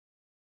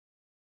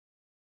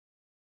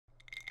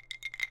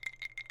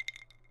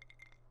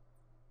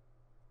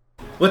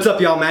What's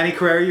up, y'all? Manny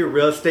Carrera, your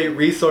real estate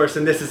resource,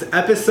 and this is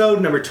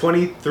episode number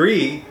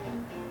 23.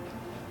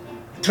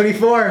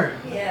 24.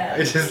 Yeah.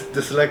 It's just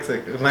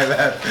dyslexic. My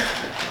bad.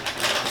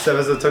 It's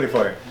episode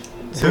 24.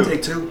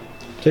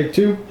 Take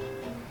two.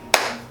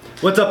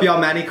 What's up,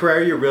 y'all? Manny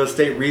Carrera, your real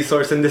estate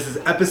resource, and this is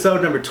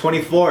episode number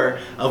 24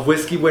 of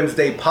Whiskey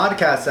Wednesday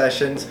podcast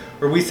sessions,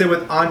 where we sit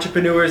with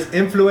entrepreneurs,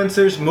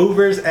 influencers,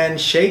 movers, and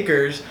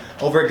shakers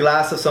over a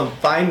glass of some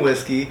fine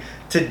whiskey.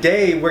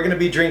 Today, we're going to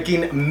be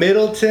drinking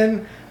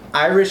Middleton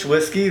Irish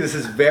whiskey. This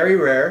is very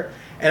rare,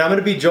 and I'm going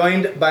to be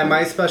joined by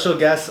my special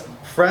guests,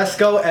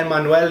 Fresco and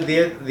Manuel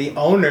Diaz, the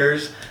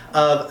owners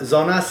of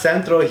Zona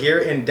Centro here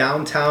in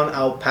downtown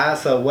El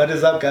Paso. What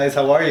is up, guys?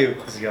 How are you?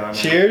 How's it going?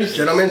 Cheers.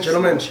 Gentlemen.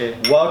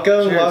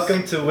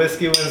 Welcome to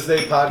Whiskey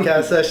Wednesday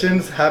podcast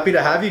sessions. Happy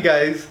to have you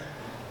guys.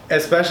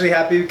 Especially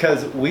happy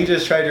because we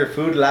just tried your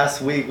food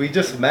last week. We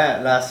just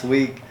met last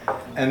week,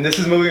 and this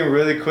is moving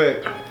really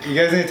quick. You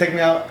guys need to take me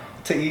out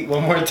to eat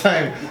one more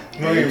time.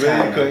 Moving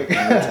really quick.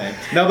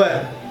 No,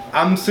 but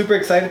I'm super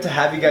excited to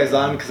have you guys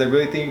on because I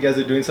really think you guys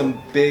are doing some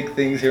big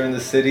things here in the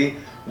city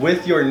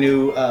with your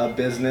new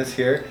business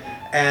here.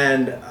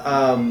 And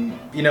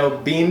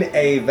being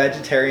a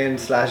vegetarian /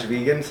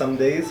 vegan some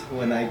days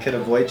when I could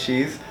avoid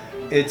cheese,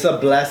 it's a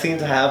blessing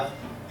to have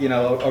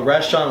a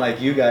restaurant like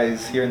you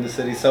guys here in the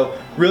city. So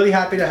really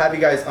happy to have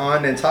you guys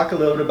on and talk a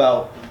little bit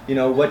about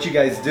what you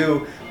guys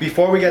do.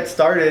 Before we get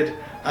started,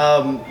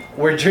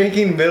 we're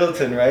drinking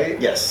Middleton,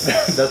 right? Yes.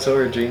 That's what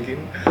we're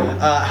drinking.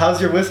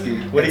 How's your whiskey?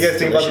 What do you guys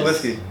think about the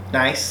whiskey?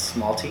 Nice,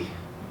 malty.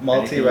 Malty,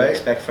 Anything right? You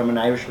expect from an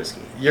Irish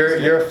whiskey.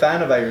 You're a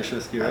fan of Irish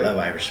whiskey, right? I love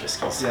Irish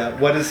whiskeys. Yeah.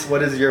 What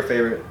is your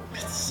favorite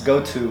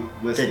go-to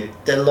whiskey?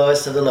 The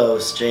lowest of the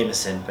lows,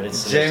 Jameson, but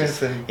it's delicious.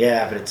 Jameson.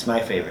 Yeah, but it's my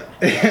favorite.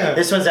 Yeah.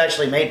 This one's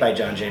actually made by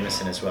John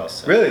Jameson as well.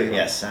 So. Really?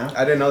 Yes. Huh?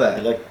 I didn't know that.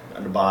 You look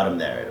on the bottom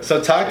there.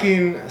 So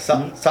talking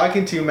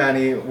to you,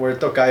 Manny, we're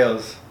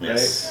tocayos,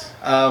 Yes.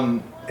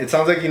 right? It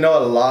sounds like you know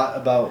a lot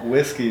about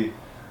whiskey,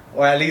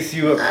 or at least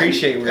you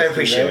appreciate whiskey. I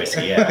appreciate right?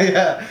 whiskey, yeah.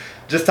 Yeah.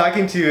 Just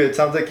talking to you, it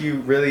sounds like you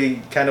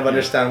really kind of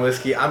understand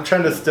whiskey. I'm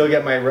trying to still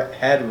get my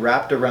head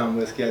wrapped around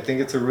whiskey. I think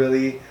it's a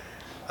really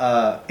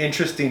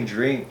interesting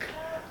drink.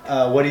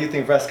 What do you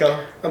think,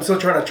 Fresco? I'm still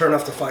trying to turn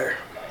off the fire.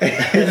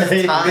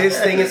 This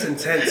thing is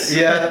intense.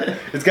 Yeah,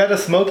 it's got a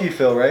smoky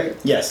feel, right?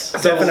 Yes.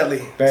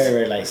 Definitely. Very,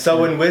 very light.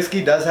 So when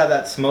whiskey does have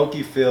that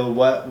smoky feel,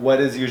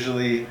 what is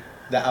usually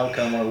the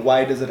outcome, or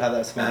why does it have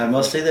that smoky feel?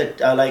 Mostly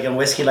like in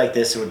whiskey like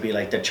this, it would be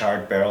like the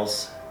charred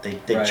barrels. They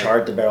Right.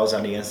 charred the barrels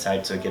on the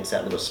inside, so it gets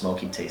that little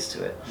smoky taste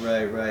to it.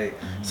 Right.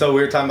 So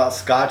we were talking about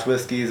Scotch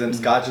whiskeys, and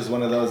Scotch is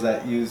one of those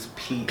that use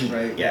peat,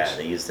 right? Yeah,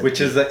 they use the which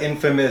peat. is the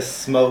infamous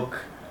smoke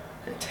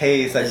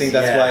taste. I think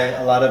that's Yeah.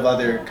 why a lot of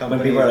other companies.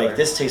 When people are like,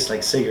 "This tastes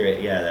like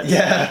cigarette," yeah,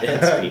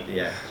 that's peat,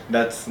 yeah.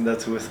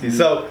 That's whiskey.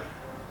 So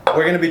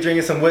we're gonna be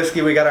drinking some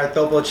whiskey. We got our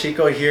Topo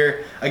Chico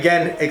here.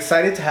 Again,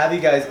 excited to have you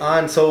guys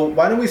on. So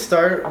why don't we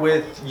start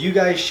with you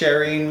guys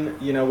sharing,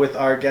 with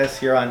our guests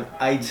here on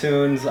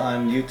iTunes,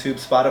 on YouTube,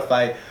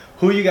 Spotify,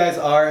 who you guys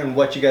are and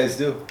what you guys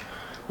do.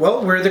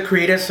 Well, we're the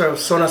creators of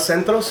Zona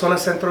Centro. Zona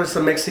Centro is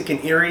a Mexican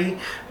eatery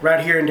right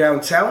here in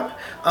downtown.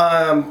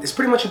 It's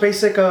pretty much a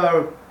basic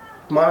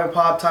mom and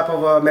pop type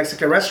of a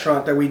Mexican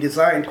restaurant that we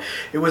designed.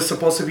 It was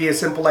supposed to be a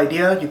simple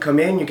idea. You come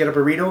in, you get a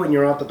burrito, and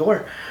you're out the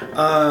door.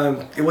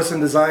 It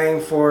wasn't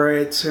designed for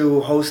it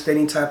to host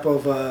any type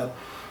of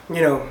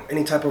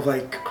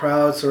like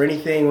crowds or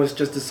anything. It was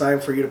just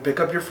designed for you to pick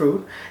up your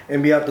food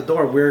and be out the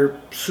door. We're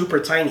super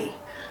tiny.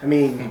 I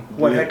mean,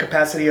 head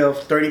capacity of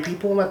 30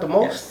 people at the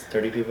most? Yes,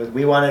 30 people.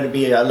 We wanted to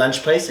be a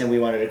lunch place, and we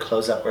wanted to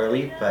close up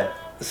early, but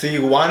So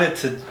you wanted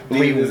to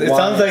be, it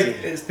sounds like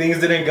things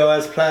didn't go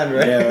as planned,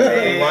 right?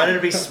 yeah, we wanted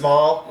to be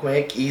small,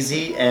 quick,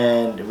 easy,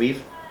 and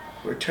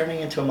we're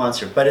turning into a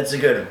monster. But it's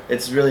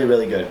really,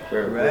 really good.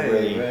 We're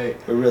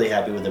really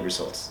happy with the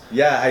results.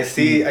 Yeah, I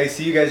see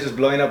you guys just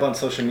blowing up on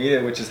social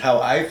media, which is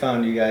how I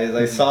found you guys.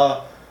 I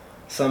saw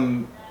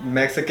some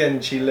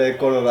Mexican chile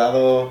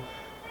colorado,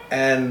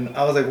 and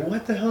I was like,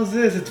 what the hell is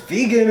this? It's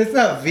vegan. It's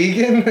not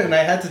vegan. And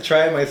I had to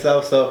try it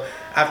myself. So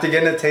after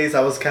getting a taste, I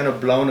was kind of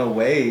blown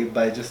away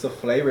by just the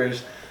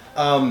flavors.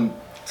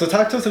 So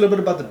talk to us a little bit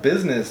about the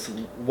business.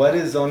 What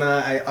is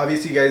Zona?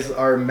 Obviously, you guys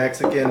are a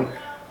Mexican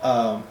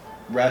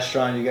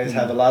restaurant. You guys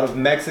have a lot of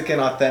Mexican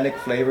authentic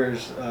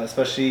flavors,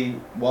 especially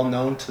well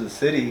known to the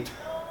city.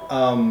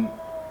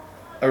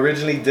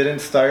 Originally didn't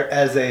start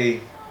as a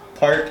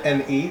park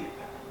and eat,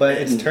 but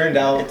it's turned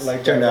out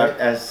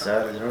as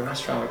a little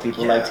restaurant where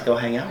people like to go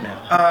hang out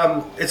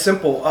now. It's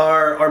simple.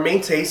 Our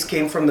main taste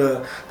came from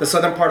the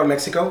southern part of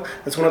Mexico.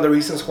 That's one of the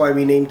reasons why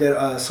we named it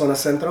Zona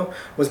Centro,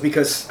 was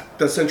because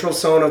the central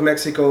zone of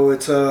Mexico,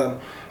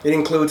 it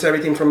includes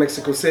everything from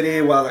Mexico City,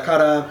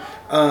 Guadalajara.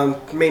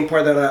 Main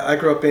part that I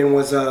grew up in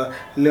was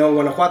León,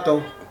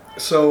 Guanajuato.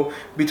 So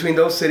between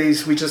those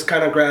cities, we just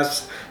kind of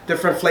grasped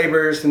different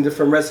flavors and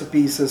different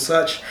recipes and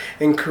such,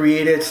 and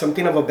created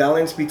something of a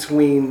balance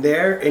between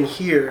there and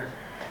here,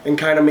 and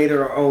kind of made it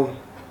our own.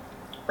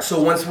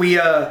 So once we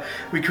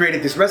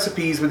created these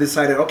recipes, we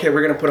decided, okay,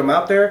 we're gonna put them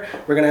out there.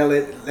 We're gonna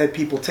let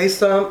people taste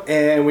them,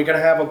 and we're gonna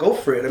have a go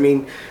for it. I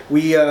mean,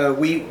 we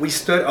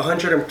stood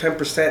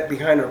 110%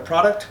 behind our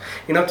product,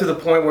 and up to the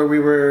point where we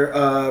were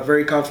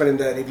very confident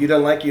that if you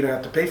don't like it, you don't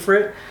have to pay for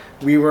it.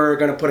 We were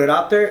gonna put it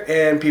out there,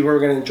 and people were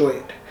gonna enjoy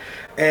it.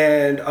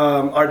 And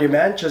our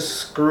demand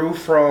just grew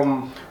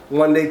from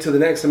one day to the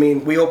next. I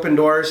mean, we opened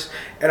doors,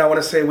 and I want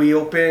to say we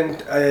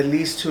opened at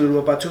least to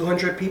about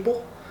 200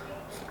 people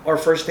our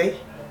first day.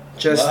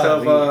 Just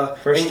wow,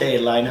 first day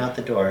line out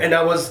the door, and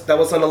that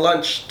was on a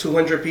lunch.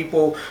 200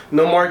 people,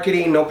 no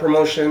marketing, no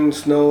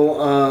promotions,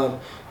 nobody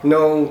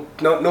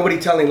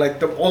telling.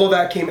 Like all of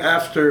that came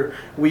after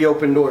we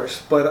opened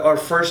doors. But our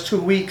first 2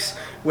 weeks,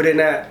 we did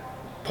not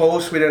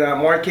post, we did not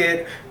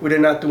market, we did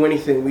not do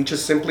anything. We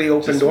just simply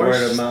opened doors.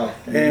 Word of mouth.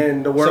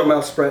 And the word of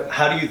mouth spread.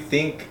 How do you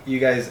think you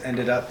guys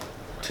ended up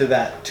to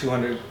that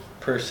 200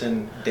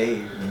 person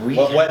day?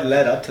 What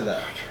led up to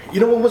that? You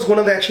know what was one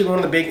of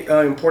the big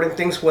important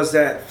things was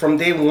that from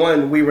day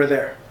one we were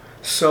there.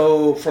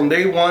 So from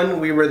day one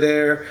we were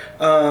there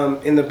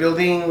in the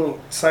building,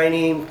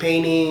 signing,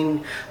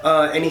 painting,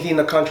 anything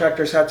the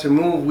contractors had to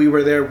move, we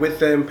were there with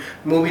them,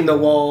 moving the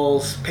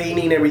walls,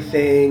 painting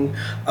everything,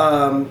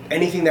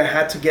 anything that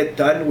had to get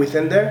done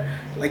within there.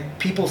 Like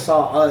people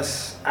saw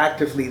us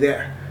actively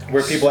there.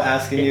 Were people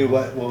asking you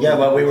what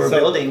we were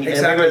building?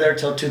 Exactly. And we were there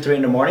till 2, 3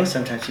 in the morning.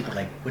 Sometimes people are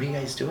like, "What are you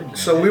guys doing here?"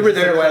 So we were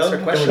there to answer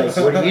questions.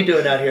 Like, what are you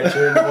doing out here at 2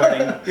 in the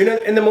morning? You know,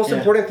 and the most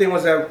important thing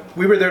was that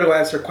we were there to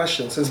answer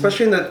questions. And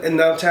especially in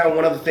downtown,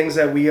 one of the things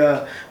that we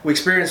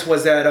experienced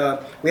was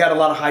that we had a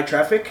lot of high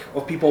traffic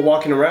of people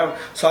walking around.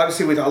 So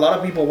obviously, with a lot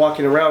of people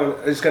walking around,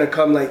 it's gonna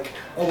come like,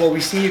 "Oh well, we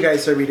see you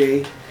guys every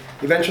day."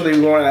 Eventually, we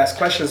want to ask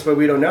questions, but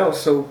we don't know.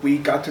 So we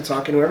got to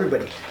talking to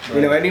everybody. Right.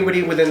 You know,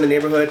 anybody within the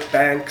neighborhood,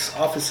 banks,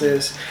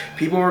 offices,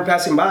 people were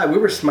passing by. We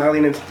were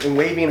smiling and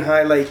waving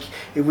hi like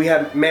if we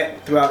had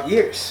met throughout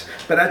years.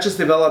 But that just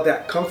developed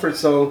that comfort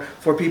zone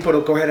for people to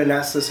go ahead and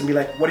ask us and be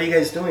like, "What are you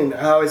guys doing?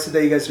 How is it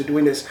that you guys are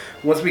doing this?"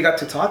 Once we got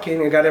to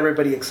talking, it got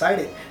everybody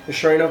excited. And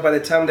sure enough, by the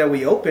time that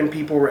we opened,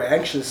 people were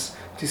anxious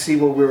to see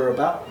what we were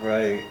about.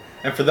 Right.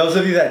 And for those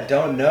of you that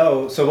don't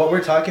know, so what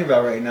we're talking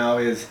about right now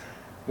is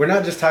we're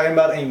not just talking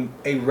about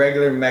a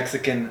regular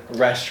Mexican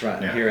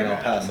restaurant here in El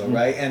Paso,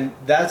 right? And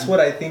that's what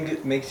I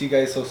think makes you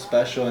guys so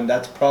special, and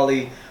that's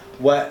probably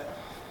what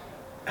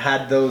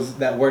had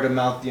that word of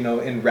mouth, you know,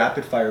 in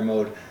rapid fire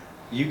mode.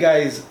 You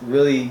guys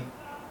really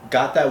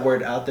got that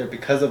word out there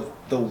because of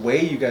the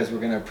way you guys were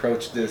going to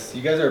approach this.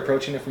 You guys are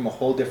approaching it from a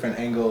whole different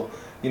angle,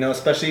 you know,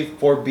 especially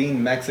for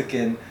being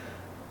Mexican.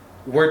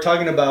 We're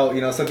talking about,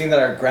 you know, something that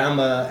our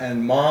grandma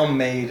and mom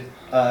made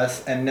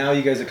us, and now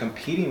you guys are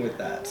competing with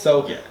that.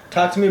 So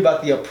talk to me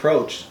about the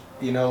approach,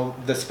 you know,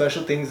 the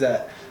special things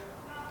that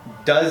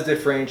does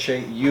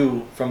differentiate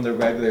you from the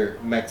regular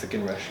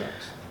Mexican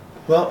restaurants.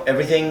 Well,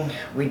 everything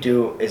we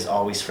do is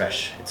always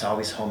fresh. It's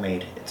always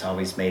homemade. It's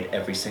always made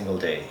every single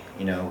day.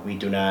 You know, we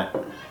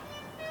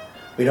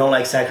don't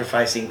like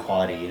sacrificing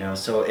quality, you know,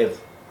 so if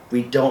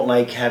we don't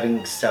like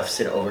having stuff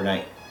sit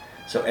overnight.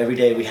 So every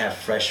day we have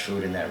fresh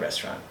food in that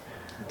restaurant.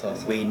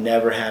 Awesome. We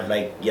never have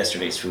like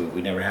yesterday's food.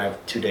 We never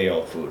have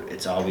 2-day-old food.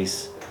 It's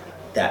always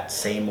that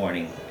same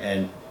morning.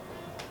 And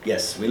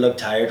yes, we look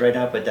tired right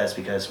now, but that's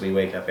because we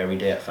wake up every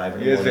day at 5 in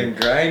the morning. You've been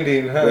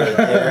grinding, huh?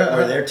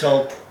 We're there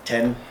till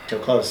 10 till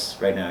close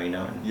right now, you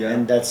know.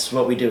 And that's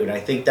what we do. And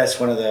I think that's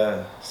one of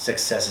the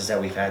successes that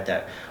we've had,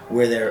 that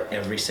we're there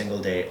every single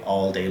day,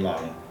 all day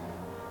long,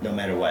 no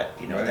matter what.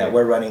 You know, that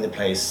we're running the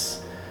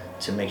place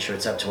to make sure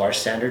it's up to our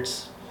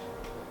standards.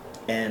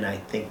 And I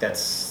think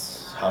that's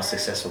how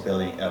successful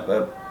building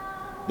a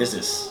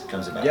business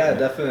comes about. Yeah,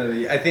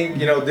 definitely. I think,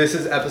 you know, this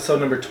is episode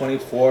number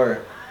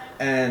 24,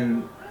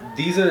 and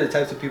these are the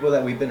types of people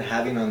that we've been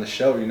having on the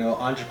show, you know,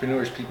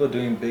 entrepreneurs, people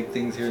doing big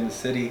things here in the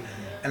city.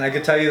 And I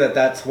could tell you that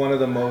that's one of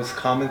the most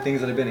common things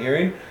that I've been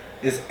hearing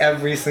is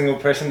every single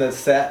person that's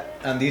sat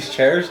on these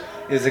chairs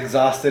is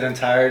exhausted and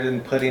tired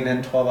and putting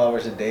in 12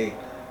 hours a day.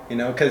 You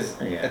know, because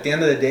at the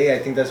end of the day, I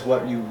think that's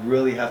what you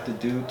really have to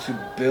do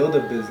to build a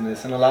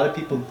business. And a lot of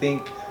people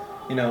think,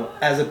 you know,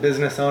 as a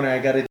business owner, I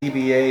got a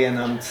DBA and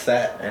I'm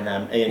set. And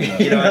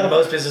you know, and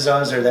most business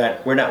owners are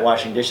that we're not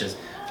washing dishes.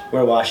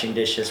 We're washing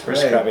dishes, we're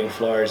scrubbing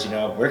floors, you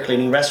know, we're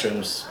cleaning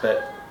restrooms.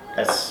 But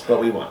that's what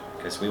we want,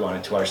 because we want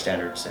it to our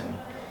standards. And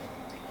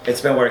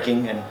it's been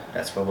working, and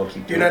that's what we'll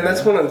keep doing. You know, and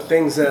that's one of the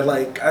things that,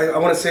 like, I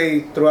want to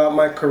say throughout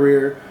my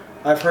career,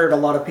 I've heard a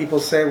lot of people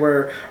say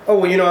where, oh,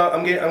 well, you know,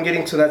 I'm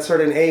getting to that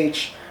certain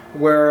age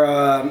where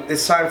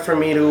it's time for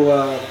me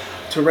to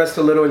rest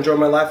a little, enjoy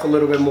my life a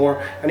little bit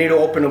more. I need to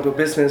open up a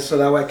business so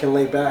that way I can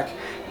lay back.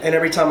 And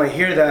every time I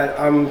hear that,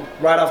 I'm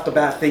right off the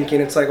bat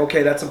thinking, it's like,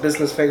 okay, that's a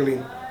business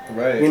failing.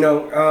 Right. You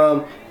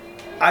know,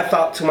 I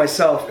thought to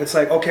myself, it's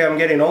like, okay, I'm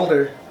getting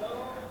older.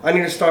 I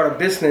need to start a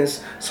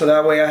business so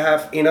that way I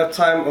have enough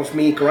time of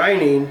me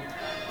grinding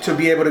to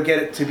be able to get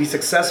it to be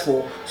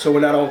successful. So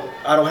when I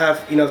don't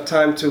have enough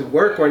time to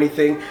work or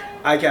anything,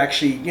 I can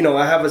actually, you know,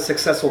 I have a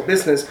successful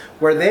business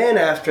where then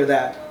after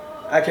that,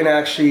 I can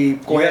actually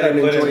go You ahead gotta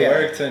and put in enjoy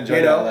work it. to enjoy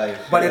You know, that life.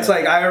 but Yeah. it's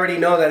like I already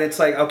know that it's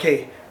like,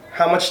 okay,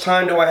 how much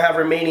time do I have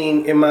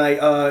remaining in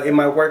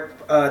my work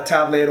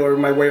tablet or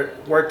my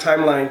work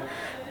timeline?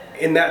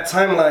 In that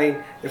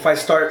timeline, if I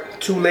start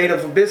too late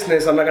of a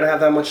business, I'm not gonna have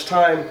that much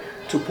time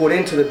to put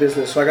into the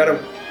business. So I gotta,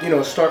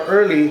 start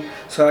early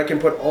so I can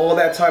put all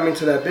that time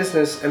into that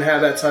business and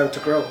have that time to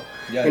grow.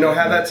 Yeah,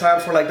 Have that time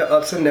for like the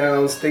ups and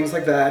downs, things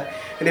like that,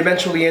 and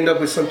eventually end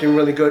up with something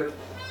really good,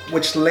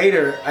 which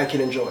later I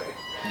can enjoy.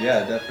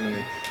 Yeah,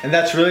 definitely. And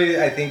that's really,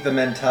 I think, the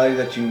mentality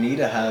that you need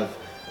to have.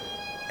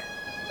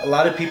 A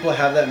lot of people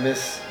have that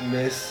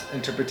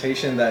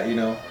misinterpretation that,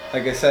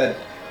 like I said,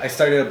 I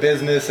started a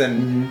business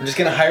and I'm just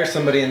going to hire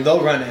somebody and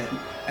they'll run it.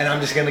 And I'm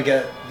just going to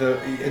get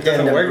it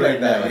doesn't no, work right,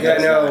 like that. no, Yeah,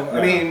 That's no. not-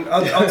 I mean,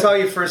 I'll tell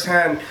you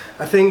firsthand.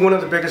 I think one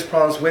of the biggest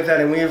problems with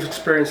that, and we've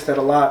experienced that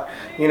a lot,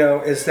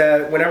 is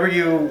that whenever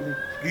you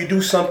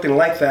do something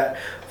like that,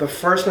 the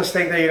first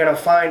mistake that you're gonna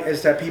find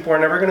is that people are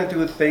never gonna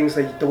do things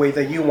the way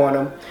that you want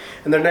them,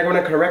 and they're never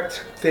gonna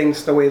correct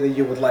things the way that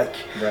you would like.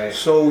 Right.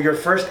 So your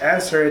first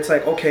answer, it's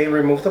like, okay,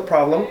 remove the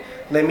problem.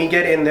 Let me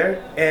get in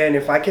there, and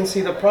if I can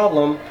see the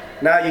problem,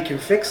 now you can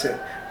fix it.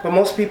 But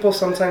most people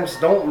sometimes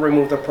don't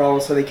remove the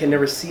problem, so they can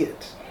never see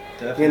it.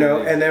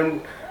 Definitely. And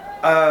then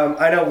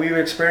I know we've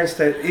experienced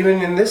that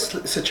even in this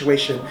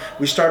situation.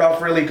 We start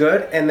off really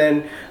good, and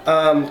then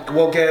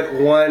we'll get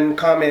one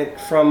comment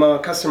from a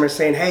customer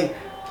saying, "Hey,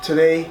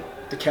 today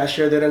the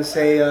cashier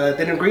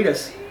didn't greet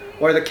us,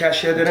 or the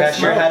cashier didn't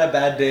Cashier smile." had a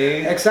bad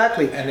day.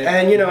 Exactly, And it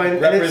and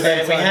it's,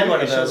 represents We had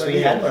one of those.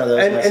 We had one of those.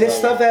 and it's myself.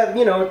 stuff that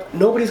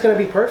nobody's gonna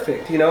be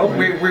perfect.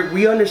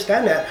 We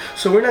understand that,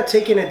 so we're not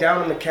taking it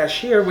down on the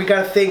cashier. We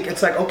gotta think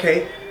it's like,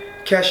 okay,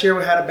 cashier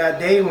had a bad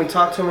day, and we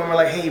talk to him and we're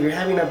like, hey, if you're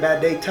having a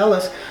bad day, tell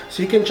us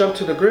so you can jump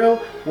to the grill.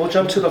 We'll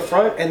jump to the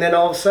front, and then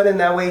all of a sudden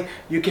that way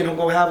you can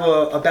go have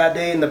a bad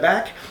day in the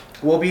back.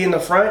 We'll be in the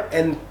front,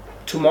 and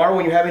tomorrow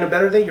when you're having a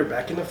better day, you're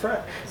back in the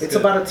front. It's good.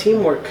 about a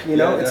teamwork,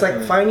 Yeah, it's like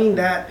definitely. finding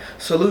that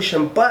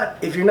solution. But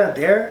if you're not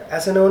there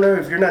as an owner,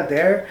 if you're not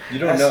there, You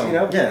don't as,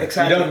 know. Yeah.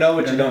 exactly. You don't know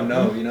what you don't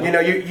know,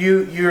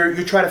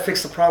 You try to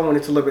fix the problem when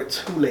it's a little bit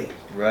too late,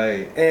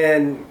 Right.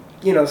 and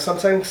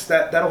sometimes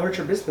that'll hurt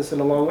your business in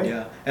a long way.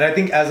 Yeah, and I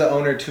think as an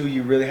owner too,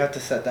 you really have to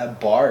set that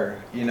bar.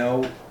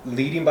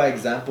 Leading by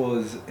example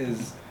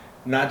is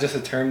not just a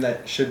term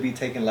that should be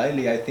taken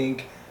lightly. I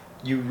think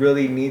you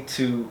really need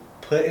to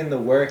put in the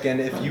work, and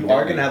if you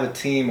are gonna have a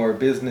team or a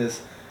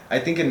business, I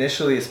think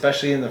initially,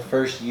 especially in the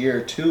first year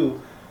or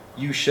two,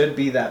 you should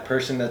be that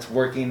person that's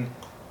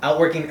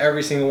outworking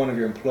every single one of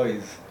your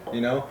employees.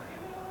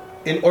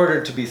 In order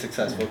to be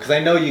successful, because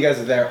I know you guys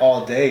are there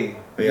all day.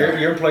 Yeah.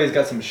 Your employees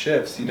got some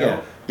shifts, Yeah,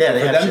 they for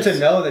have them to shifts.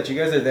 know that you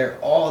guys are there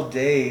all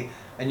day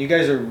and you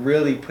guys are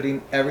really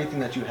putting everything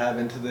that you have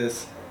into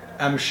this,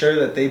 I'm sure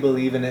that they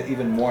believe in it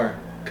even more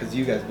because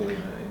you guys believe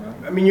in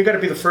it. I mean, you got to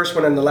be the first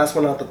one and the last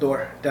one out the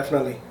door.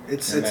 Definitely,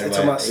 it's No matter a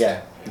what. must.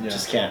 Yeah, you Yeah.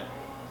 just can't.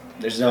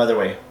 There's no other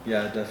way.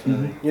 Yeah,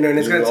 definitely. And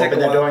it's You gonna take open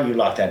a that while. door and you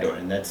lock that door,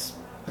 and that's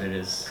what it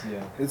is. Yeah.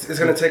 It's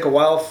gonna take a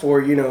while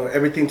for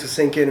everything to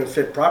sink in and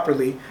fit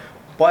properly.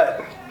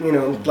 But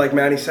like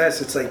Manny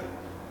says, it's like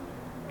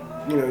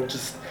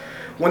just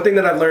one thing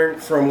that I've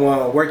learned from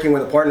working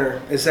with a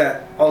partner is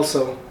that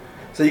also,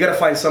 so you got to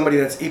find somebody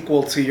that's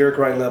equal to your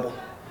grind level.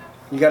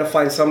 You got to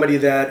find somebody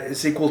that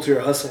is equal to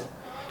your hustle.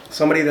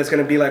 Somebody that's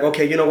going to be like,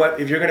 okay, you know what?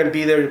 If you're going to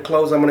be there to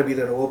close, I'm going to be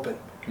there to open.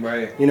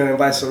 Right. And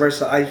vice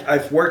versa.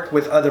 I've worked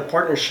with other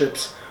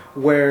partnerships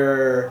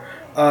where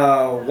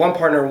one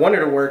partner wanted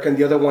to work and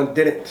the other one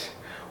didn't.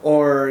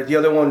 Or the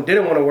other one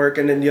didn't want to work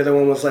and then the other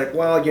one was like,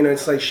 well,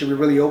 it's like, should we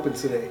really open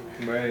today?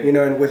 Right.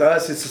 And with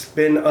us, it's just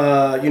been,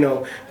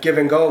 give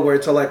and go where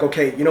it's like,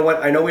 okay, you know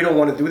what? I know we don't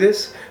want to do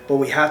this, but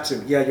we have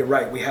to. Yeah, you're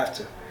right. We have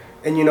to.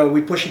 And,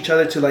 we push each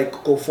other to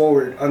like go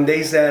forward on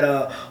days that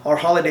are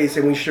holidays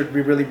and we should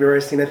really be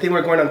resting. I think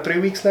we're going on 3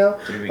 weeks now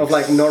 3 weeks. of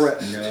like no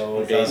rest.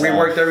 No days We off.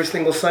 worked every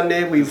single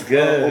Sunday. We've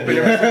good. opened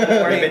every single We've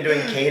morning. been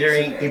doing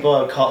catering. People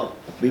have called.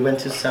 We went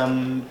to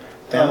some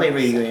family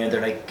reunion.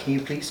 They're like, "Can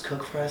you please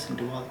cook for us and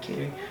do all the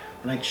catering?"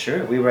 I'm like,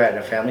 "Sure." We were at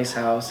a family's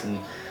house, and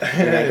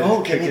they're like,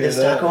 "Oh, give me Kicking this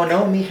it up. taco."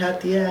 No, mija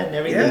tia, and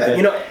everything.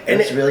 Yeah, But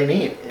and it's really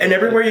neat. And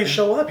everywhere you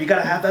show up, you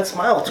gotta have that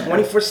smile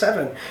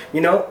 24/7.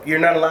 You're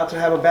not allowed to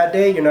have a bad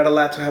day. You're not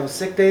allowed to have a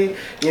sick day.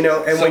 And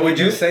So when would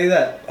you you do, say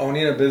that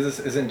owning a business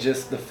isn't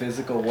just the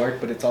physical work,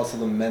 but it's also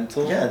the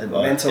mental? Yeah, the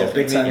Mental,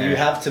 definitely. big time. You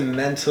have to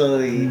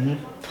mentally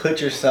put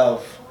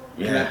yourself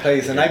in Yeah. that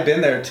place, and Yeah. I've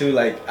been there too.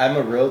 Like I'm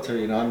a realtor,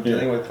 I'm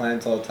dealing with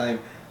clients all the time.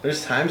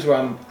 There's times where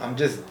I'm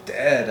just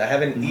dead. I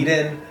haven't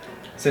eaten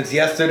since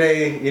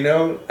yesterday.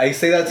 I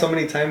say that so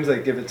many times,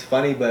 like if it's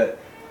funny, but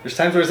there's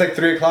times where it's like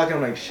 3 o'clock and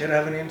I'm like, shit, I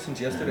haven't eaten since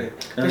yesterday.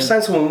 there's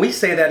times when we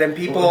say that and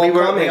people we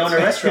comment. own a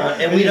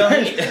restaurant and we don't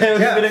eat. We're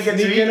gonna get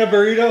to Sneak eat. in a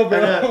burrito,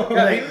 bro. We're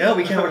like, no,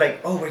 we can't. We're like,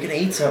 oh, we're gonna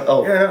eat some.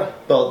 Oh, Yeah.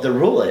 Well, the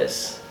rule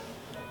is,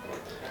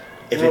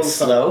 if Rule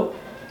it's of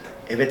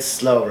thumb.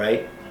 slow,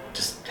 right?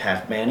 just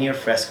have Manny or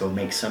Fresco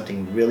make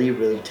something really,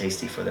 really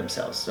tasty for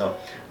themselves. So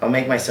I'll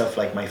make myself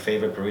like my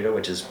favorite burrito,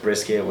 which is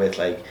brisket with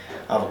like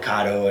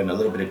avocado and a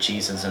little bit of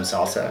cheese and some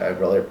salsa. I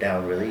roll it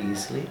down really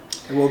easily.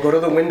 And we'll go to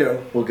the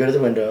window. We'll go to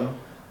the window.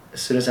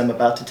 As soon as I'm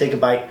about to take a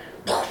bite,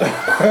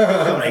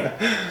 I'm like,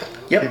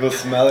 yep. People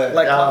smell it.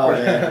 Like Oh, clockwork.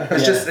 yeah.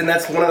 It's Yeah. just, and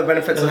that's one of the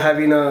benefits of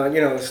having a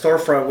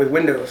storefront with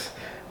windows.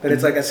 That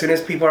it's like as soon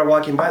as people are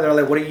walking by, they're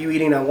like, "What are you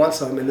eating? I want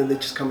some," and then they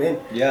just come in.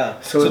 Yeah.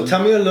 So- So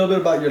tell me a little bit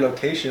about your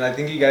location. I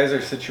think you guys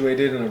are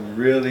situated in a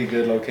really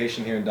good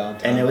location here in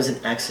downtown. And it was an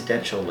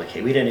accidental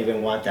location. We didn't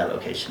even want that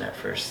location at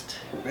first.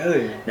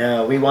 Really?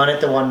 No, we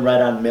wanted the one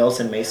right on Mills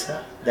and Mesa,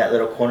 that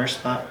little corner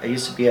spot. It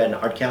used to be an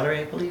art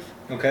gallery, I believe.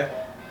 Okay.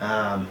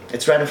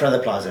 It's right in front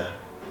of the plaza.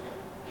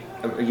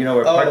 You know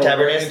where Park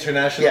Tavern is?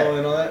 International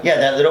and all that? Yeah,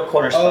 that little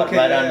corner spot okay,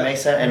 right yeah, on yeah.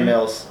 Mesa and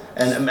Mills.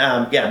 And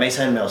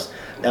Mesa and Mills.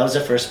 That was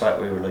the first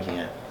spot we were looking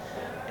at.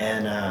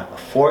 And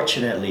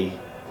fortunately,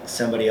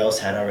 somebody else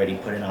had already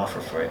put an offer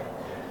for it.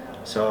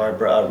 So our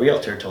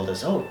realtor told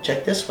us, "Oh,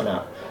 check this one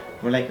out."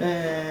 We're like,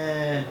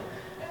 eh.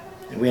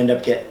 And we ended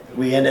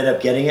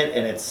up getting it,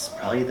 and it's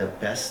probably the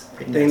best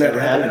thing that's that ever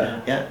happened.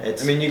 happened. Yeah,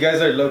 it's. I mean, you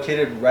guys are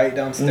located right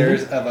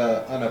downstairs of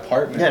an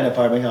apartment. Yeah, an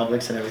apartment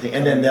complex and everything.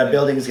 And then the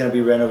building is going to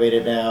be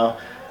renovated now.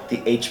 The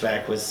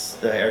HVAC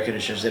the air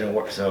conditioners didn't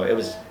work, so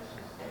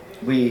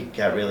we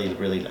got really,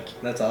 really lucky.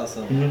 That's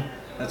awesome. Mhm.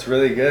 That's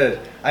really good.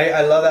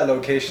 I love that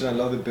location. I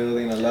love the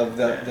building. I love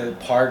the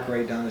park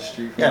right down the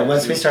street. from Yeah, the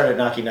once we street. started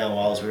knocking down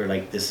walls, we were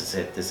like, this is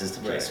it. This is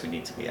the place Right. we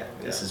need to be at.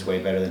 This Yeah. is way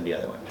better than the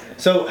other one.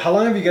 So how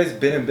long have you guys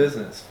been in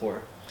business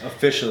for?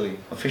 Officially?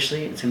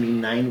 Officially, it's going to be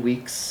 9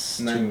 weeks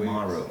 9 weeks.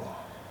 tomorrow.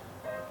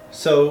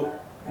 So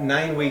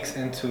 9 weeks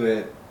into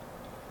it,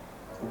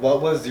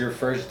 what was your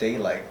first day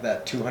like?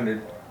 That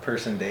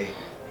 200-person day?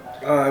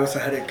 It was a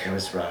headache. It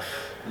was rough.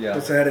 Yeah. It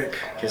was a headache.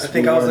 Guess I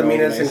think we I was the weren't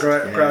meanest and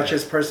organized. Yeah.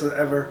 grouchiest person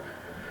ever.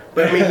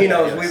 But I mean, he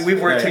knows. Yes.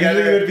 We've worked Yeah. together.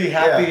 Usually would be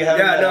happy Yeah.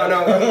 having Yeah, that.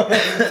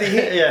 no.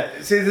 See,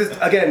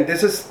 Yeah.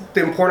 this is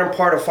the important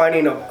part of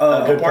finding a good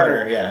partner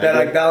partner, yeah. that A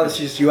like good-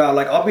 balances you out.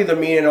 Like I'll be the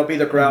mean and I'll be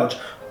the grouch,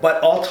 but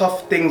I'll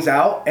tough things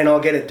out and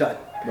I'll get it done.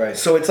 Right.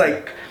 So it's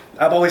like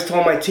I've always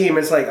told my team,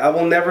 it's like I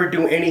will never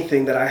do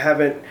anything that I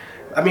haven't.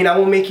 I mean, I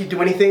won't make you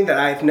do anything that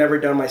I've never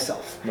done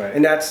myself, Right.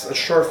 and that's a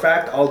sure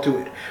fact. I'll do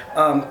it.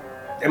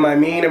 Am I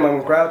mean? Am I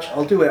a grouch?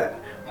 I'll do it.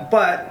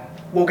 But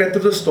we'll get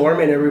through the storm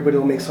and everybody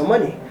will make some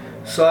money.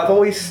 So I've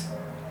always,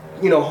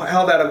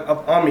 held that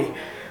up on me.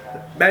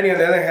 Manny, on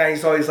the other hand,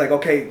 he's always like,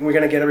 okay, we're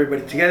gonna get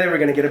everybody together, we're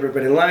gonna get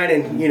everybody in line,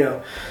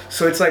 and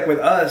so it's like with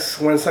us,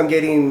 once I'm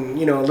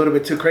getting, a little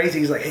bit too crazy,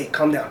 he's like, hey,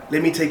 calm down,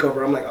 let me take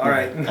over. I'm like, all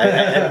right,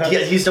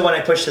 He's the one I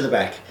pushed to the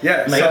back.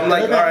 Yeah, so I'm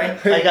like, all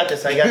right. I got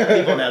this. I got the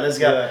people now. Let's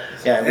go.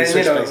 Yeah, we and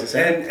switched places.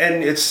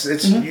 and it's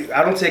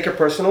I don't take it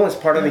personal. It's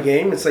part of the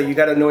game. It's like you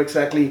got to know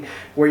exactly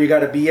where you got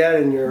to be at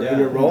in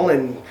your role,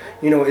 and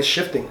it's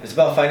shifting. It's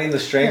about finding the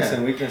strengths Yeah.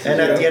 and weaknesses. And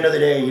at the end of the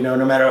day, no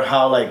matter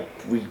how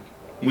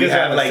we guys are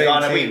have on the like same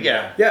on a team. week,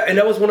 yeah. Yeah, and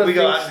that was one of We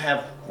the go things. out and have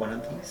one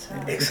of these.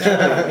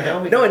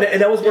 Exactly. We No, go-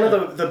 and that was one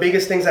of the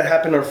biggest things that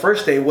happened on our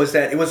first day was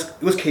that it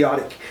was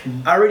chaotic.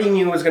 I already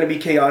knew it was going to be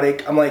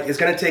chaotic. I'm like, it's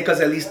going to take us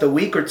at least a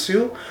week or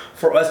two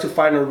for us to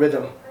find a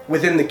rhythm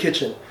within the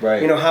kitchen.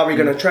 Right. How are we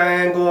going to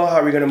triangle? How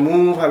are we going to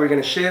move? How are we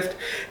going to shift?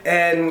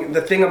 And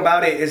the thing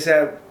about it is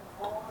that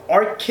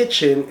our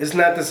kitchen is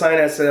not designed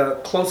as a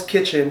closed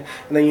kitchen,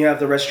 and then you have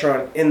the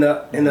restaurant in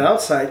the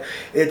outside.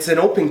 It's an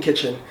open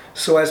kitchen.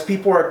 So as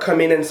people are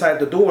coming inside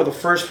the door, the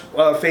first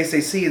face they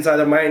see is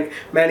either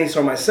Manny's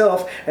or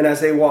myself, and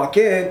as they walk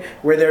in,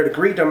 we're there to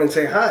greet them and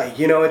say hi.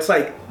 It's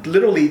like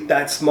literally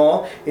that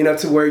small,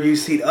 to where you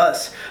see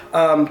us.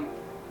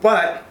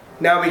 But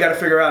now we got to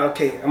figure out,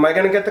 okay, am I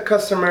going to get the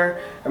customer?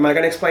 Am I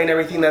going to explain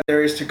everything that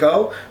there is to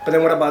go? But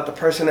then what about the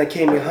person that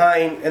came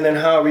behind? And then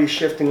how are we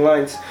shifting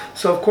lines?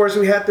 So of course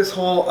we had this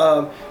whole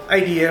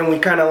idea, and we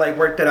kind of like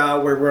worked it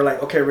out where we're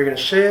like, okay, we're going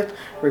to shift.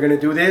 We're going to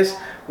do this.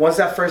 Once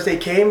that first day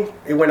came,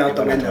 it went out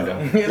the window.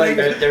 Like,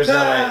 There's no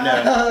way.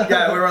 No.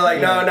 yeah, we were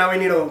like, no, now we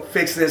need to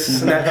fix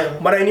this and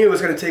that. But I knew it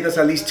was going to take us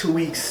at least 2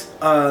 weeks.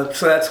 So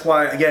that's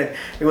why, again,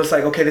 it was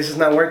like, okay, this is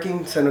not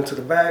working. Send them to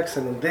the back,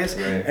 send them this.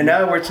 Right. And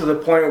now we're to the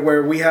point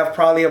where we have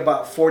probably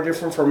about 4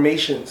 different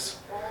formations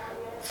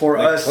for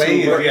us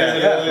plays, to work. yeah,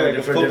 like a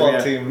different- football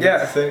yeah. team.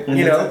 Yeah, It's insane.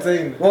 you know, It's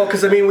insane. well,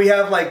 because we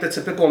have like the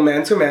typical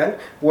man-to-man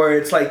where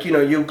it's like,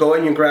 you go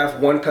and you grab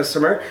one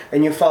customer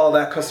and you follow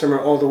that customer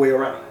all the way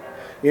around.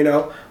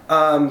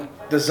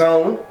 The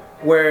zone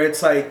where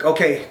it's like,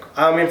 okay,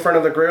 I'm in front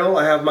of the grill.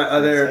 I have my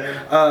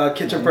other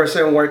kitchen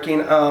person working,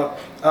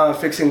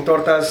 fixing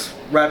tortas,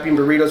 wrapping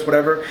burritos,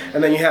 whatever.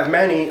 And then you have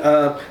Manny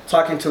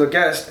talking to the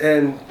guest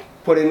and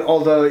putting all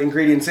the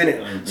ingredients in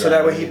it. So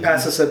that way he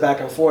passes it back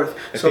and forth.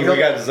 I So think we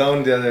he'll- got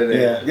zoned the other day.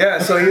 Yeah. yeah,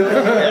 so he'll,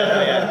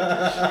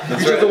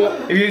 That's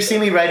right. If you see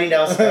me writing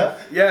down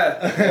stuff,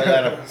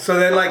 yeah. So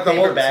then like the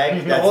paper whole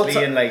bag, the that's whole me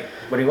ti- and like,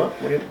 what do you want?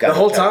 What do you the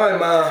whole time,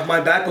 my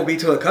back will be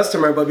to the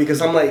customer, but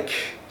because I'm like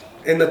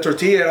in the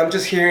tortilla, I'm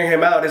just hearing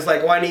him out. It's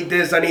like, oh, I need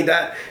this, I need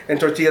that, and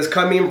tortilla's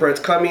coming, bread's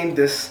coming,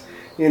 this,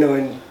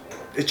 and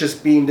it's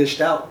just being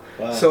dished out.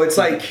 Wow. So it's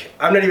like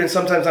I'm not even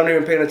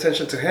paying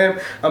attention to him.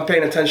 I'm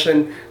paying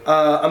attention.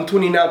 I'm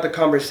tuning out the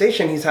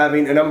conversation he's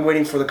having, and I'm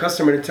waiting for the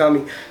customer to tell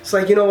me. It's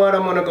like, you know what?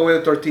 I'm gonna go with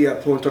a tortilla.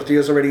 Boom,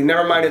 tortilla's already.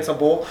 Never mind, it's a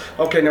bowl.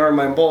 Okay, never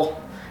mind, bowl.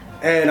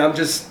 And I'm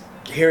just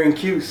hearing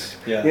cues.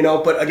 Yeah. You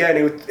know, but again,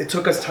 it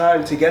took us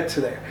time to get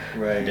to there.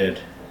 Right. I did.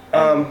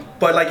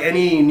 But like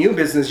any new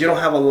business, you don't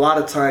have a lot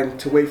of time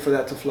to wait for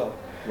that to flow.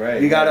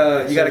 Right. You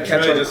gotta So catch it's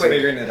really on just quick.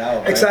 figuring it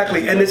out. Right?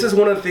 Exactly, and this is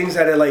one of the things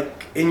that are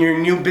like in your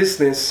new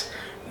business,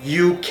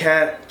 you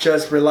can't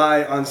just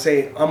rely on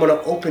saying I'm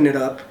gonna open it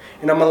up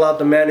and I'm gonna allow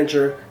the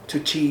manager to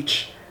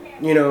teach,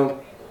 you know,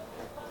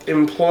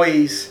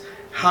 employees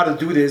how to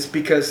do this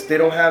because they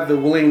don't have the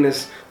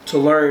willingness to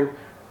learn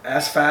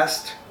as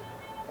fast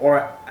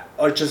or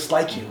just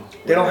like you.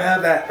 They don't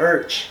have that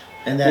urge.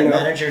 And that you know?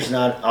 manager's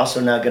not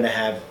gonna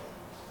have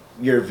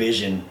your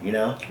vision, you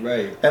know.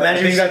 Right. That I think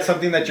manager's- that's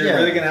something that you're yeah.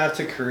 really gonna have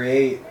to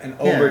create, and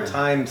over Yeah.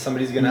 time,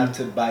 somebody's gonna have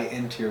to buy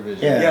into your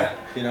vision. Yeah. Yeah.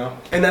 You know.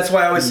 And that's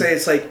why I always say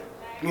it's like,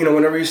 you know,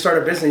 whenever you start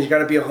a business, you got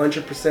to be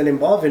 100%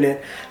 involved in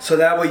it. So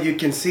that way you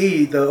can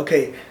see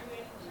okay,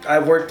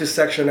 I've worked this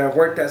section, I've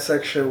worked that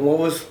section. What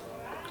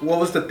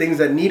was the things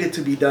that needed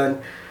to be done,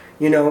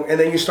 you know? And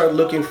then you start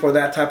looking for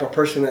that type of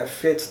person that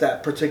fits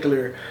that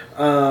particular,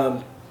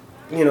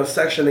 you know,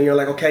 section. And you're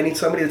like, okay, I need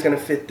somebody that's going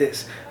to fit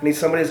this. I need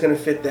somebody that's going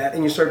to fit that.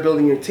 And you start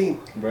building your team,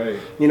 Right.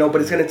 you know, but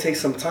it's going to take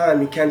some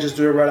time. You can't just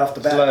do it right off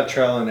the It's a lot bat. of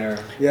trial and error.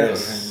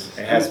 Yes.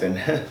 It has been.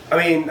 I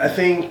mean, I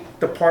think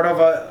the part of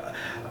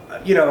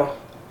you know,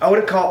 I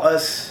wouldn't call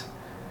us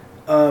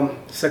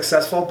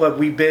successful, but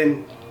we've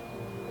been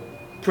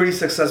pretty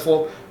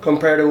successful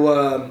compared to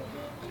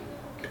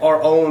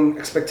our own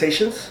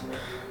expectations.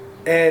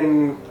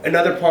 And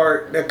another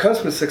part that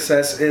comes with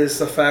success is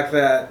the fact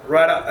that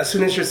as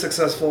soon as you're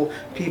successful,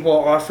 people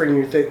are offering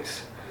you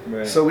things.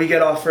 Right. So we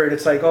get offered,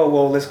 it's like, oh,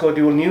 well, let's go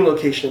do a new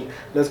location.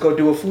 Let's go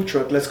do a food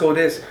truck. Let's go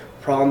this.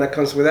 Problem that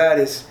comes with that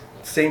is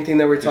same thing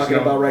that we're talking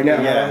no- about right now.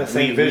 Yeah. the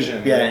same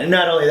vision, Yeah, right? and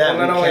not only that,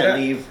 Well, not we only can't that-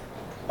 leave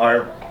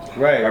our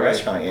Right. our Right.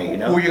 restaurant yet, you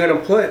know. Who you're gonna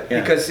put?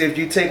 Yeah. Because if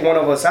you take one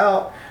of us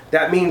out,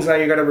 that means now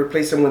you're gonna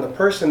replace him with a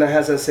person that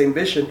has that same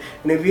vision.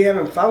 And if you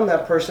haven't found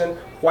that person,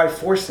 why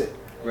force it?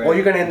 Right. All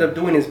you're gonna end up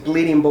doing is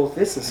bleeding both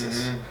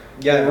businesses.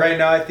 Yeah. Right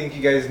now, I think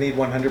you guys need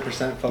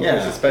 100% focus,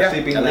 Yeah. especially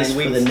Yeah. being At 9 least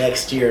weeks. for the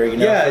next year, you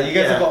know. Yeah,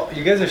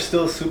 you guys are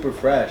still super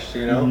fresh,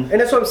 you know. And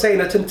that's what I'm saying.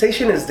 The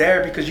temptation is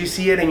there because you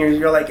see it and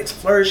you're like, it's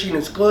flourishing,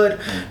 it's good.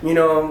 You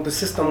know, the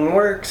system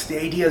works,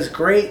 the idea is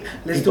great.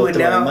 Let's People do it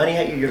throwing now. money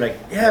at you, you're like,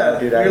 Yeah. no,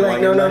 dude, You're I don't like,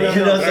 want no, your no, money. no, You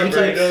no, know,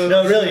 sometimes, no.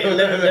 no, really,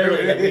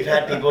 literally, like, we've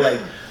had people like,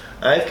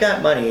 I've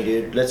got money,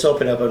 dude. Let's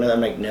open up another.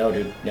 I'm like, no,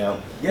 dude, no.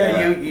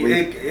 Yeah, We-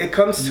 it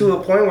comes to a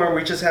point where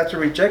we just have to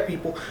reject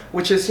people,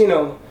 which is, you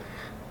know,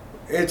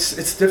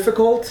 it's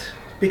difficult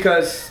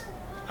because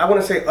I want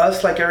to say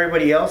us, like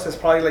everybody else, is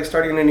probably like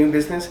starting a new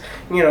business.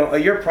 You know, a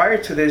year prior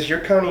to this, you're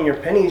counting your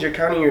pennies, you're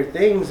counting your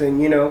things, and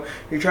you know,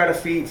 you're trying to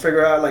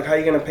figure out like how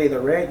you're gonna pay the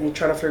rent. You're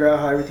trying to figure out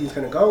how everything's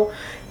gonna go,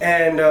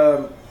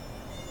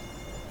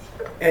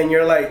 and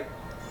you're like,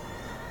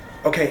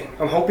 okay,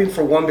 I'm hoping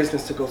for one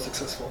business to go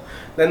successful.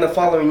 Then the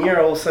following year,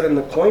 all of a sudden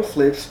the coin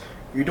flips.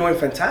 You're doing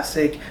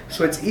fantastic,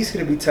 so it's easy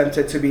to be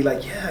tempted to be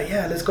like,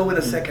 yeah, let's go with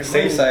a second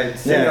Safe lane.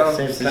 side, You know?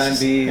 safe plan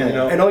B, you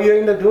know. And all you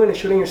end up doing is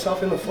shooting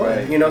yourself in the foot.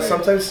 Right, You know, right.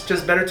 sometimes it's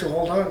just better to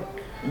hold on.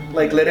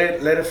 Like let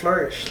it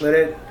flourish. Let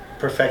it.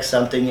 perfect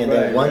something, and Right,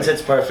 then once right.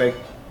 it's perfect,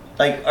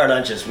 like our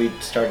lunches, we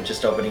started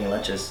just opening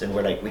lunches, and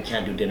we're like, we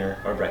can't do dinner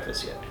or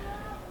breakfast yet.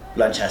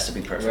 Lunch has to be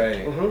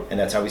perfect, Right. and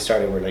that's how we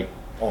started. We're like,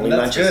 only And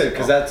that's lunches. good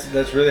because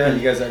that's really how you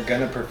guys are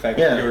gonna perfect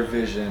Yeah. your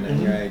vision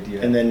and your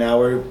idea. And then now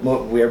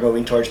we are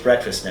moving towards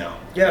breakfast now.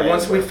 Yeah, And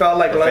once we we're felt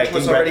like lunch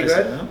was perfecting already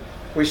breakfast good,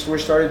 now. we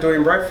started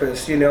doing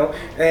breakfast, you know.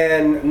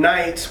 And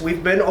nights,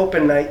 we've been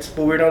open nights,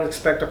 but we don't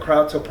expect a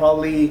crowd till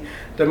probably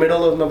the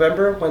middle of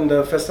November when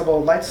the Festival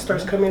of Lights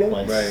starts coming in.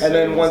 Once Right. And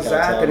then it's once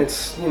that, downtown. then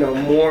it's, you know,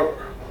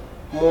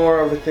 more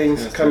of the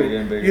things It's gonna start coming.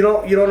 getting bigger.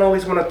 You don't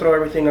always want to throw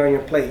everything on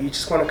your plate. You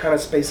just want to kind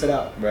of space it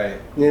out. Right.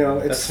 You know,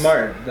 it's That's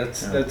smart.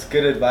 That's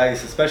good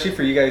advice, especially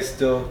for you guys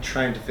still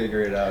trying to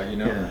figure it out. You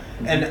know, Yeah.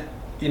 and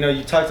you know,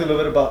 you talked a little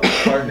bit about the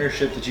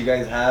partnership that you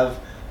guys have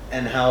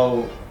and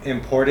how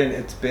important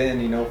it's been,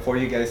 you know, for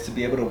you guys to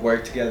be able to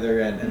work together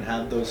and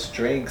have those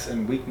strengths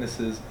and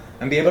weaknesses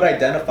and be able to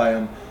identify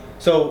them.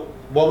 So,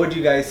 what would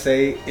you guys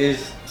say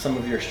is some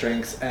of your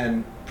strengths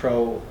and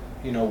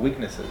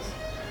weaknesses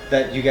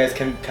that you guys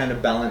can kind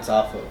of balance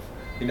off of?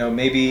 You know,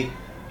 maybe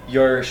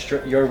your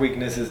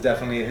weakness is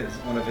definitely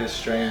one of his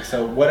strengths.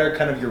 So, what are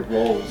kind of your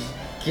roles?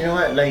 You know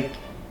what? Like,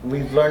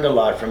 we've learned a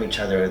lot from each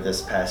other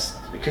this past,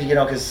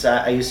 because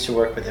I used to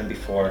work with him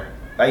before.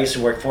 I used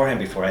to work for him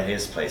before at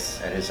his place,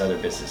 at his other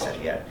business that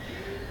he had.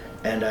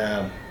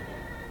 And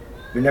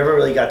we never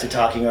really got to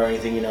talking or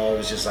anything, you know. It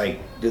was just like,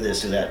 do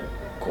this, do that.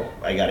 Cool,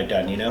 I got it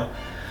done, you know.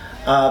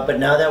 But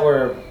now that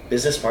we're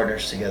business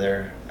partners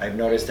together, I've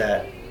noticed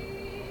that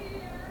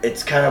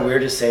it's kind of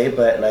weird to say,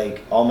 but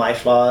like all my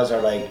flaws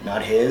are like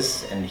not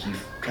his, and he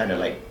kind of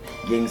like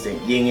yin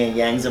and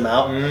yangs them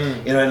out,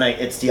 you know. And like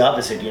it's the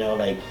opposite, you know.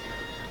 Like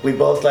we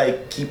both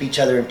like keep each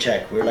other in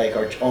check. We're like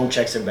our own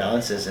checks and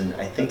balances, and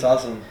I think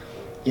That's awesome.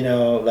 you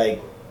know,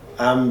 like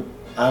I'm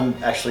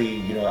actually,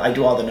 you know, I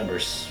do all the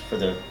numbers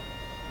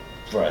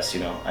for us, you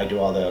know. I do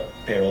all the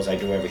payrolls, I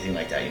do everything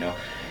like that, you know.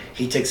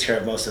 He takes care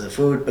of most of the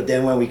food, but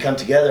then when we come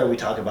together, we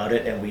talk about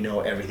it and we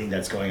know everything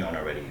that's going on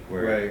already.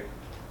 Right.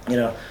 You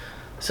know,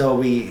 so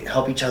we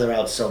help each other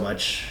out so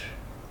much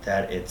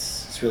that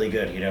it's really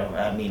good, you know.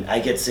 I mean, I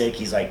get sick,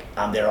 he's like,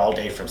 I'm there all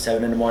day from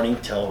 7 in the morning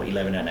till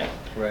 11 at night.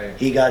 Right.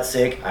 He got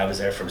sick, I was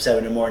there from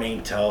 7 in the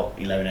morning till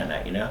 11 at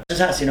night, you know.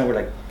 Just us, you know, we're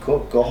like, cool,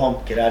 go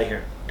home, get out of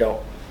here.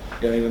 Don't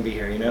even be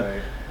here, you know.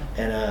 Right.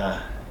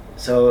 And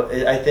so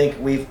I think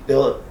we've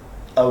built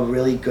a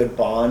really good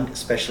bond,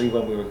 especially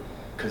when we were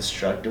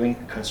doing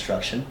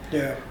construction.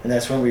 Yeah. And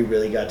that's when we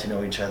really got to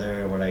know each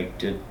other, and we're like,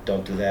 dude,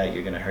 don't do that,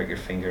 you're gonna hurt your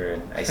finger.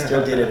 And I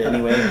still did it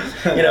anyway,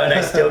 you know, and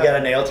I still got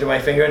a nail through my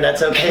finger, and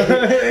that's okay.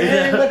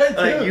 You know?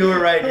 Like, you were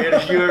right,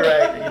 dude, you were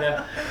right, you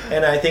know.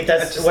 And I think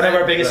that's one of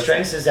our biggest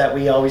strengths, is that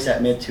we always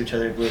admit to each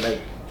other. We're like,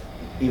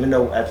 even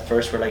though at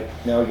first we're like,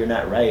 no, you're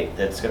not right,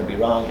 that's gonna be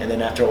wrong, and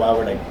then after a while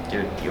we're like,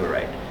 dude, you were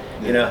right,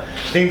 you know.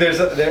 I think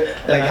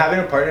like having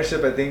a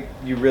partnership, I think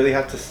you really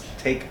have to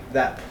take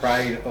that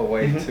pride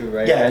away too,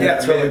 right? Yeah, and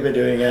that's what we've been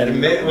doing. And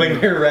Admit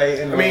when you're right.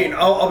 And I mean,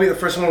 I'll be the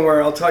first one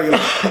where I'll tell you,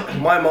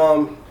 my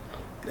mom,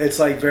 it's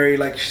like very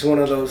like, she's one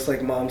of those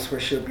like moms where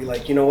she'll be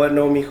like, you know what,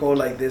 no, mijo,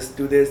 like this,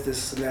 do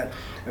this and that.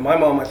 And my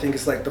mom, I think,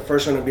 is like the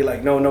first one to be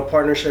like, no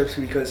partnerships,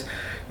 because,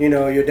 you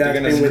know, your dad's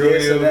been with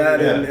this and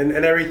that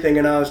and everything.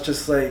 And I was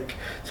just like,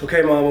 it's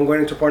okay, Mom, I'm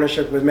going into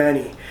partnership with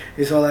Manny.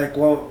 He's all like,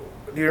 well,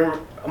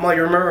 I'm like,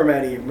 you remember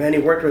Manny? Manny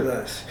worked with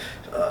us.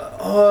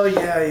 Oh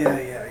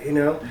yeah, you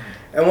know.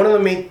 And one of the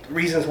main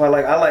reasons why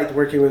like I liked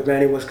working with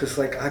Manny was because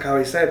like I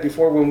always said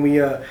before, when we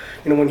you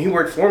know, when he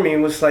worked for me, it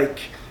was like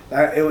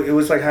it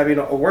was like having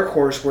a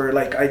workhorse where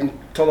like I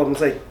told him,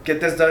 it's like,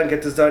 get this done,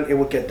 it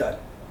would get done,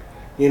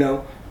 you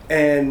know.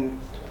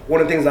 And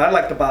one of the things that I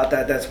liked about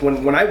that's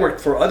when I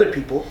worked for other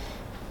people,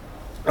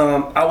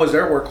 I was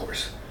their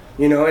workhorse,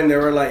 you know. And they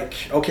were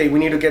like, okay, we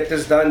need to get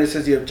this done, this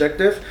is the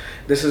objective,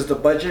 this is the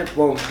budget,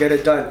 boom, get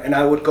it done. And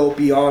I would go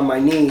beyond my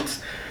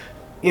needs,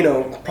 you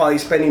know, probably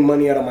spending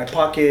money out of my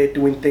pocket,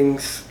 doing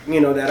things, you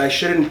know, that I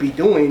shouldn't be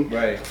doing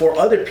for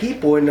other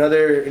people in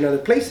other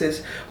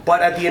places.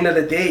 But at the end of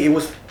the day, it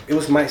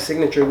was my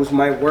signature, it was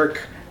my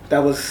work that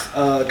was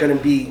gonna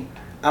be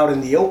out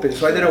in the open.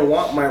 So I didn't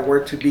want my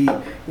work to be,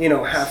 you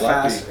know,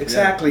 half-assed.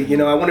 Exactly. You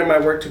know, I wanted my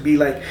work to be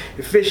like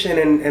efficient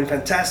and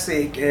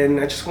fantastic, and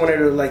I just wanted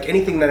to, like,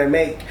 anything that I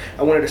make,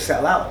 I wanted to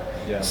sell out.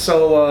 Yeah.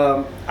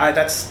 So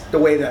that's the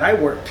way that I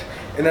worked.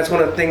 And that's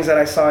one of the things that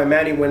I saw in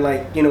Manny when,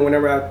 like, you know,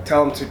 whenever I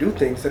tell him to do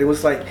things, that it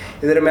was like,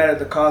 it didn't matter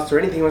the cost or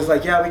anything. It was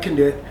like, yeah, we can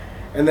do it.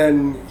 And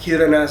then he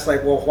didn't ask,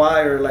 like, well,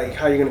 why, or like,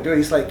 how are you gonna do it?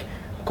 He's like,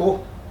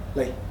 cool,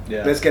 like,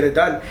 let's get it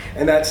done.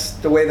 And that's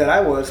the way that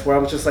I was, where I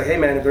was just like, hey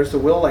man, if there's the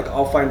will, like,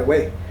 I'll find a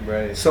way.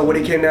 Right. So when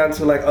it came down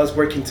to like us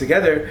working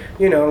together,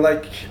 you know,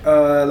 like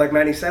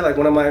Manny said, like,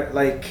 one of my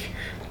like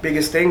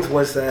biggest things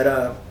was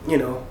that you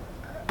know,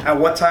 at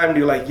what time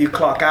do you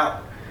clock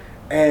out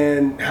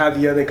and have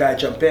the other guy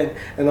jump in?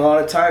 And a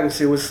lot of times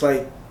it was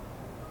like,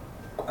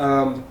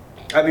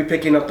 I'd be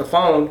picking up the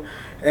phone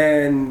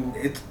and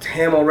it's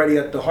him already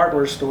at the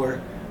hardware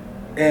store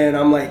and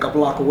I'm like a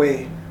block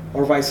away,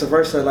 or vice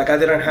versa. Like, I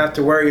didn't have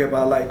to worry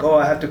about like, oh,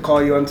 I have to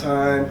call you on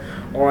time,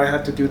 or I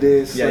have to do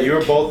this. Yeah, like, you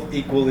were both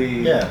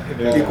equally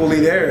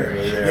equally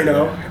there, you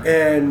know.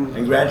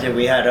 And granted,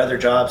 we had other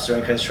jobs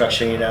during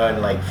construction, you know,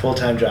 and like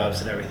full-time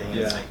jobs and everything.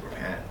 Yeah. It's like,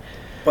 man.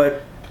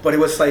 But it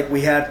was like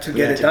we had to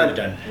get it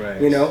done. Right.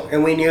 You know,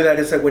 and we knew that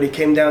it's like when it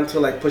came down to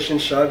like push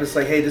and shove, it's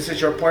like, hey, this is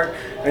your part,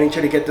 I need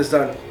you to get this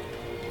done.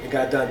 It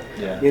got done.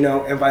 Yeah. You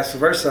know, and vice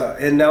versa.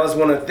 And that was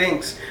one of the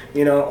things,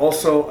 you know.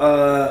 Also,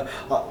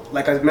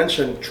 like I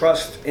mentioned,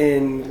 trust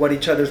in what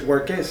each other's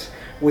work is.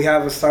 We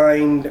have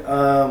assigned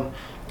what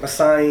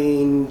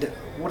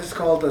is it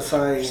called?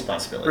 Assigned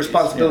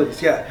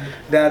responsibilities. Yeah,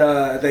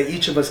 that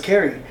each of us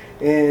carry,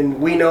 and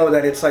we know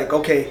that it's like,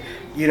 okay,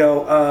 you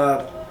know,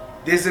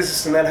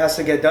 this and that has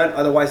to get done,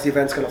 otherwise the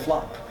event's gonna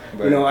flop.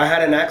 Right. You know, I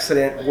had an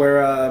accident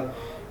where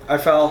I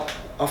fell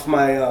off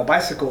my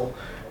bicycle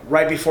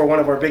right before one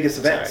of our biggest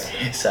events.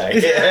 Sorry.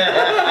 Okay,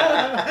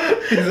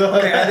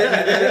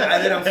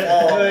 I didn't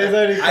fall.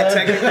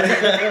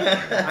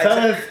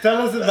 Tell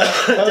us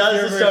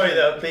the story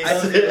though, please.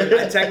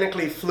 I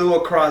technically flew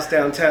across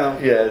downtown.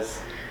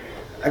 Yes.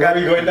 Were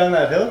you going down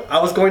that hill?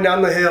 I was going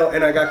down the hill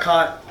and I got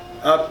caught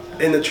up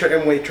in the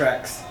tramway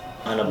tracks.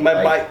 On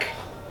my bike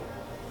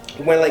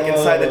went like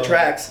inside the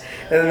tracks,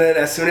 and then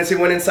as soon as it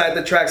went inside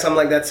the tracks, I'm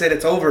like, that's it,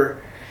 it's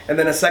over. And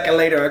then a second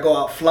later, I go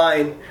out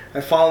flying,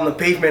 I fall on the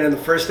pavement, and the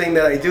first thing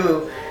that I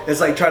do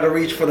is like try to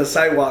reach for the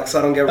sidewalk so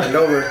I don't get run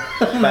over.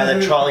 By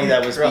the trolley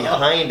that was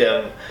behind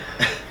him.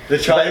 The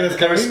trolley was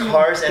There was coming?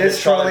 cars and This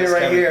the trolley trolley was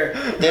right coming. here.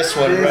 This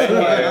one This right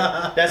one.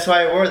 here. That's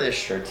why I wore this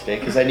shirt today,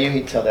 because I knew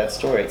he'd tell that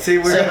story. See,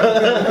 we're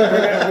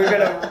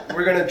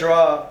gonna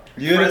draw.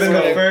 You would have been the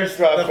Fresco- first,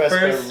 Rock the Fresco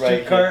first right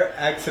streetcar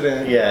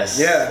accident. Yes.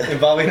 Yeah.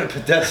 Involving a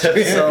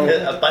pedestrian. So-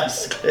 a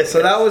bicyclist.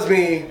 So that was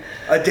me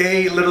a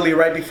day literally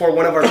right before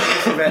one of our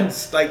biggest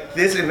events. Like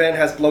this event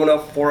has blown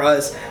up for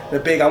us. I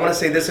want to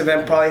say this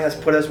event probably has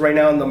put us right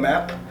now on the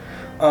map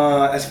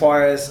as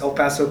far as El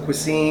Paso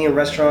cuisine,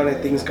 restaurant,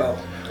 and things go.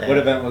 What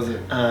event was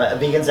it?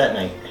 Vegans at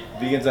night.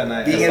 Vegans at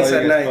Night. Vegans I saw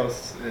you at guys Night.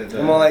 post it,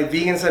 I'm all like,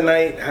 Vegans at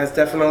Night has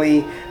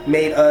definitely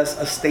made us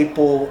a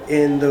staple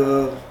in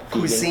the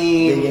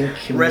cuisine, vegan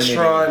community.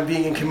 restaurant,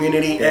 vegan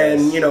community. Yes.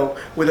 And, you know,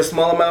 with a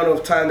small amount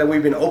of time that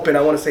we've been open,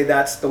 I want to say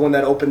that's the one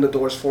that opened the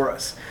doors for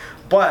us.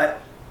 But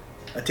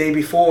a day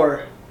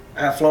before,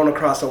 I had flown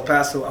across El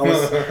Paso. I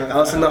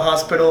was in the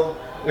hospital.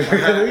 I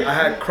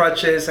had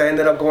crutches. I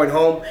ended up going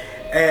home.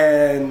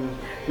 And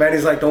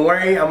Manny's like, don't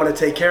worry, I'm going to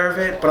take care of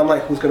it. But I'm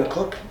like, who's going to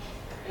cook?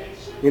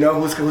 You know,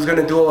 who's going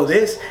to do all of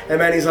this? And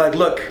Manny's like,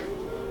 look,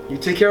 you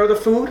take care of the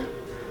food,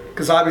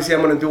 because obviously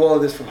I'm going to do all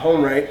of this from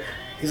home, right?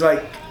 He's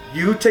like,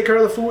 you take care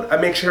of the food, I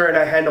make sure and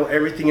I handle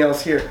everything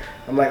else here.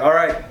 I'm like, all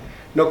right,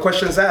 no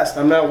questions asked.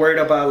 I'm not worried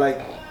about like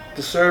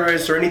the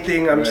service or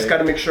anything. I'm just Right. got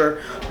to make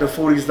sure the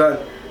food is done.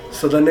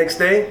 So the next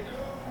day,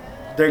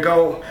 they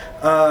go,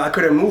 I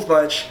couldn't move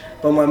much,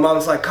 but my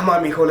mom's like, come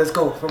on, mijo, let's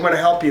go. I'm going to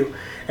help you.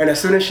 And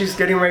as soon as she's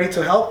getting ready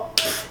to help,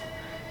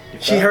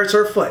 she hurts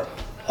her foot.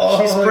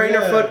 She sprained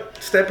her foot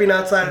stepping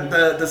outside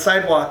the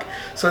sidewalk.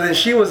 So then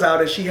she was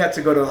out and she had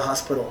to go to the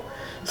hospital.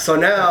 So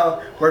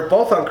now we're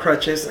both on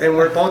crutches and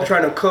we're both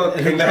trying to cook.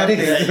 And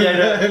Manny's,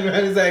 Yeah. and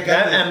Manny's like,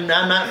 I'm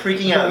not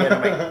freaking out yet.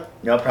 I'm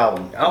like, no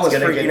problem. I was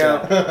It's gonna freaking get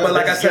out. done. But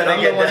like I It's said, gonna I'm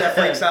the get one that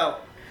done. freaks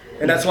out.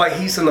 And that's why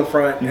he's in the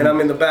front and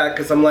I'm in the back,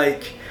 because I'm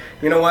like,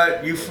 you know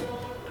what? You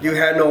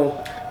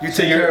handle, you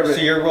So take care of it.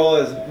 so your role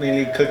is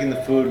mainly cooking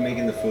the food,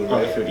 making the food, On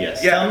right? the food,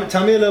 yes. Yeah.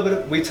 Tell me a little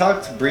bit. We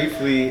talked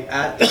briefly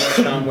at the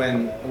restaurant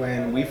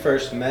when we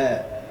first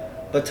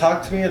met, but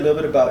talk to me a little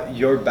bit about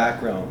your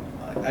background.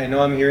 I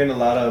know I'm hearing a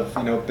lot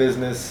of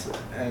business,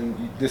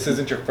 and this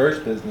isn't your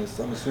first business,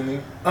 I'm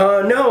assuming.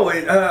 No,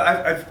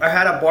 I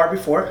had a bar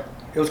before.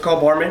 It was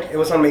called Barman. It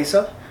was on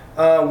Mesa.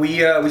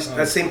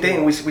 Same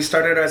thing. We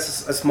started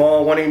as a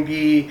small, wanting to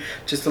be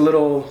just a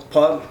little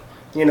pub,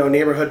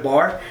 neighborhood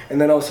bar, and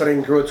then all of a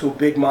sudden grew to a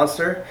big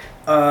monster.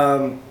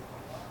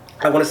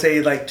 I want to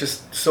say like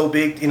just so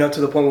big,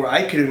 to the point where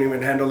I couldn't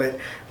even handle it.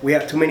 We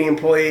have too many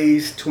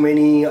employees, too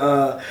many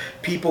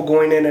people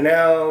going in and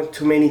out,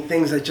 too many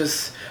things that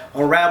just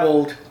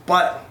unraveled.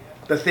 But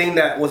the thing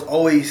that was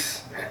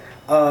always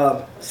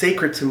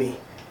sacred to me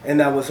and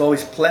that was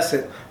always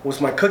pleasant was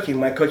my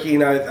cooking.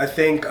 I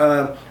think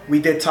we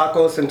did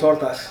tacos and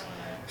tortas.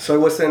 So it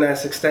wasn't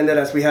as extended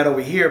as we had over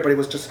here, but it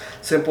was just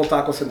simple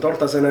tacos and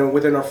tortas. And then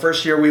within our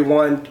first year, we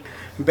won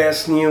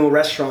Best New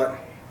Restaurant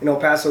in El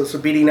Paso. So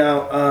beating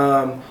out,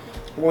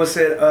 what's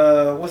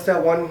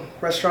that one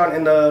restaurant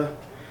in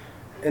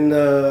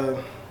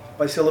the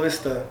by Silla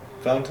Vista?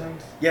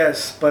 Fountains?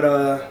 Yes, but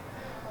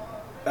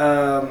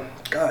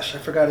gosh, I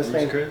forgot his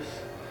name. Chris?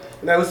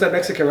 That was that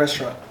Mexican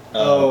restaurant.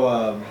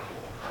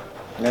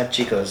 Not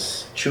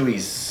Chico's,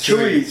 Chewy's.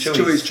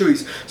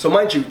 Chewy's. So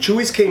mind you,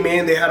 Chewy's came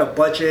in. They had a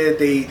budget.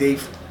 They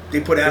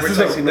put This is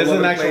advertising. an all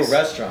over the actual place.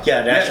 restaurant.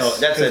 Yeah,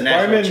 that's a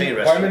national chain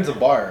restaurant. Barman's a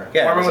bar.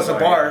 Yeah, Barman was a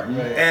bar,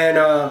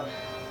 yeah.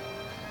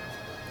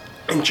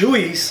 and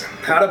Chewy's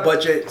had a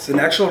budget. It's an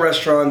actual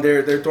restaurant.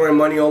 They're throwing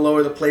money all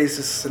over the place,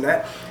 this and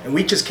that. And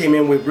we just came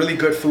in with really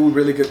good food,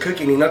 really good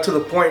cooking, and not to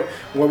the point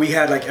where we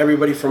had like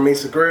everybody from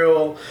Mesa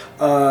Grill,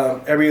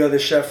 every other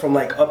chef from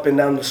like up and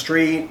down the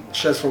street,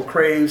 chefs from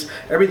Craves,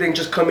 everything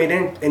just coming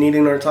in and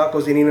eating our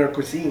tacos, eating our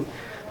cuisine.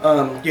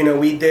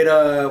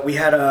 We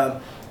had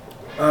a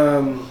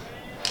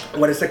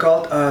what is it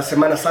called?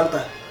 Semana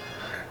Santa.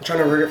 I'm trying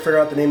to figure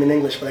out the name in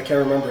English, but I can't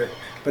remember it.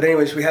 But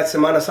anyways, we had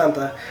Semana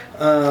Santa,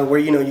 where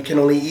you can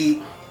only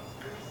eat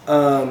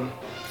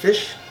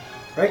fish,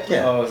 right?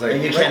 Yeah. Oh, it's like-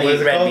 And you what can't is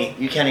eat it red called? meat.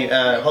 You can't eat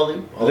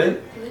holy.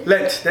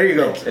 Lent. There you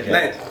go. Lent, okay.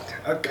 Lent.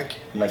 I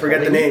Like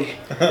forget the Holy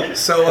name.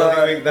 So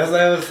That's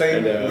what I was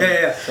saying. I know.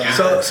 yeah.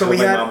 So we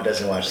my had mom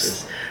doesn't watch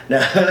this. No.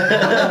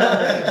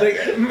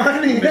 Like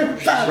money,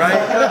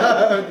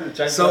 right.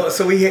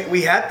 So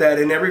we had that,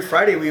 and every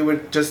Friday we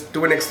would just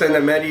do an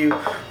extended menu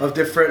of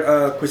different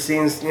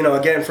cuisines.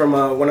 Again from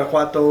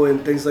Guanajuato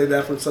and things like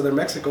that from southern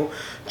Mexico,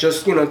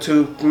 just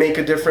to make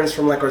a difference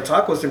from like our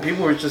tacos, and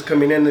people were just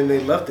coming in and they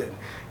loved it.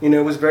 It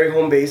was very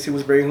home based. It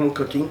was very home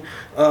cooking.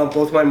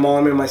 Both my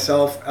mom and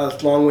myself,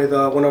 along with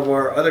one of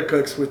our other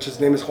cooks, which his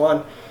name is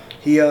Juan.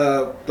 He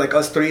like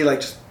us three,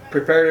 like just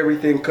prepared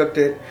everything, cooked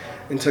it,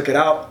 and took it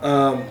out.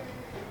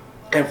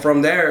 And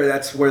from there,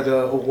 that's where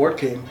the award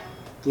came.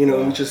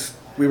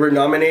 We were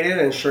nominated,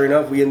 and sure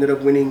enough, we ended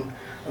up winning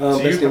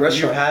Best New you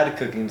Restaurant. had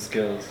cooking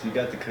skills. You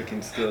got the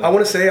cooking skills. I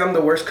want to say I'm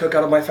the worst cook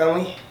out of my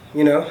family.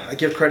 I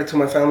give credit to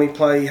my family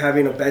probably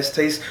having the best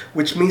taste,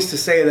 which means to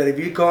say that if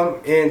you come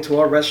into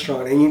our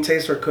restaurant and you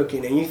taste our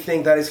cooking and you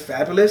think that is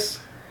fabulous,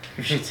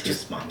 You should see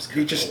his mom's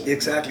You cooking.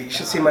 exactly. You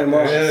should see my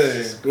mom.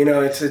 Really? You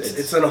know,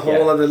 it's on a whole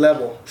yeah. other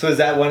level. So is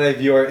that one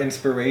of your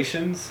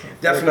inspirations?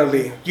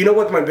 Definitely. You know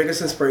what my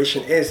biggest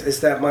inspiration is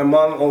that my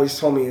mom always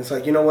told me, it's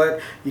like, you know what,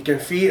 you can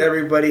feed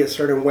everybody a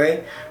certain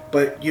way,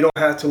 but you don't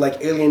have to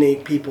like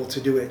alienate people to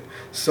do it.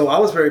 So I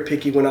was very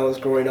picky when I was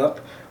growing up.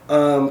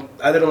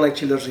 I didn't like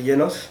chiles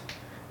rellenos.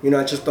 You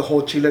know, just the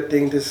whole chile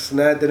thing, this and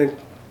that didn't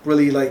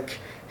really like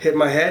hit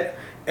my head.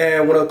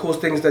 And one of the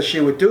coolest things that she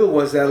would do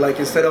was that, like,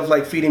 instead of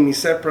like feeding me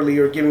separately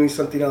or giving me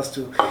something else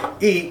to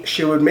eat,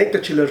 she would make the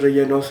chiles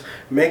rellenos,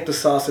 make the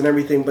sauce and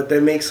everything, but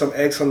then make some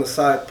eggs on the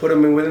side, put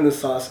them in within the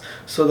sauce.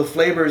 So the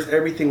flavors,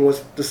 everything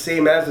was the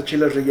same as the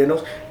chiles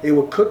rellenos. They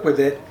would cook with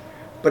it,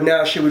 but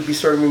now she would be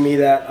serving me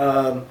that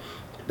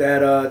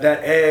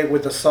egg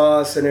with the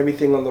sauce and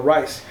everything on the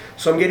rice.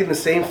 So I'm getting the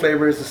same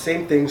flavors, the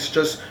same things,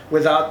 just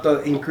without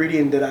the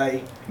ingredient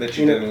that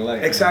you didn't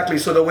like. Exactly.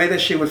 So the way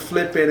that she would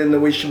flip it and the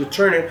way she would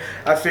turn it,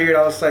 I figured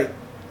I was like,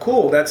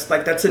 cool. That's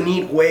a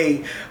neat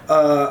way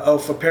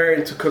of a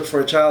parent to cook for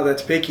a child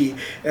that's picky.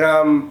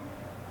 And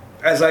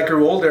as I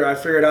grew older, I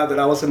figured out that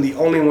I wasn't the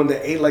only one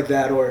that ate like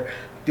that, or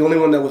the only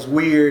one that was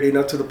weird, you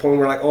know, to the point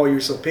where like, oh,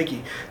 you're so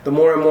picky. The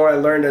more and more I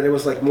learned that it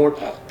was like more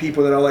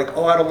people that are like,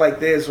 oh, I don't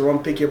like this, or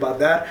I'm picky about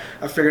that.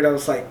 I figured I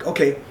was like,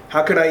 okay,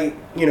 how can I,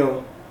 you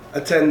know,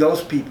 attend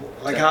those people?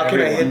 Like, how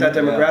can I hit that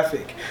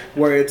demographic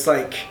where it's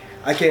like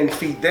I can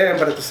feed them,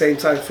 but at the same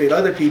time feed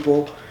other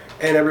people,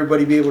 and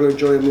everybody be able to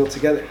enjoy a meal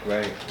together.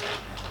 Right.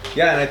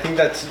 Yeah, and I think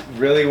that's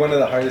really one of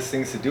the hardest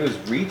things to do is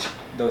reach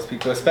those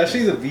people,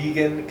 especially the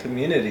vegan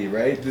community,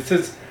 right? This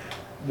is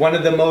one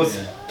of the most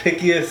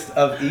pickiest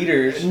of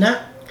eaters.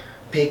 Not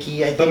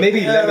picky, I think. But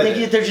maybe I limited.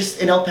 think they're just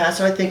in El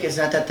Paso. I think it's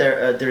not that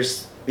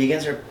there's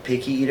vegans are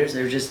picky eaters.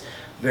 They're just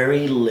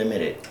very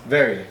limited.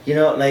 Very. You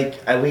know, like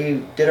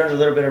we did a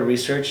little bit of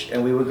research,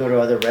 and we would go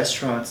to other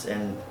restaurants,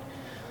 and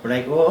we're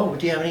like, "Oh,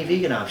 do you have any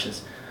vegan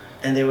options?"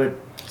 And they would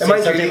say And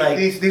mind something you, like,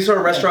 these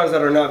are restaurants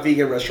that are not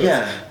vegan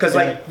restaurants. Yeah. Because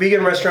like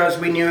vegan restaurants,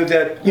 we knew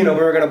that we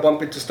were gonna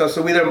bump into stuff,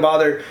 so we didn't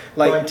bother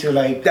like going to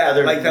like that,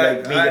 other like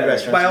that. vegan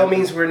restaurants. By all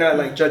means, we're not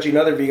like judging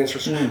other vegan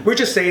restaurants. We're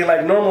just saying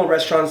like normal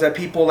restaurants that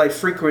people like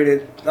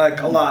frequented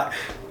like a lot.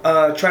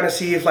 Trying to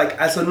see if like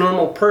as a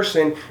normal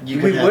person You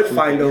we could have would food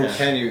find there, those.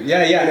 Can you?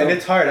 Yeah, You and know?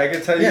 it's hard. I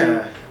can tell you,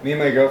 Yeah. me and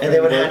my girlfriend. and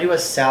they would both- hand you a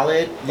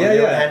salad. Or Yeah, they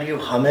would yeah. hand you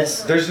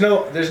hummus. There's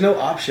no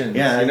options.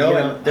 Yeah, you know, you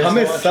know, and there's no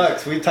hummus options.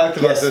 sucks. We talked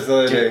about Yes, this the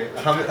other day.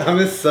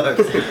 Hummus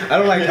sucks. I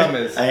don't like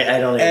hummus. I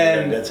don't even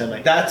And that's I'm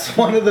like, that's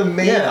one of the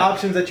main Yeah.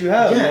 options that you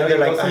have. yeah, you know, they're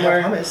you like, go I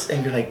somewhere. have hummus,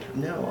 and you're like,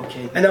 no,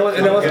 okay. And that was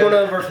Okay. one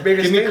of our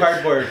biggest Give me things.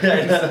 cardboard.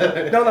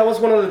 No, that was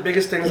one of the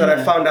biggest things that I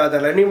Yeah. found out,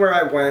 that anywhere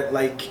I went,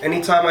 like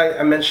anytime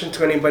I mentioned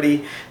to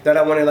anybody that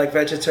I wanted like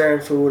vegetarian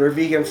food or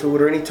vegan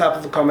food or any type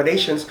of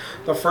accommodations,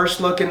 the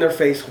first look in their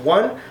face,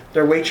 one,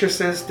 their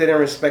waitresses didn't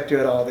respect you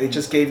at all. They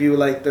just gave you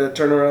like the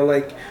turnaround,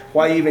 like,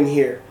 why you even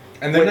here?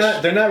 And they're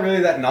Which- not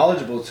really that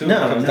knowledgeable too.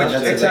 No, when it comes no, down to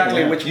that's it.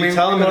 exactly, Like, which you we-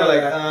 tell them we and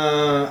they're know like,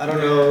 that. I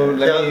don't know.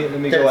 Let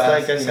me go That's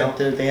ask. like I you know?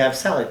 said, they have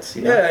salads.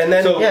 You know? Yeah, and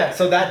then So Yeah.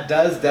 so that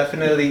does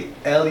definitely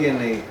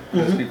alienate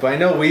those people. I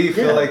know we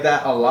feel Yeah. like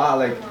that a lot.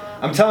 Like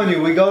I'm telling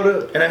you, we go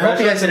to And I hope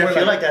you guys restaurants and didn't we're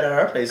feel like that at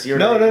our place. You're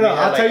No, like, no, we no. had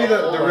I'll like tell you a the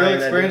whole real line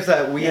experience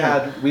that we Yeah.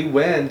 had. We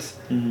went,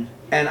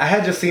 and I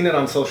had just seen it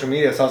on social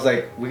media, so I was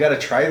like, we gotta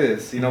try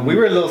this. You know, we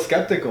were a little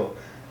skeptical.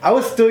 I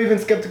was still even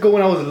skeptical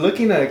when I was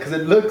looking at it because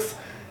it looks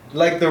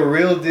like the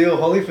real deal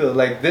Holyfield.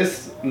 Like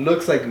this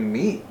looks like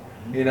meat,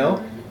 you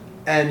know.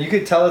 And you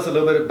could tell us a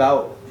little bit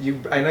about you.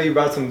 I know you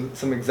brought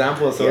some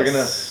examples, so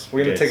Yes, we're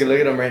gonna yes. take a look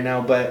at them right now.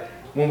 But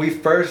when we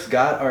first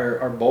got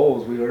our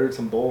bowls, we ordered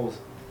some bowls,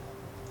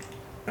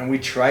 and we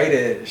tried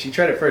it. She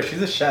tried it first.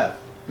 She's a chef,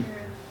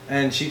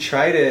 and she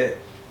tried it,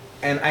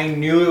 and I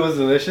knew it was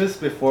delicious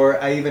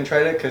before I even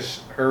tried it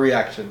because her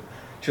reaction.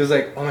 She was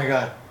like, "Oh my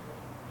god."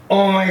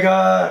 Oh my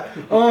god!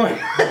 Oh my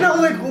god! And I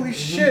was like, "Holy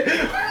shit!"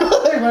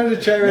 I wanted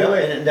to try right No,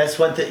 away. and that's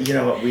one thing. You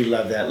know what? We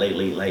love that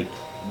lately. Like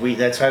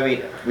that's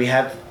why we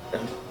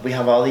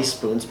have all these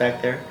spoons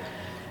back there,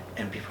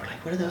 and people are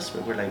like, "What are those?"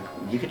 We're like,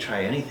 "You could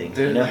try anything." You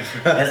Dude, know.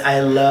 for us. And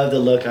I love the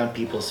look on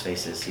people's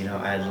faces. You know,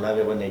 I love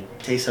it when they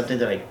taste something.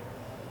 They're like,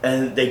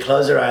 and they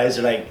close their eyes.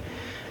 They're like.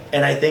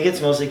 And I think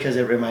it's mostly because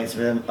it reminds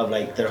them of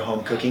like their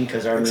home cooking,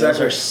 because our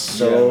Exactly. meals are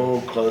so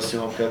close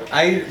to home cooked.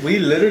 We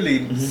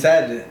literally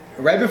said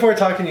right before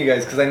talking to you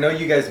guys, because I know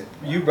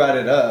you brought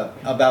it up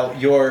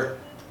about your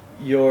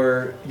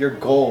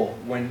goal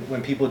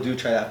when people do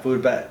try that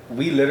food, but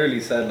we literally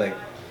said like,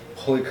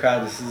 holy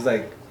crap, this is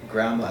like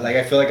grandma. Like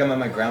I feel like I'm at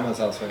my grandma's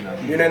house right now.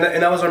 You know,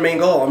 and that was our main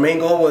goal. Our main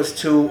goal was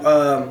to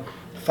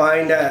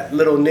find that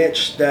little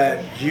niche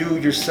that you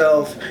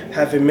yourself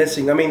have been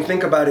missing. I mean,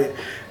 think about it.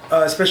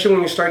 Especially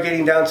when you start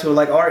getting down to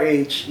like our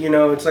age, you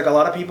know, it's like a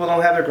lot of people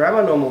don't have their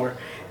grandma no more,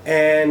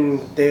 and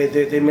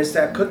they miss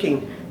that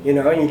cooking. You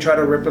know, and you try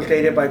to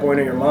replicate it by going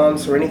to your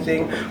mom's or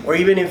anything, or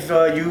even if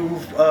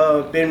you've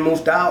been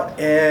moved out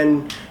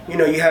and you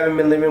know you haven't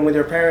been living with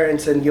your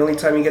parents, and the only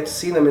time you get to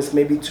see them is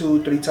maybe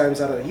 2-3 times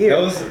out of the year.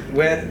 That was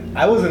when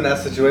I was in that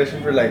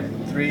situation for like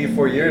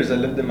 3-4 years. I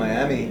lived in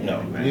Miami.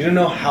 No, man. You don't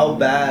know how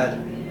bad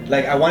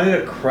like I wanted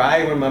to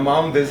cry when my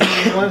mom visited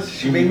me once.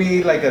 She made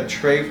me like a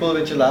tray full of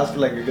enchiladas for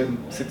like a good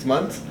 6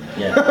 months.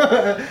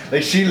 Yeah.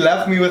 Like she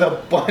left me with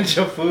a bunch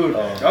of food.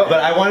 Oh. But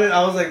I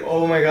was like,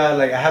 oh my god,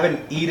 like I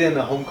haven't eaten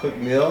a home cooked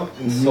meal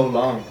in so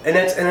long. And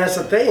that's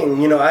the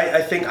thing, you know.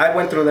 I think I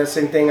went through that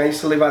same thing. I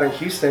used to live out in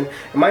Houston,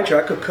 and mind you,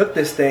 I could cook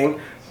this thing,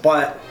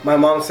 but my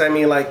mom sent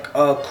me like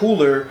a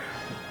cooler,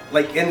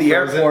 like in the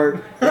Frozen.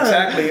 airport,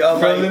 exactly, of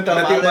like Frozen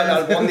nothing but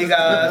tamales.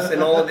 albondigas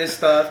and all of this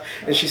stuff,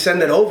 and she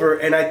sent it over,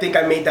 and I think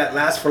I made that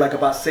last for like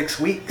about 6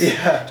 weeks.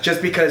 Yeah.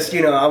 Just because,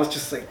 you know, I was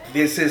just like,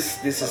 this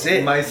is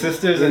it. My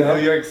sister's You in know?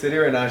 New York City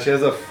right now. She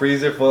has a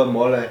freezer full of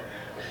mole.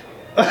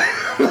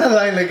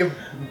 like a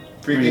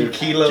freaking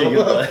kilo.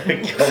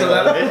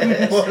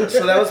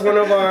 So that was one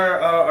of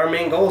our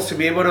main goals, to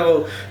be able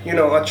to, you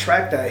know,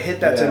 attract that, hit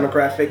that Yeah.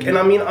 demographic. And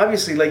I mean,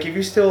 obviously, like if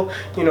you're still,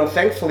 you know,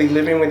 thankfully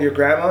living with your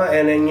grandma,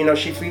 and then, you know,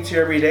 she feeds you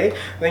every day,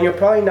 then you're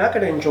probably not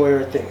going to enjoy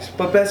her things.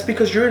 But that's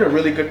because you're in a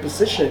really good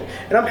position,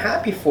 and I'm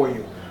happy for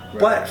you.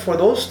 But for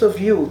those of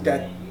you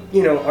that,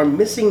 you know, are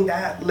missing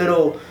that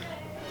little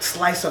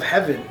slice of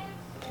heaven,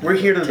 we're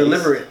here to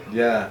deliver it.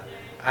 Yeah.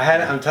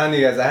 I'm telling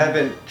you guys, I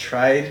haven't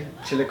tried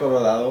chile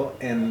colorado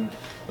in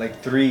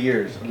like 3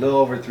 years, a little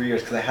over 3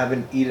 years, because I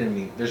haven't eaten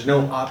meat. There's no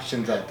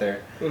options out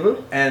there.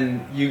 Mm-hmm.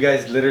 And you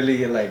guys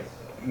literally like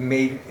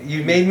made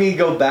me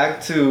go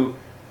back to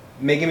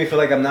making me feel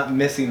like I'm not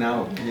missing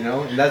out, you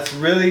know? And that's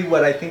really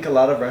what I think a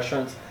lot of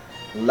restaurants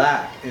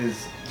lack,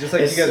 is just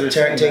like It's you guys were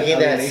saying, taking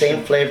that alienation.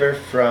 same flavor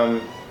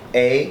from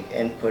A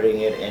and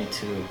putting it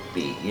into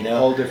B, you know?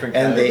 Whole different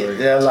and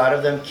category. a lot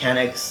of them can't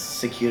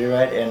execute it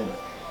right, and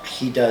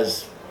he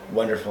does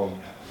wonderful.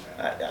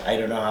 I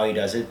don't know how he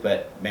does it,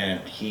 but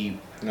man, he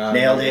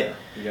nailed it.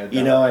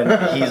 You know,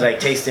 and he's like,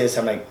 taste this.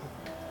 I'm like,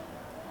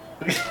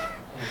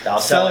 I'll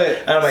sell it.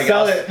 And I'm like,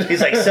 Sell it.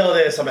 He's like, sell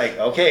this. I'm like,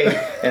 okay.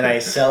 And I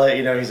sell it.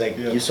 You know, he's like,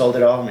 you sold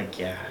it all. I'm like,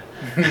 yeah.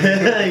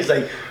 He's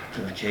like,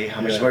 okay,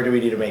 how much more do we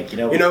need to make? You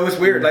know, You know, it was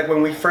weird. Like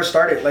when we first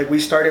started, like we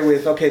started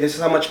with, okay, this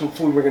is how much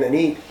food we're gonna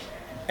need,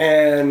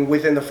 and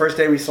within the first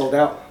day we sold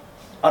out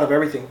of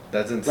everything.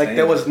 That's insane. Like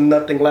there was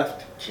nothing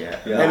left. yeah.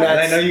 Yeah, And and I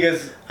that's- know you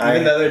guys.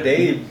 Even the other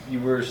day, you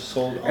were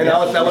sold. And that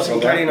was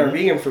sold including out. our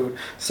vegan food.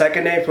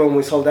 Second day, boom,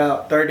 we sold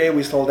out. Third day,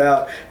 we sold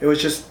out. It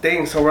was just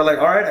things. So we're like,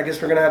 all right, I guess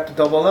we're gonna have to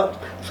double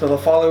up. So the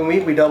following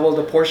week, we doubled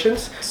the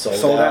portions.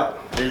 Sold out.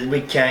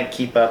 We can't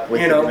keep up with.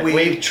 You know,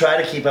 we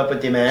try to keep up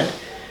with demand,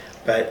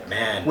 but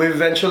man, We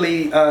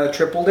eventually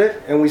tripled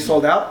it, and we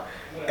sold out.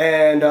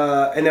 And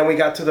then we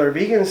got to our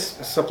vegan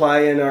supply,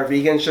 and our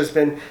vegans just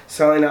been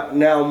selling out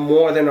now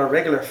more than our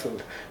regular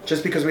food.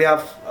 Just because we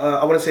have,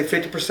 I want to say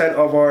 50%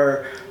 of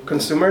our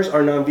consumers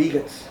are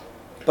non-vegans,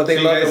 but they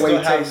So love you guys the way still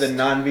it have tastes. the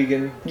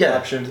non-vegan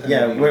options. and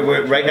yeah. the vegan We're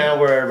options. right now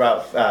we're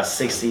about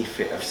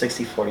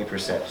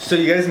 40%. So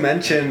you guys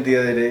mentioned the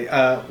other day.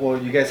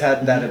 Well, you guys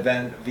had that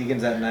event,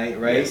 Vegans at Night,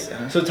 right? Yes,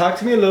 uh-huh. So talk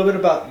to me a little bit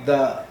about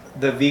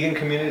the vegan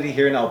community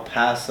here in El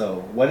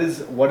Paso. What is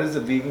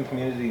the vegan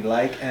community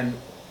like, and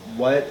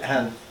what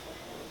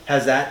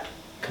has that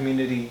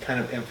community kind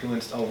of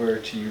influenced over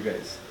to you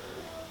guys?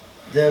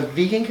 The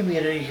vegan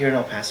community here in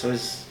El Paso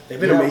is They've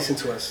been amazing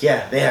to us.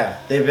 Yeah, they have.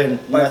 They've been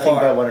By nothing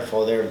far. but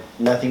wonderful. They're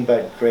nothing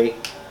but great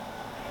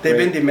They've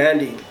been Great.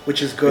 demanding,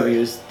 which is good.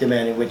 reviews,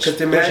 demanding, which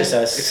Because pushes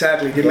us.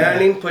 Exactly.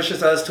 Demanding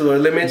pushes us to our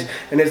limits,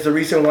 and it's the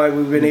reason why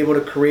we've been able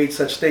to create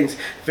such things.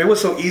 If it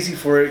was so easy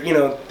for, you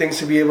know, things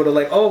to be able to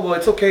like, oh, well,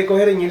 it's okay, go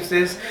ahead and use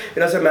this. It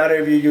doesn't matter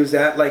if you use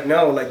that. Like,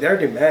 no, like they're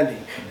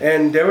demanding.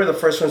 And they were the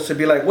first ones to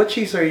be like, what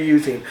cheese are you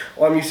using?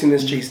 Oh, I'm using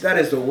this cheese. That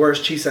is the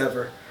worst cheese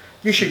ever.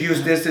 You should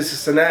use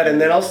this, and that.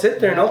 And then I'll sit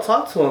there and I'll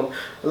talk to them.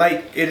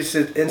 Like, it's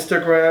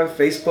Instagram,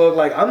 Facebook.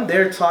 Like, I'm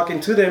there talking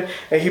to them.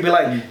 And he'd be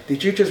like,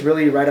 did you just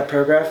really write a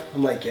paragraph?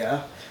 I'm like,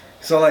 yeah.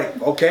 So like,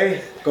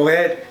 okay, go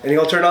ahead. And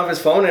he'll turn off his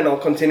phone and I'll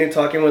continue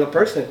talking with a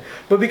person.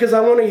 But because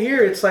I want to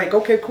hear, it's like,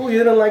 okay, cool, you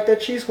didn't like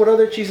that cheese. What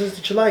other cheeses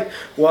did you like?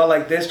 Well, I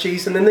like this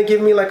cheese. And then they give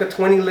me like a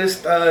 20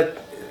 list of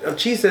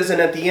cheeses. And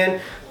at the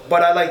end,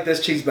 but I like this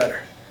cheese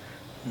better.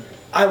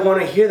 I want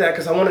to hear that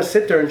because I want to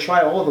sit there and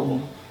try all of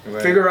them.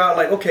 Right. Figure out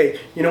like, okay,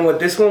 you know what,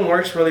 this one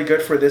works really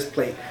good for this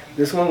plate.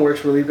 This one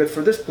works really good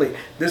for this plate.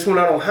 This one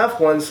I don't have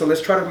one, so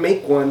let's try to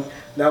make one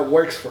that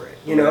works for it,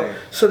 you know? Right.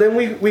 So then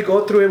we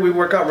go through it, we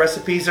work out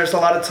recipes. There's a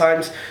lot of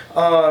times,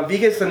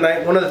 Vegans at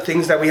Night, one of the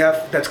things that we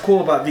have that's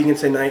cool about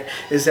Vegans at Night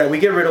is that we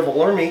get rid of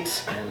all our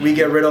meats, we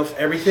get rid of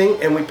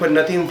everything, and we put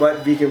nothing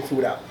but vegan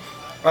food out.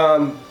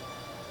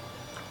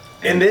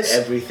 In this,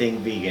 everything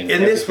vegan.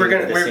 in this, we're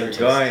everything gonna- with the we're same taste.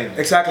 Going.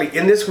 exactly.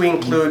 In this, we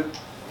include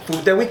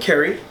food that we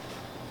carry,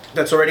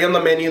 that's already on the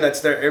menu,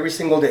 that's there every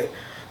single day.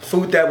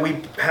 Food that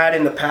we had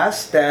in the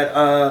past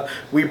that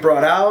we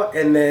brought out,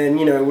 and then,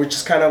 you know, we're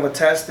just kind of a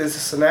test,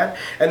 this and that.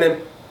 And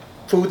then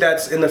food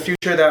that's in the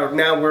future that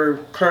now we're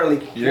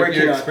currently You're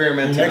working on.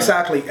 experimenting.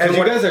 Exactly. Because you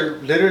what- guys are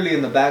literally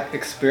in the back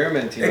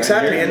experimenting. Right?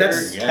 Exactly, You're- and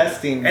that's- you're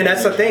testing. And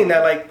that's the thing,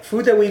 that like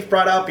food that we've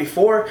brought out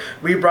before,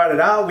 we brought it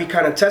out, we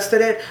kind of tested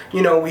it.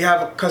 You know, we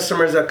have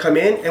customers that come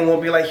in and we'll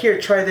be like, here,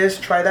 try this,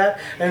 try that.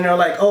 And they're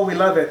like, oh, we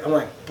love it. I'm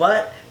like,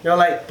 but They're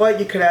like, but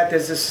you could add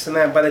this, and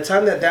that. By the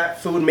time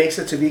that food makes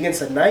it to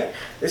vegans at night,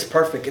 it's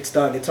perfect. It's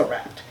done. It's a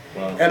wrap.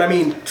 Wow. And I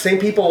mean, same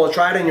people will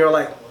try it, and you're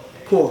like,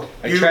 cool.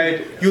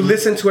 You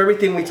listen to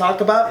everything we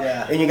talked about,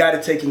 and you got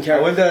it taken care I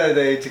of. went the other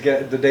day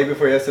the day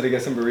before yesterday, to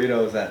get some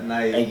burritos at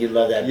night. And you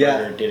love that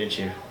burger, didn't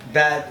you?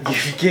 That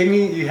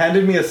you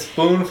handed me a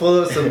spoonful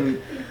of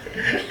some.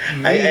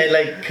 I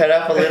like cut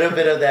up a little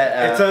bit of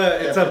that.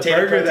 It's a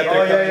burger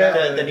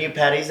that the new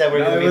patties that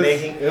we're gonna be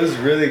making. It was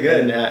really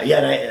good. And,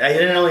 and I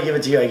didn't only give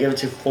it to you. I gave it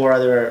to 4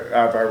 other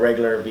of our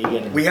regular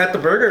vegan. We had the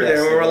burger there,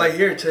 and we were like,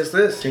 "Here, taste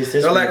this."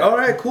 They're like, "All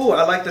right, cool.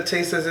 I like the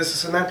taste of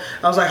this and that."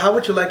 I was like, "How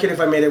would you like it if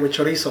I made it with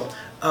chorizo?"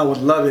 I would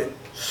love it.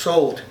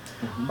 Sold.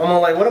 I'm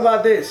like, "What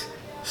about this?"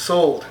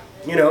 Sold.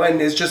 You know,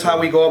 and it's just how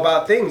we go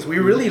about things. We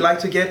really like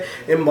to get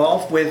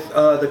involved with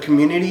the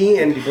community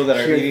and people that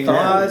are eating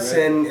thoughts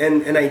right?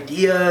 and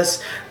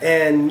ideas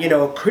and, you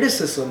know,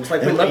 criticisms.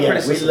 Like, we love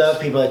criticisms. We love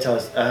people that tell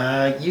us,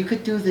 you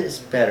could do this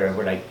better.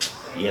 We're like,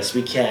 yes,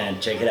 we can.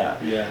 Check it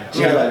out.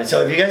 Yeah.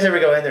 So if you guys ever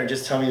go in there,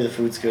 just tell me the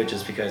food's good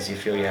just because you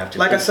feel you have to.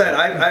 Like I said,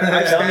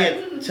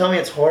 tell me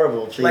it's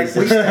horrible, please.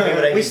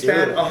 Like we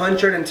stand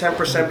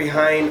 110%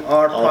 behind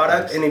our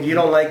product, and if you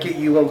don't like it,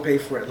 you won't pay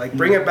for it. Like,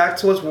 bring it back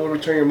to us, we'll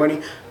return your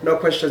money, no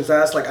questions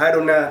asked. Like, I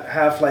do not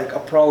have like a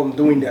problem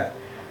doing that.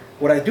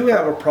 What I do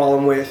have a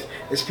problem with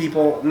is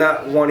people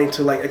not wanting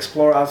to like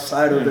explore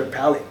outside of their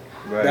palate.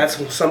 Right.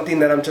 That's something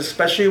that I'm just,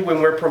 especially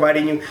when we're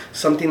providing you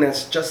something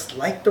that's just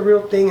like the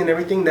real thing and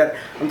everything that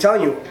I'm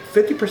telling you,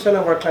 50%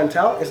 of our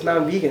clientele is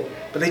non-vegan,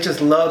 but they just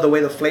love the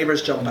way the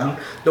flavors jump out.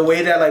 The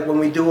way that, like, when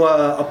we do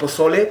a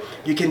pozole,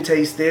 you can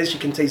taste this, you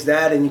can taste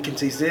that, and you can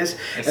taste this,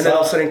 and then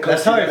all of a sudden it comes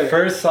together. together. That's how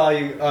I first saw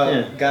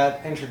you,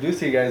 got introduced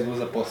to you guys,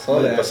 was a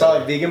pozole. I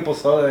saw a vegan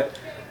pozole,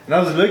 and I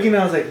was looking and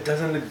I was like, it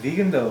doesn't look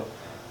vegan though.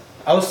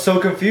 I was so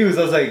confused.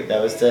 I was like,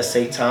 that was the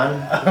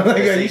seitan, like,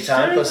 the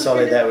seitan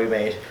pozole that we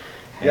made.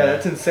 Yeah,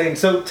 that's insane.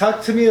 So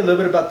talk to me a little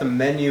bit about the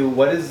menu.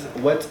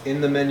 What's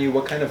in the menu?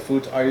 What kind of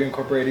foods are you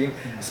incorporating,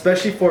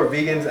 especially for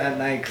vegans at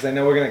night? Because I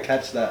know we're gonna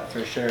catch that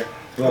for sure.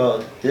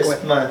 Well,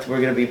 this month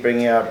we're gonna be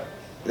bringing out.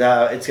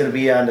 It's gonna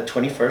be on the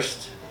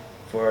 21st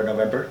for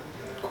November.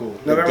 Cool.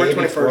 November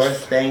 21st. Before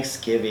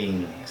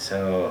Thanksgiving,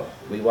 so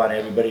we want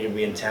everybody to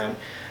be in town.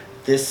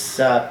 This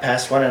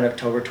past one on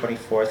October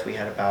 24th, we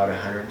had about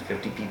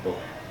 150 people.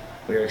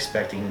 We were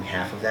expecting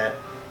half of that.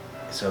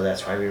 So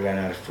that's why we ran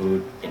out of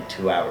food in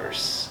 2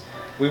 hours.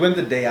 We went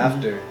the day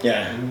after.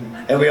 Yeah,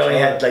 and we only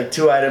had like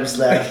 2 items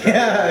left.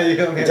 I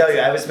tell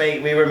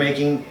you, we were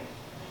making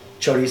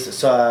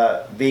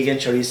chorizo, vegan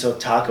chorizo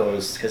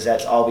tacos, because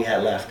that's all we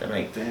had left. I'm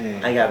like,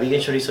 dang. I got vegan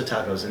chorizo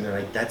tacos, and they're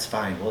like, that's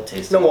fine, we'll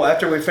taste it. No, well,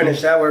 after we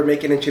finished that, we're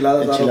making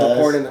enchiladas out of the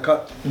corn in the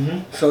cup.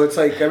 So it's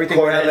like everything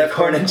corn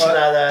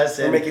enchiladas.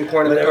 We're making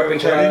corn in the cup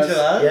enchiladas.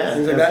 Yeah,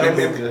 things like that.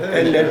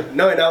 And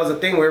that was the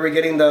thing. We were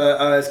getting the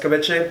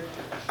escabeche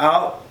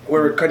out. We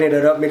were cutting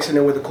it up, mixing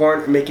it with the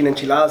corn, and making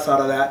enchiladas out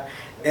of that,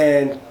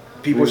 and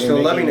people were still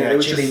loving it. It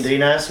was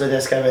chilindrinas with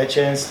escabeche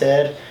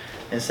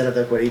instead of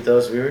the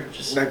cueritos. We were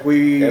just like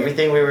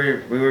everything we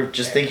were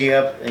just thinking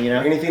up, you know.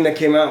 Anything that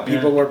came out,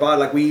 people were bought.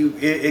 Like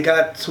it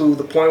got to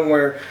the point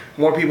where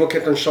more people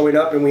kept on showing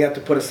up, and we had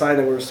to put a sign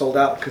that we were sold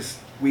out because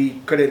we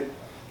couldn't.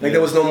 Like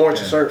there was no more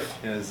to serve.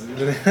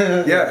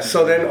 Yeah.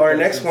 So then our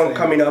next one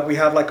coming up, we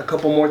have like a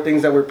couple more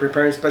things that we're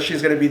preparing. Especially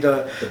is going to be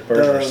the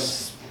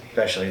burgers.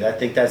 Especially, I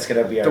think that's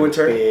gonna be our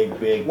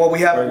big. Well,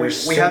 we have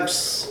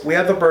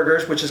the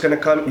burgers, which is gonna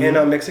come in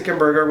a Mexican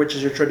burger, which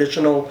is your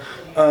traditional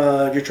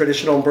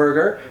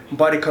burger,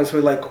 but it comes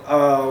with like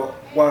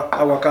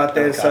aguacate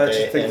and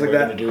such things like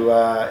that. We're gonna do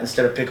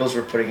instead of pickles,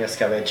 we're putting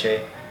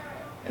escabeche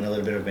and a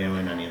little bit of mayo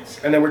and onions.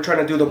 And then we're trying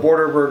to do the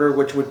border burger,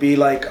 which would be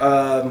like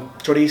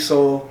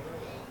chorizo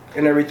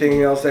and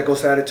everything else that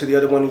goes added to the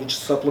other one. You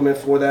just supplement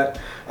for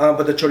that,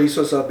 but the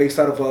chorizo is based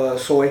out of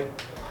soy.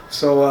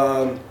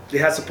 So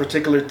it has a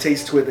particular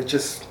taste to it that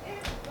just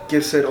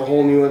gives it a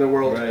whole new other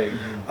world. Right.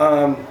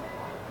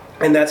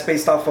 And that's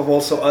based off of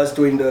also us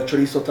doing the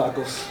chorizo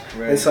tacos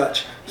and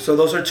such. So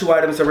those are 2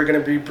 items that we're going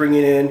to be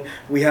bringing in.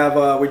 We have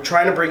we're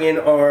trying to bring in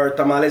our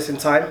tamales in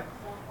time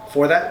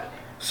for that.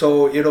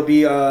 So it'll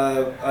be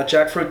a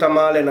jackfruit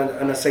tamal and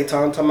a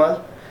seitan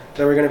tamal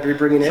that we're going to be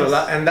bringing in. So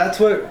and that's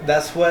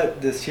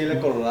what this chile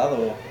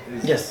colorado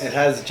is. Yes. It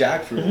has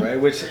jackfruit,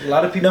 right? Which a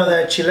lot of people. No,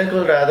 the chile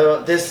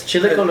colorado. This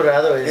chile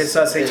colorado is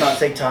seitan.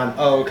 Seitan.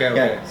 Oh, okay.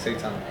 Yeah.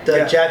 Seitan.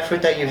 The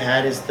jackfruit that you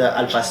had is the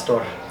al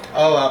pastor.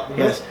 Oh,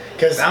 yes.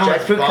 Because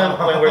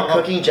jackfruit, when we're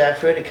cooking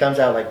jackfruit, it comes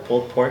out like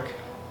pulled pork.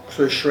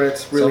 So it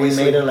shreds really. So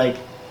we made it like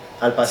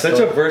al pastor. Such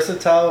a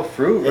versatile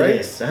fruit, right?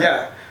 It is.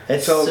 Yeah.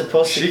 It's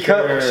supposed to. She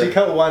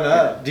cut one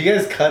up. Do you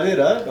guys cut it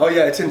up? Oh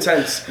yeah, it's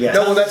intense. Yeah.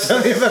 No, well, that's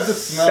tell me about the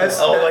smell.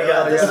 Oh my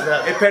god, this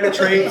smell. It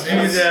penetrates. You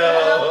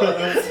know.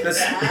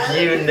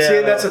 See, and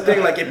that's the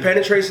thing. Like it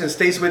penetrates and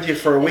stays with you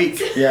for a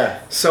week. Yeah.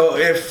 So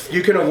if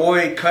you can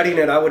avoid cutting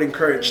it, I would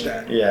encourage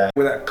that. Yeah.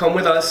 Come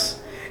with us.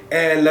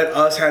 And let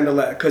us handle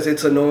that because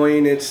it's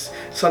annoying. It's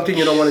something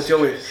you don't want to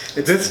deal with.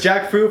 This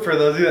jackfruit, for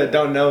those of you that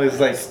don't know, is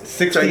like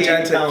 60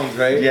 pounds,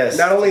 right? Yes.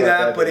 Not only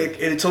that, but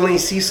it's only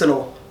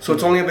seasonal So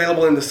it's only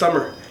available in the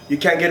summer. You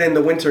can't get it in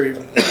the winter. You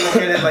don't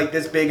get it like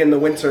this big in the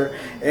winter,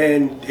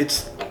 and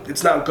it's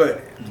not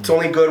good. It's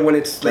only good when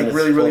it's like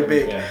really really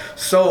big. Yeah.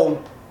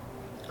 So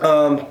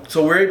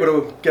we're able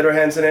to get our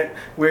hands in it.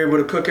 We're able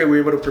to cook it. We're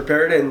able to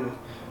prepare it and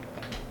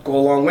go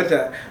along with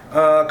that.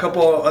 A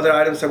couple other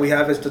items that we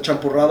have is the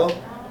champurrado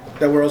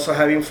that we're also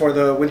having for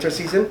the winter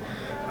season.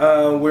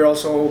 We're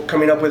also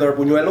coming up with our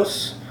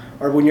buñuelos.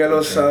 Our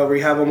buñuelos, we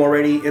have them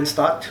already in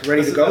stock,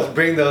 ready to go. Let's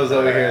bring those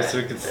over here so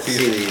we can see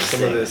these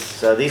some of this.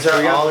 So these are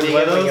we got all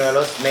vegan buñuelos?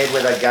 buñuelos made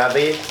with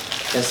agave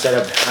instead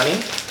of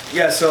honey.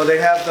 Yeah, so they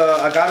have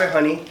the agave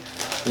honey.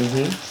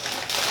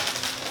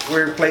 Mm-hmm.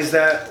 We replace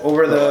that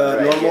over the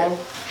Right normal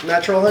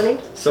natural honey.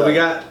 So we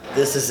got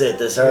This is it.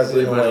 This are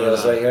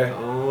buñuelos right here.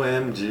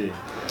 OMG.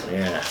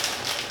 Yeah.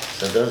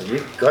 So those,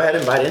 you go ahead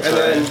and bite into And it.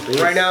 then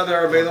please. right now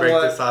they're available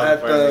Break this off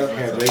at before I the. make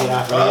Here, bring it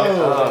out from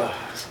here.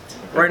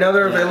 Right now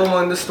they're available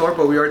in the store,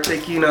 but we are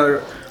taking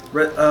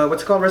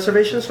what's it called,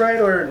 reservations, right?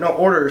 Or no,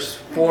 orders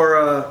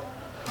for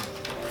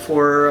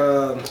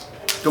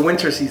the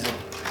winter season.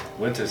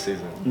 winter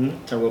season.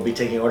 So we'll be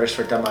taking orders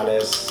for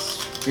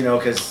tamales, you know,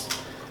 because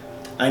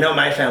I know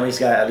my family's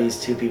got at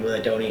least 2 people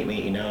that don't eat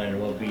meat, you know, and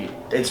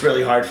it's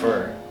really hard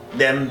for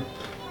them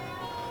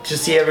to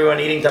see everyone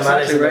eating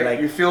tamales. Exactly, and right? they're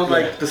like, You feel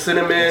like the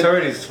cinnamon, It's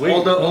already sweet.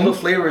 all the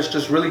flavors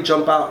just really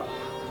jump out,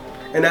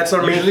 and that's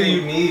our main Usually thing.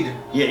 you need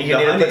you the need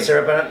to honey. put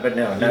syrup on it, but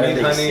no, You none of need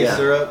these. honey, Yeah.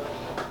 syrup.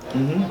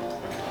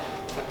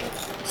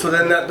 So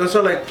then those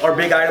are like our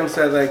big items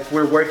that like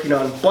we're working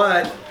on,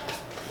 but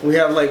we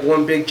have like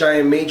one big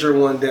giant major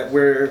one that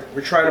we're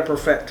trying to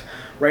perfect.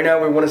 Right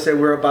now we want to say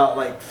we're about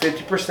like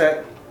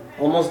 50%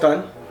 almost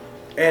done,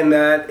 and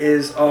that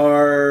is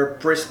our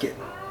brisket.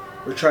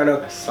 We're trying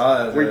to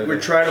Saw that. we're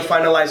trying to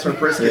finalize our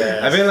brisket.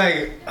 Yeah. I've been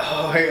like,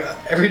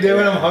 every day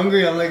when I'm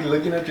hungry, I'm like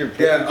looking at your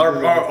page. Yeah,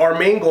 our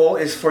main goal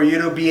is for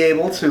you to be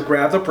able to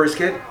grab the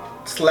brisket,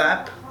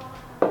 slap,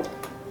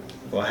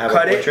 We'll have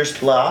Cut a it. butcher's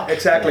block.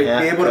 exactly,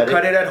 Yeah, be able to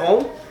cut it at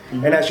home.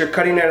 And as you're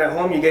cutting it at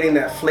home, you're getting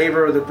that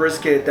flavor of the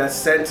brisket, that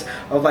scent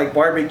of like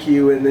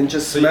barbecue, and then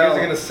just So you smell guys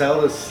are gonna sell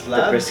the The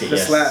slab? brisket, the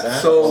yes. slab. Uh-huh.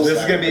 So This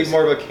is gonna be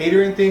more of a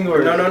catering thing,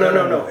 or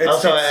No. It's,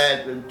 Also,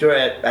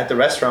 it's- at the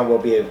restaurant,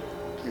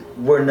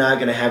 we're not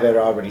gonna have it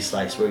already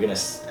sliced. We're gonna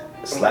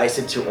slice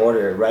it to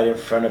order right in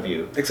front of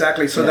you.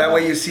 exactly. So Yeah. that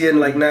way you see it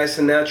like nice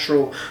and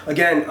natural.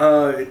 Again,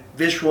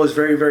 visual is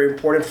very very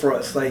important for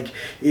us. Like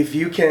if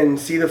you can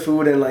see the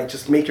food and like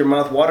just make your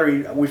mouth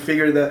watery, we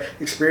figure the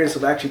experience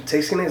of actually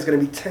tasting it is gonna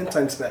be 10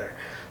 times better.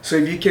 So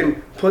if you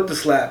can put the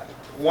slab,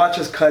 watch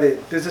us cut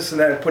it, this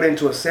and that, put it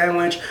into a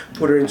sandwich,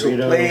 put it into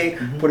Burrito. a plate,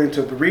 put it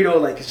into a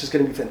burrito, like it's just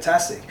gonna be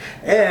fantastic.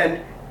 And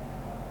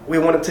we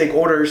want to take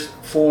orders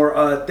for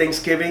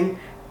Thanksgiving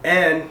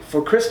and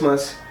for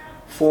Christmas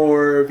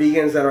for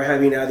vegans that are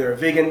having either a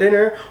vegan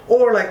dinner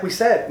or, like we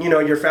said, you know,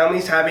 your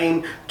family's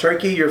having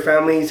turkey, your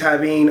family's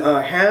having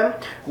ham.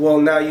 Well,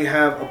 now you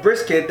have a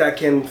brisket that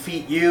can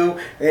feed you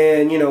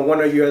and, you know, one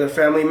of your other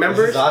family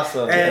members. is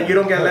awesome. And Yeah. you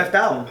don't get left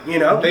out, you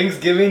know?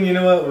 Thanksgiving, you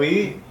know what we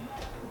eat?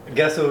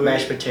 Guess what we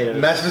Mashed eat?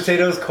 potatoes. Mashed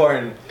potatoes,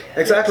 corn.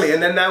 Exactly,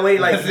 and then that way,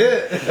 like, That's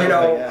it. you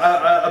know, Oh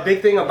my a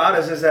big thing about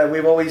us is that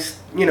we've always,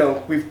 you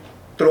know,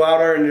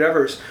 throughout our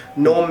endeavors,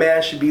 no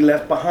man should be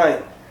left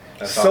behind.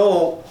 That's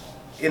So,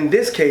 in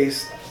this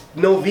case,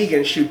 no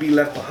vegan should be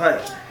left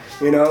behind.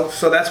 You know,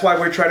 so that's why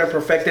we're trying to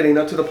perfect it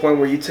enough to the point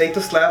where you take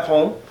the slab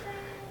home,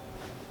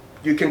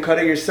 you can cut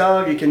it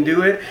yourself, you can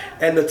do it,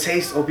 and the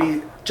taste will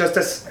be just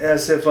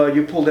as if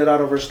you pulled it out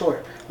of our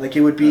store. Like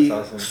it would be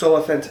That's awesome. so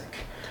authentic.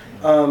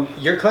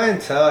 Your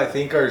clientele, I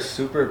think, are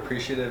super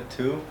appreciative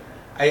too.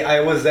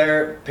 I was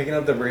there picking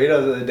up the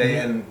burritos the other day,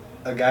 and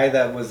a guy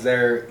that was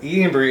there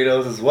eating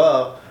burritos as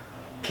well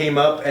came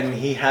up, and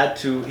he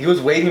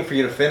was waiting for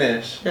you to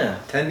finish, Yeah.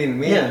 tending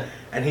me, Yeah.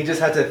 and he just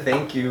had to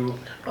thank you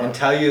and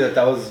tell you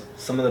that was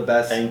some of the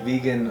best Thank-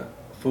 vegan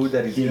food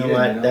that he's You know eaten.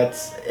 what? you know?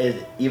 That's it.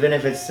 Even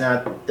if it's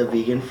not the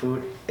vegan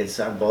food, it's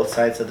on both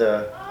sides of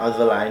the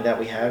line that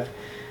we have.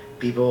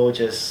 People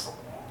just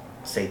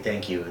say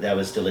thank you. That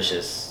was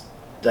delicious.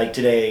 Like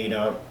today, you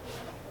know.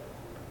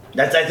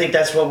 I think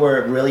that's what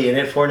we're really in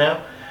it for now.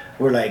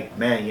 We're like,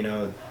 man, you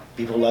know,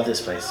 people love this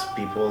place.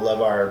 People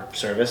love our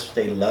service.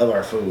 They love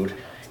our food.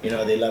 You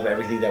know, they love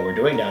everything that we're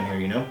doing down here.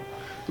 You know.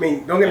 I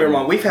mean, don't get me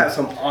wrong, we've had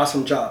some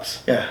awesome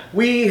jobs. Yeah.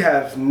 We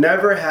have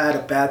never had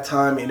a bad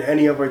time in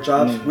any of our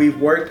jobs. We've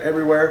worked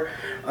everywhere.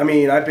 I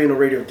mean, I've been a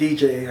radio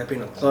DJ, I've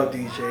been a club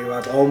DJ,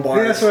 I've owned I bars.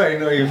 think that's where I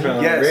know you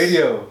from. Yes.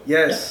 Radio.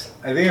 Yes.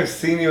 I think I've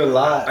seen you a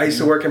lot. I used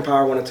to work in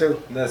Power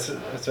 102. That's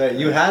right.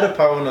 You had a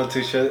Power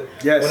 102 shirt.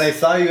 Yes. When I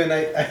saw you, and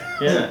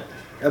Yeah.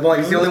 I'm like,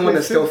 it's the You only know one that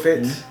this still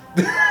place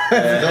fits.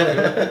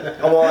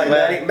 I'm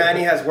like,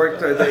 Manny has worked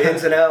the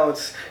ins and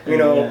outs, you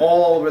know,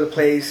 all over the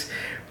place.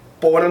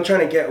 But what I'm trying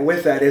to get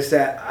with that is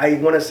that I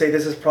want to say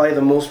this is probably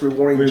the most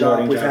rewarding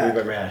job we've had.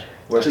 ever had.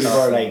 Where Just-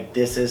 people are like,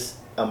 this is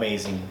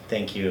amazing.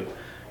 Thank you.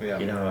 Yeah.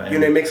 You know. You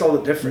know, it makes all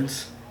the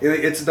difference.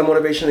 It's the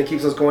motivation that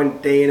keeps us going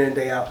day in and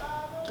day out.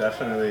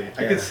 Definitely.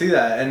 I Yeah. could see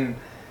that. And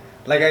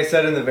like I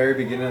said in the very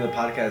beginning of the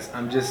podcast,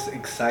 I'm just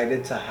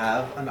excited to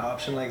have an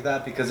option like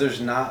that because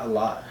there's not a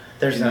lot.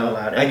 There's not a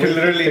lot. I And could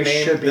literally there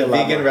name should be the a lot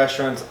vegan more.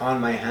 restaurants on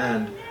my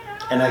hand.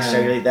 And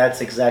actually, that's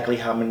exactly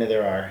how many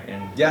there are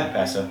in Yeah, El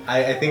Paso.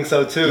 I think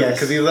so too. Yes.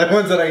 Because these are the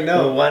ones that I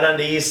know. One on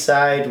the east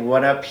side,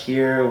 one up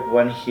here,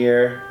 one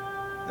here.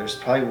 There's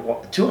probably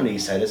two on the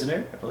east side, isn't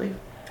there? I believe.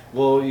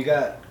 Well, you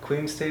got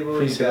Queen's Table.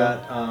 Queen's you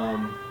Table.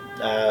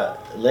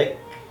 got Lick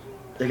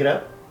It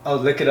Up. oh,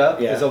 Lick It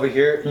Up Yeah. is over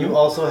here. You Mhm.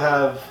 also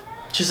have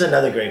Just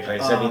another great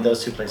place. I mean,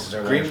 those two places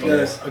are Green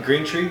wonderful. a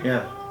Green Tree.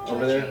 Yeah.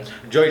 Over there.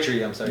 Joy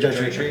Tree. I'm sorry. Joy Joy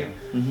Tree. Tree.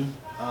 Mm-hmm.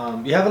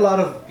 You have a lot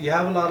of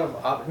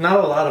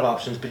not a lot of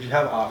options, but you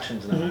have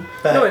options now.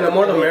 But, No, and the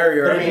more the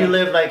merrier. But I if you mean-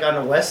 live like on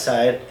the west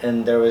side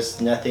and there was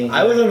nothing.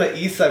 I was on the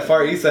east side,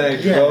 far east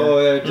side. Yeah. Bro,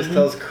 it just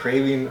tells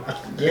craving.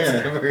 Yeah.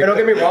 And don't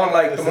get me wrong,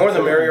 like the more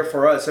the merrier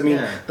for us. I mean,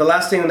 Yeah. the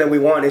last thing that we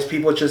want is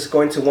people just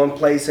going to one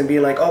place and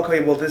being like,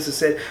 okay, well this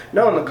is it.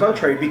 No, on the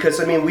contrary,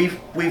 because I mean we've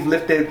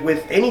lived it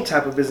with any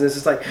type of business.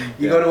 It's like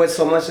you go to it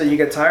so much that you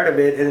get tired of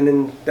it, and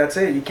then that's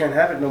it. You can't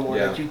have it no more.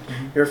 Yeah. Like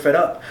you're fed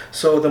up.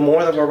 So the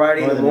more the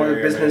variety, the more the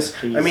merrier, business.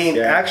 man. I mean, Please,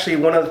 yeah. actually,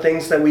 one of the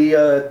things that we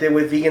did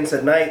with Vegans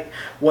at Night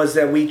was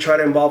that we try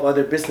to involve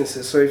other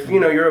businesses. So if you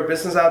know you're a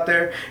business out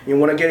there, and you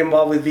want to get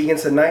involved with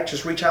Vegans at Night,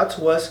 just reach out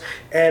to us,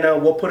 and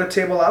we'll put a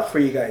table out for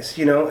you guys.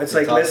 You know, it's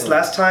like That's this awesome.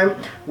 last time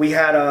we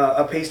had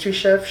a pastry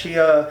chef.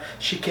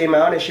 She came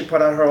out and she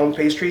put out her own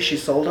pastries. She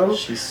sold them.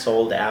 She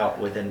sold out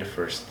within the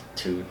first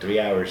 2-3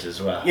 hours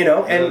as well. You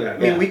know, and Really? I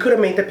mean Yeah. we could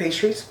have made the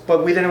pastries,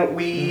 but we didn't.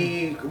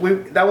 We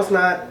that was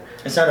not.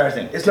 It's not our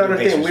thing. It's not our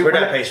thing. Pastries. We- We're we're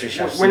not not- pastry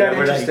chefs. we're you not know,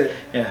 like- interested.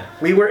 yeah.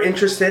 We were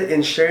interested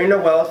in sharing the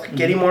wealth,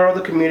 getting more of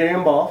the community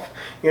involved.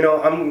 You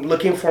know, I'm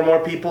looking for more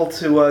people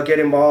to get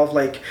involved,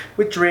 like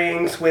with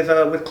drinks, with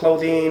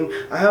clothing.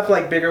 I have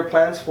like bigger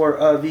plans for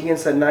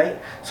Vegans at Night.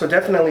 So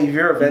definitely, if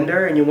you're a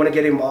vendor and you want to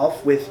get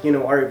involved with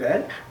our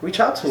event, reach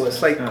out to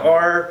us. Like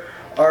our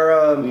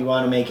We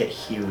want to make it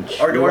huge.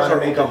 Our we doors want to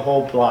are make a open.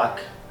 whole block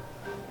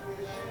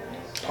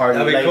party.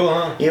 That'd be like, cool,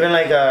 huh? Even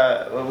like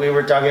we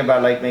were talking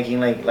about like making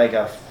like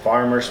a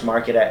farmers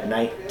market at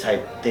night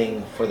type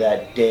thing for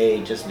that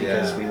day, just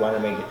because Yeah. we want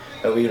to make it.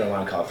 But we don't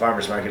want to call it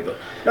farmers market, but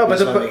No, we but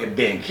just the- want to make it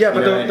big. Yeah, you but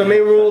know the what I main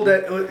mean? rule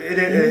that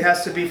it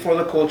has to be for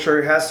the culture.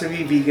 It has to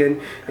be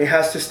vegan. It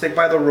has to stick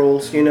by the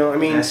rules. You know, I It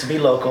mean, has to be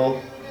local.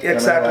 no matter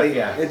exactly. what,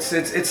 yeah.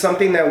 It's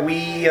something that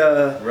we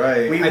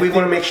Right. we I want to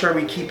think- make sure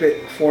we keep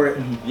it for it.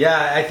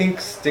 Yeah, I think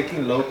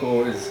sticking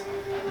local is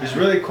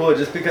really cool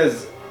just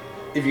because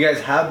if you guys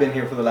have been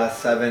here for the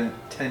last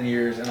 7-10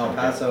 years in El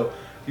Paso,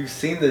 you've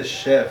seen this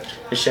shift,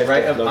 The shift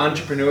right, of of local.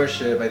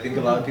 entrepreneurship. I think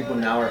a lot of people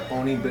now are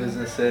owning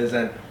businesses,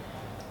 and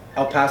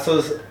El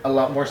Paso's a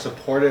lot more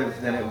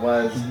supportive than it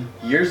was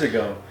years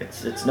ago.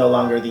 It's no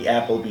longer the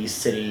Applebee's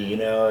city, you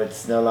know.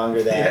 It's no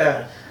longer that.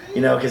 Yeah.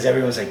 You know, because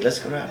everyone's like, let's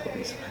go to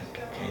Applebee's. I'm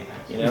like, okay,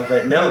 you know.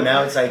 But no,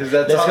 now it's like, 'Cause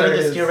that's let's all go to it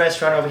this is. new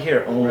restaurant over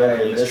here, own Right,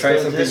 locally. let's try go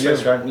to something this new.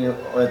 restaurant,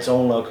 it's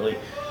own locally.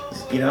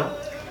 You know.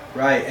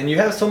 Right, and you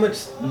have so much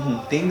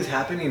Mhm. things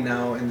happening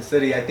now in the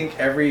city. I think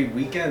every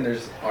weekend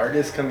there's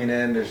artists coming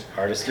in. There's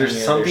Artists There's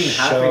coming in, something there's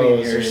happening shows,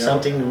 here, There's you know?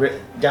 something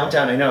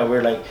downtown. I know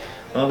we're like,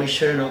 well, we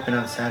shouldn't open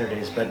on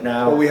Saturdays, but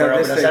now Well, we have we're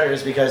this open on thing.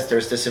 Saturdays because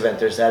there's this event,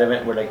 there's that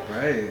event. We're like,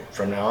 right.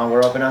 from now on,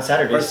 we're open on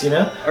Saturdays. You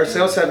know. Our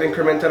sales have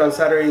incremented on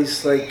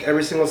Saturdays, like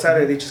every single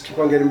Saturday. They just keep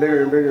on getting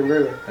bigger and bigger and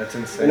bigger. That's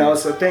insane. And now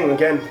it's the thing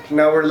again.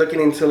 Now we're looking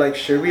into like,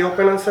 should we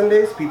open on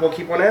Sundays? People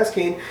keep on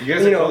asking. You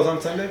guys are closed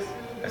on Sundays?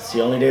 That's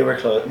the only day we're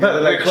closed. Yeah,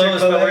 But like we're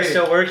closed, but we're Chick-fil-A.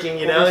 still working.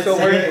 You know, We're still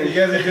It's- working. You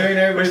guys are doing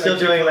everything. We're still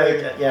doing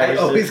Chick-fil-A. like, yeah, I we're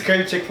still- always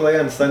crave Chick-fil-A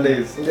on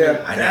Sundays. Yeah.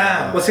 I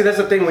know. Well, see, that's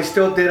the thing. We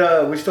still did.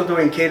 We're still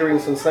doing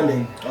caterings on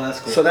Sunday. Oh,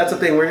 that's cool. So that's the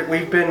thing.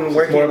 We've been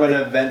working more of an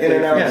like, event in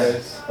and day out. for Yeah. you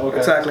guys. Okay.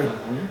 Exactly.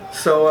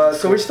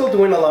 So we're still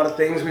doing a lot of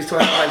things. We still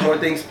have like more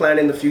things planned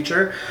in the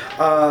future.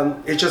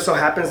 It just so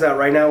happens that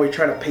right now we're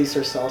trying to pace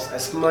ourselves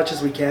as much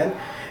as we can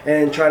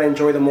and try to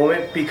enjoy the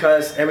moment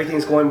because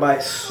everything's going by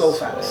so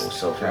fast.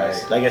 So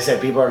fast. Right. Like I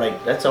said, people are like,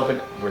 let's open.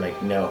 We're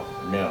like, no,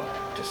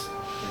 just.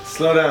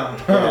 Slow down.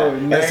 Yeah. Oh,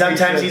 And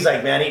sometimes he's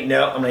like, Manny,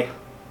 no. I'm like,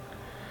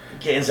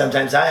 okay. And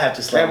sometimes I have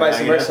to slow And him vice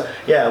down, you know? versa.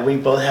 Yeah, we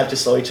both have to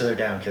slow each other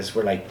down because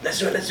we're like, let's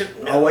do it, let's do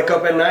it. No. I'll wake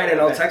up at night and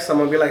I'll text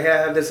someone and be like, hey, I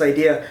have this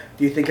idea.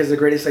 Do you think it's the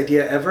greatest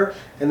idea ever?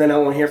 And then I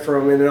won't hear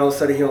from him and then all of a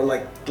sudden he'll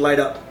like light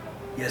up.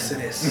 Yes, it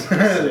is.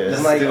 Yes, it is.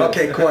 I'm like, do it.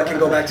 okay, cool. I can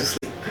go back to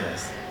sleep.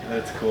 Yes.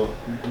 That's cool.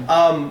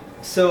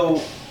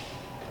 So,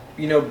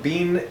 you know,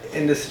 being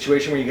in this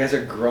situation where you guys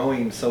are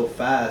growing so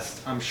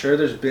fast, I'm sure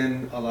there's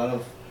been a lot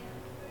of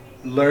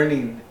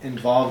learning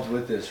involved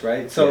with this,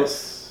 right? So,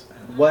 Yes.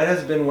 what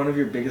has been one of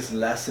your biggest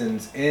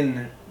lessons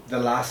in the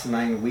last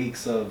 9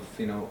 weeks of,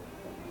 you know,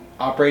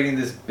 operating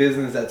this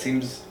business that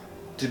seems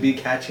to be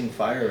catching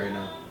fire right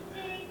now?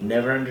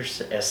 Never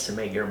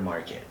underestimate your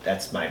market.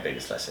 That's my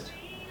biggest lesson.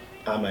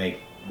 I'm like,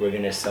 we're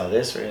gonna sell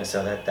this, we're gonna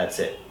sell that. That's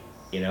it,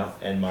 you know.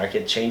 And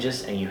market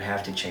changes, and you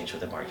have to change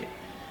with the market.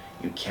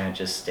 You can't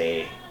just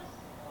stay.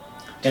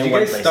 Did in you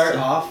one guys place. start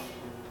off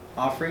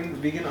offering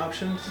vegan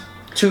options?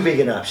 2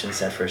 vegan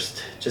options at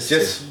first. Just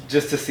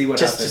to see what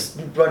happens.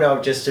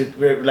 Just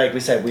to like we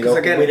said, we 'Cause don't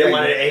again, we didn't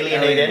like, want to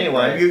alienate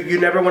anyone. You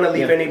never want to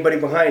leave Yeah. anybody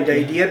behind. The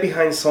idea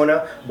behind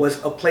Sona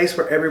was a place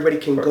where everybody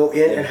can go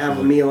in and have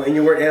a meal, and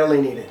you weren't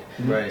alienated.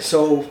 Right.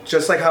 So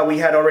just like how we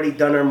had already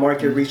done our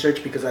market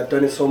research, because I've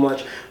done it so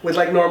much with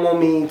like normal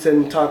meats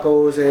and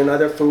tacos and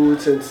other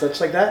foods and such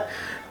like that,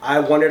 I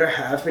wanted to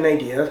have an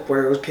idea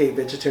where okay,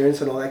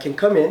 vegetarians and all that can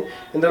come in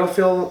and they don't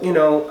feel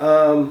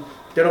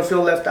they don't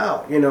feel left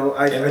out. I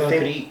Everyone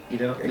think could eat,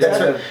 That's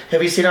Exactly. what,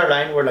 have you seen our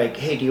line? We're like,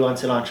 hey, do you want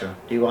cilantro?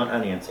 Do you want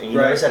onions? And you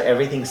Right. notice that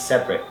everything's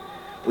separate.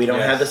 We don't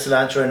Yes. have the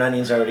cilantro and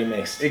onions already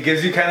mixed. It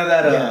gives you kind of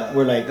that Yeah,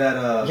 we're like- that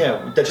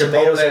the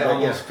tomatoes are Chipotle like,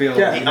 almost feel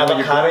Yeah. The you know, you're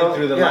avocado, going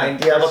through the line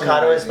the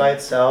avocado is by personalizing.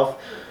 itself.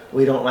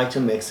 We don't like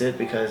to mix it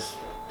because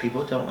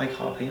people don't like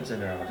jalapenos in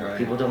their avocado. Right.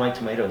 People don't like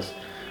tomatoes.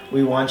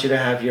 We want you to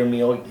have your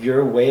meal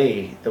your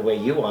way, the way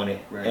you want it,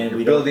 Right. and You're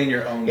we building don't.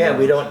 your own. Yeah,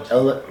 we meal.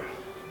 don't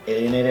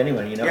alienate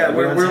anyone. yeah,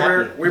 we're Everyone's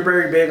we're, happy. we're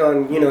very big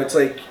on it's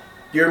like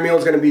your meal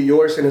is going to be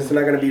yours and it's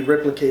not going to be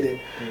replicated,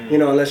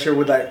 unless you're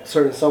with like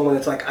certain someone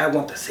that's like I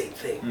want the same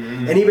thing,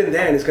 and even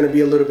then it's going to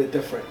be a little bit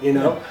different,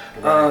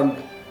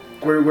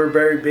 We're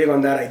very big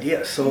on that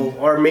idea. So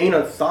our main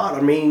thought,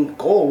 our main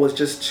goal was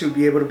just to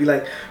be able to be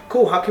like,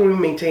 cool, how can we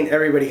maintain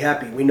everybody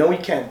happy? We know we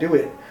can't do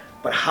it,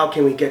 but how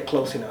can we get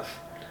close enough?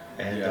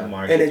 And Yeah. the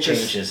market And it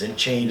just- changes and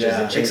changes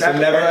Yeah, and changes.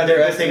 exactly. Never And the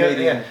good thing,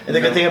 underestimating, and the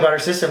good you thing know. about our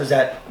system is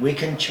that we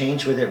can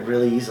change with it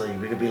really easily.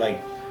 We could be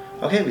like,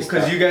 okay, we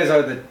Because stop. you guys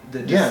are the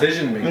Yeah.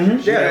 decision makers.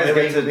 Mhm. You Yeah, guys and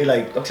we get could be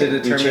like, okay, we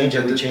determine change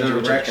it, we the change it, we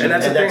change it. direction. And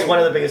And that's the that's thing. one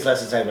of the biggest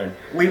lessons I learned.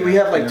 We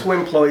have like two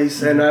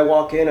employees, and I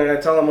walk in and I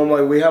tell them, I'm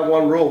like, we have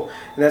one rule,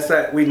 and that's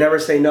that we never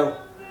say no.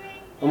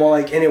 I'm all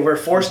like, and if we're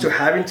forced to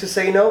having to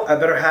say no, I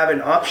better have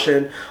an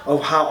option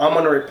of how I'm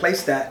gonna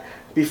replace that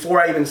before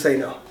I even say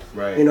no.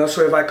 Right.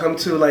 So if I come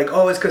to like,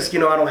 oh, it's because I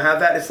don't have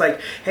that. It's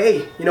like,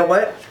 hey, you know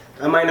what?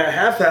 I might not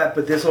have that,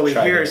 but this over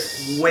Try here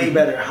this. is way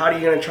better. How are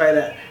you gonna try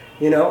that?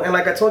 And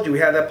like I told you, we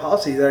have that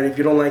policy that if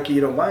you don't like it,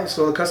 you don't buy it.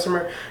 So the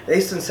customer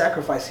isn't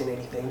sacrificing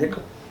anything.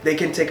 They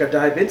can take a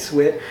dive into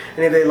it,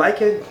 and if they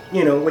like it,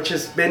 which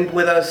has been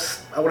with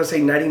us, I want to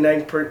say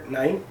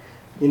 99.9.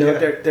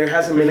 Yeah. There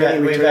hasn't been any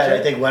We've return. had,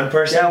 I think, one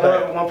person. Yeah,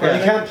 but, one But person.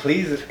 you can't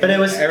please it. But it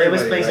was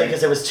everybody, basically right?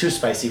 because it was too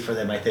spicy for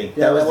them. I think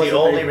Yeah, that was that was the the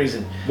only thing.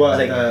 reason. What?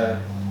 It was like,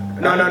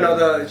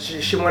 No.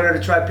 She wanted to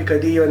try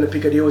picadillo, and the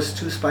picadillo was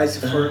too spicy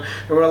for her.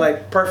 And we're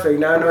like, perfect.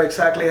 Now I know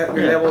exactly your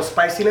level of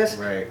spiciness.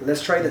 Right.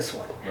 Let's try this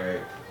one. Right.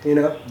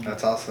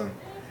 That's awesome.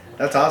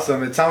 That's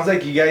awesome. It sounds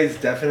like you guys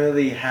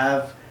definitely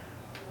have.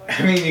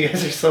 I mean, you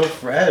guys are so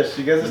fresh.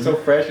 You guys are so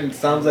fresh, and it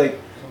sounds like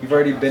you've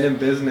already been in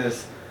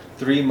business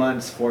 3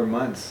 months, 4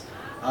 months,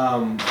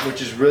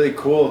 which is really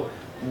cool.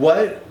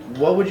 What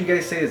would you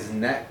guys say is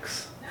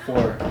next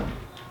for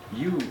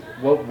you?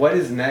 What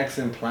is next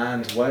in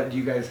plans? What do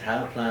you guys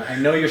have planned? I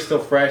know you're still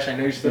fresh. I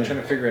know you're still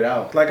trying to figure it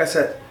out. Like I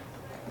said,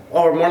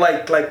 or more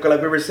like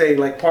we were saying,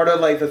 like part of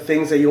like the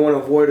things that you want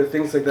to avoid or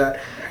things like that.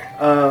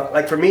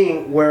 Like for me,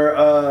 we're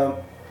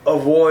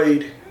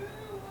avoid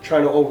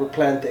trying to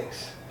overplan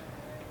things.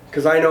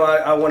 Because I know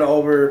I want to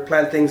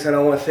overplan things and I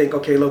want to think,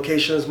 okay,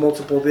 locations,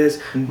 multiple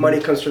this, money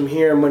comes from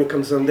here, money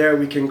comes from there,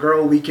 we can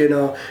grow, we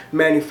can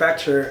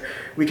manufacture,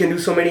 we can do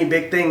so many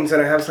big things,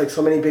 and I have like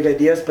so many big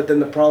ideas, but then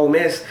the problem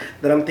is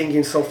that I'm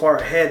thinking so far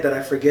ahead that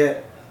I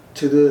forget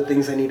to do the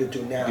things I need to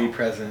do now. Be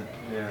present.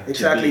 Yeah.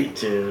 Exactly.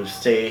 to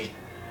stay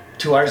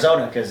to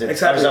Arizona because it's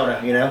Exactly. Arizona,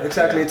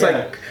 Exactly.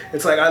 Yeah.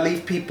 It's like I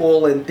leave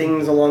people and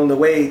things along the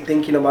way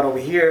thinking about over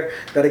here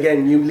that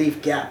again you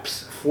leave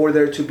gaps for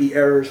there to be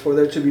errors, for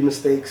there to be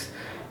mistakes,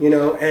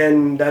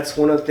 and that's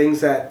one of the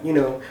things that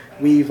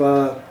we've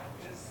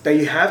that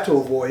you have to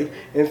avoid.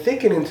 And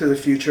thinking into the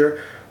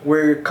future,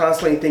 we're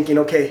constantly thinking,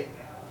 okay,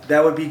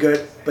 that would be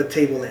good, but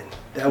table it.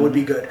 That would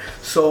be good.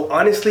 So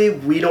honestly,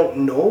 we don't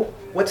know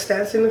what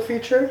stands in the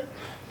future.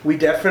 We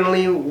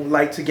definitely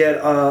like to get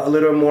a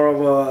little more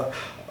of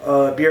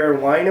a beer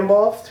and wine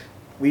involved.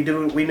 We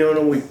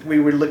know we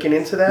were looking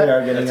into that. We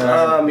are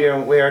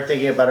getting we are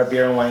thinking about a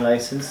beer and wine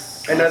license.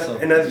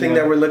 Another thing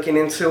that we're looking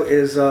into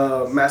is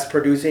mass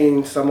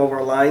producing some of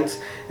our lines,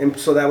 and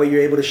so that way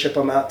you're able to ship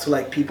them out to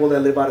like people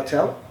that live out of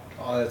town.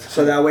 Oh, that's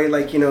So that way,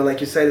 like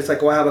you said, it's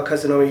like, oh, I have a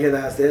cousin over here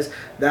that has this,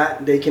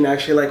 that they can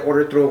actually like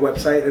order through a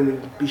website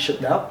and be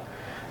shipped out.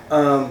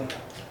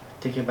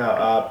 Thinking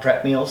about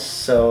prep meals.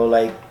 So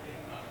like,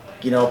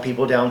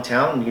 people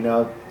downtown,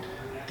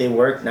 they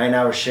work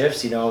 9-hour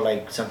shifts.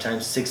 Like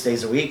sometimes 6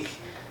 days a week.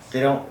 They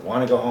don't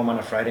want to go home on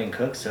a Friday and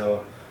cook,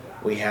 so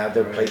we have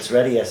their plates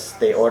ready as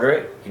they order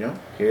it.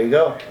 Here you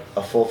go,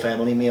 a full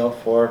family meal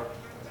for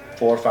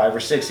 4, 5, or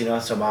 6.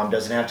 So mom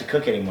doesn't have to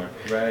cook anymore.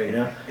 right.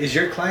 Is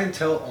your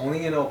clientele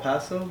only in El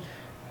Paso?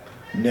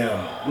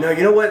 No. No,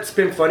 you know what's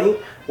been funny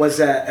was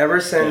that ever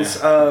since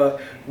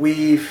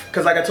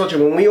because like I told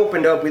you, when we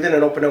opened up, we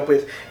didn't open up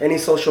with any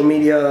social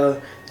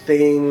media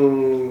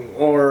thing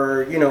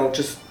or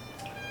just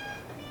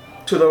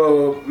to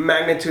the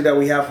magnitude that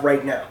we have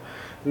right now.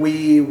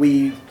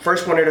 We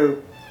first wanted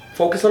to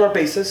focus on our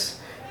basis,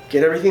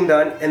 get everything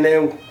done, and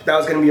then that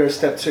was gonna be our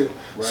step 2.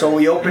 Right. So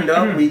we opened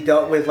up, we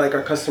dealt with like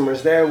our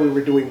customers there, we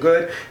were doing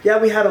good. Yeah,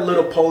 we had a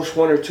little post,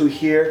 1 or 2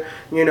 here,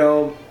 you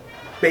know,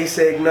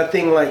 basic,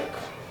 nothing like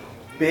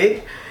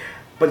big.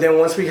 But then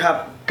once we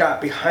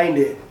got behind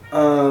it,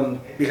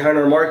 behind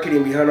our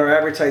marketing, behind our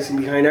advertising,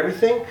 behind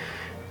everything,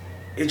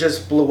 it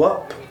just blew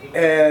up.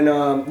 And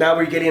now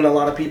we're getting a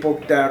lot of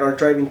people that are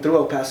driving through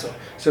El Paso.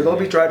 So they'll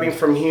be driving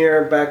from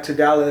here back to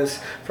Dallas,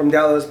 from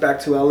Dallas back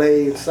to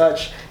LA and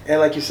such. And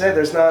like you said,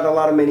 there's not a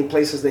lot of many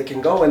places they can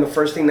go. And the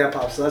first thing that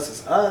pops us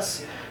is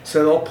us.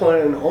 So they'll pull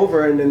it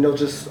over and then they'll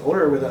just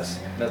order with us.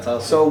 That's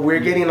awesome. So we're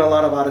getting a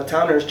lot of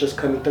out-of-towners just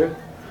coming through.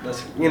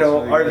 That's RV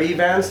really good.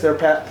 vans, they're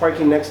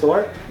parking next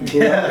door. You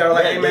know, they're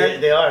like, Yeah, hey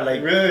man, they are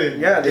like Really?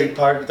 yeah, they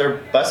park their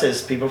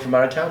buses. People from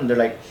out of town. They're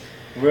like,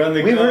 We're on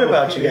the we go. heard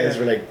about you guys.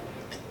 Yeah. We're like,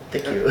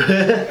 thank you.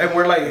 and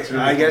we're like, really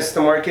I guess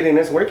the marketing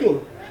is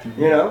working.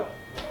 You know.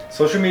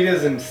 Social media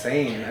is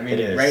insane. I mean, It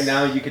is. right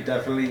now you could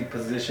definitely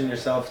position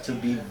yourself to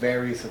be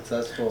very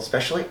successful.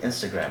 Especially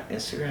Instagram.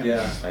 Instagram.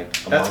 Yeah. is like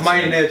a That's my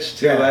monster. niche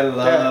too. Yeah. I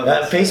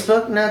love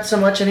Facebook, not so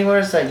much anymore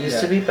as that used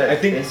to be, but I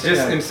think Instagram.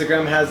 just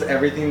Instagram has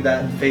everything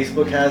that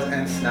Facebook has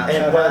and Snapchat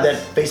and well, that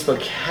has.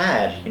 Facebook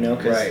had, you know,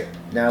 because Right.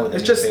 now with the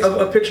It's new just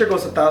Facebook, a picture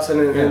goes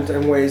 1,000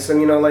 in ways,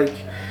 and you know, like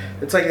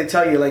it's like they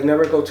tell you, like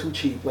never go too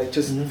cheap. Like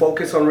just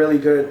focus on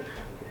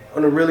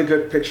on a really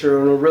good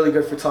picture, on a really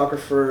good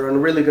photographer, on a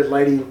really good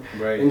lighting,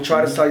 Right. and try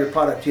to sell your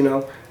product. You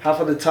know, half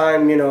of the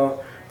time, you know,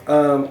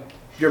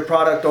 your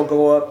product will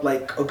go up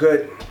like a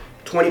good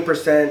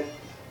 20%,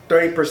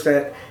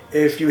 30%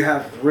 if you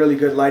have really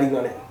good lighting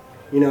on it.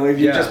 You know, if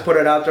you Yeah. just put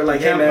it out there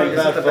like, You hey can't man, put this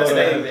is that the best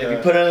photo thing. in. if you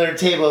put it on their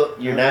table,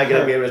 you're not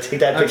gonna be able to take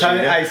that I'm picture.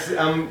 telling you you,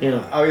 know? You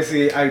know.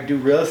 obviously I do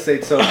real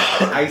estate, so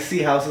I see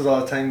houses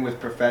all the time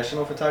with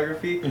professional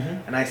photography,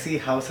 and I see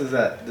houses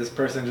that this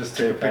person just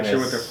took a Took on picture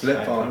his with their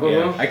flip phone.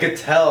 iPhone, yeah. I could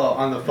tell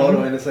on the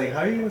photo, and it's like,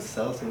 how are you gonna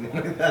sell something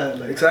like that?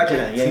 Like, Exactly.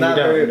 Yeah, It's not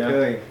you don't, very you know.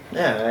 appealing.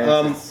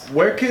 Yeah.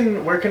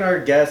 Where can our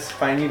guests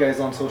find you guys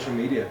on social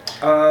media?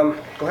 Go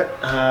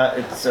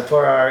ahead. It's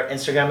for our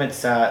Instagram.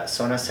 It's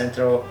Zona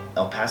Centro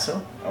El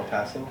Paso, El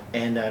Paso.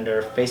 and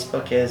under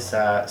Facebook is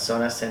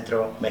Zona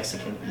Centro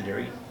Mexican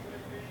Eatery.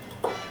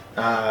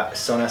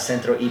 Zona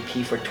Centro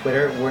EP for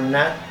Twitter. We're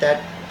not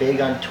that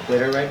big on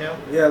Twitter right now.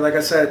 Yeah, like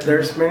I said,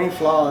 there's many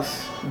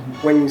flaws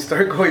when you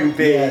start going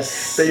big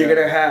Yes. that you're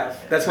gonna have.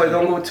 That's why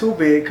don't go too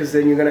big, because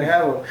then you're gonna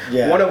have them.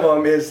 Yeah. One of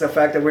them is the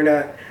fact that we're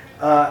not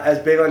as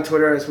big on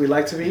Twitter as we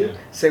like to be. Yeah.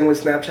 Same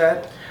with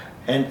Snapchat.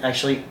 And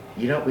actually,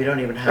 we don't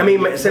even have. I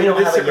mean, we same don't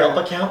with have a Instagram.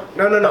 Yelp account.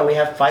 No. But we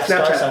have 5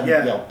 stars Snapchat, on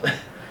yeah. Yelp.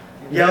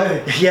 Yeah.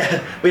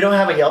 Yeah, we don't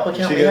have a Yelp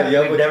account. Should get a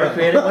Yelp We've never account.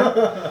 created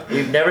one.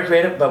 We've never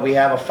created, but we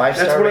have a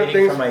 5-star That's one of the rating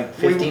things from like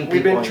 15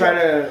 we've been people. trying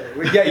on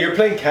to. Yeah, you're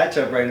playing catch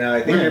up right now.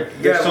 I think Yeah.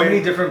 there's Yeah, so many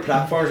we- different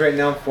platforms right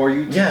now for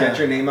you to Yeah. get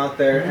your name out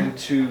there and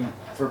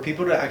for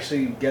people to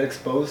actually get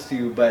exposed to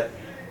you. But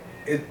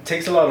it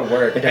takes a lot of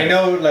work. It I does.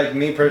 know, like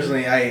me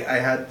personally, I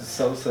had the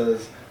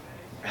Sosa's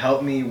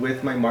help me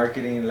with my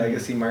marketing,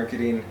 legacy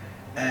marketing,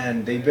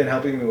 and they've been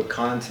helping me with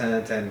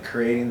content and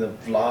creating the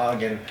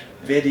vlog and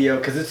video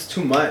because it's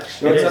too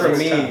much. It It's is, for it's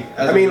me. tough.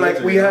 as I a mean, like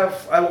realtor, we you know?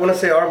 have. I want to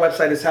say our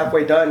website is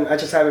halfway done. I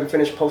just haven't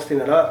finished posting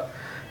it up,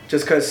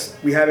 just because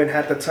we haven't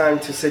had the time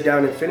to sit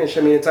down and finish.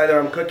 I mean, it's either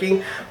I'm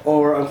cooking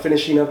or I'm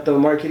finishing up the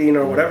marketing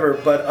or whatever.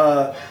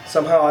 But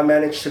somehow I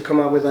managed to come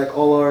up with like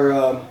all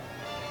our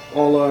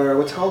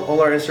what's it called,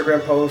 all our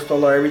Instagram posts,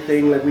 all our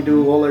everything. Like we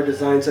do all our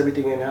designs,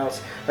 everything in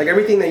house. Like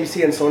everything that you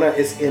see in Sona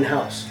is in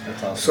house.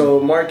 That's awesome. So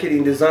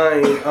marketing,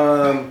 design,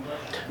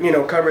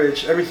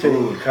 coverage, everything,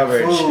 Food,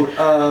 coverage. food,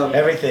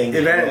 Everything.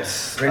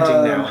 events,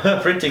 Printing now.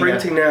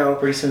 Printing now,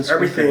 Pretty soon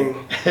everything,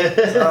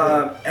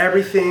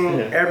 everything,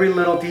 Yeah. every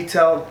little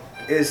detail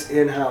is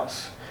in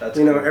house. That's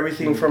You know, cool.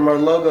 everything from our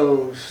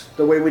logos,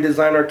 the way we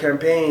design our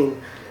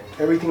campaign,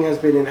 everything has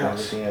been in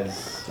house. Everything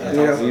is. That's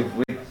You know, awesome.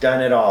 We've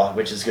done it all,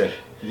 which is good.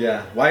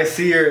 Yeah. Well, I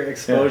see your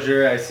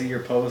exposure. I see your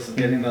posts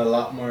getting a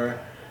lot more.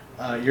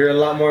 You're a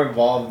lot more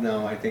involved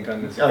now, I think,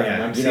 on Instagram. Oh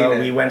yeah, I'm you seeing know, it.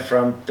 we went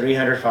from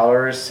 300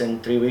 followers in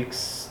 3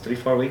 weeks,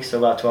 3-4 weeks, to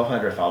about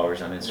 1,200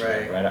 followers on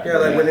Instagram. Right. Right. Yeah,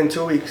 like within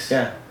 2 weeks.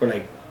 Yeah, we're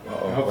like,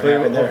 uh-oh, what Hopefully,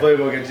 happened there? hopefully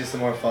we'll get you some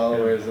more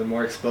followers and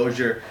more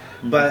exposure.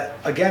 But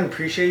again,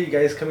 appreciate you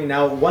guys coming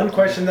out. One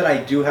question that I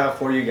do have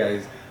for you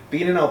guys,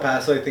 being in El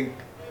Paso, I think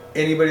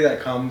anybody that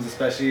comes,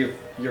 especially if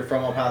you're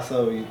from El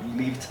Paso, you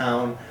leave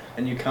town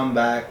and you come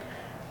back,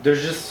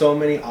 there's just so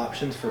many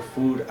options for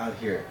food out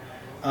here.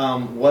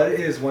 What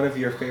is one of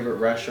your favorite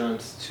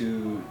restaurants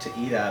to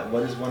eat at?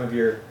 What is one of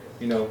your,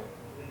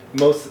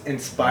 most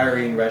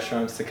inspiring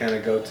restaurants to kind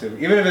of go to?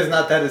 Even if it's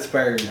not that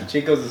inspiring,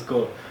 Chico's is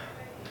cool.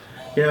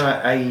 You know,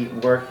 I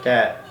worked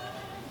at.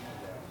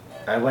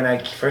 When I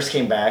first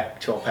came back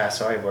to El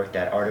Paso, I worked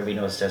at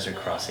Artavino's Desert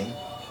Crossing,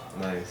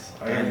 Nice.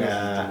 and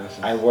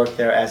I worked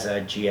there as a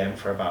GM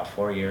for about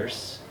 4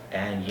 years.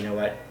 And you know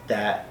what?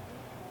 That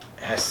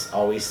has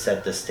always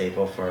set the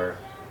staple for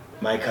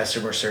my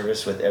customer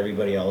service with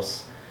everybody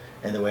else,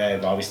 and the way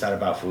I've always thought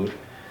about food.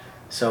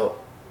 So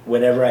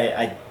whenever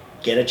I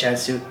get a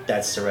chance to,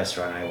 that's the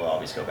restaurant I will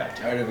always go back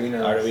to.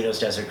 Artavino's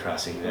Desert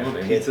Crossing.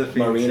 Definitely. Pizza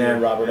Marina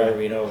and Robert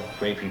Artavino,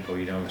 great people,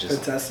 you know, just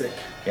Fantastic.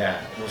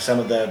 yeah. Well, some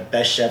of the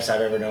best chefs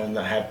I've ever known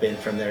that have been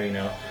from there, you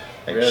know,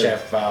 like Really?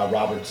 Chef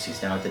Roberts,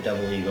 he's now at the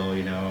Double Eagle,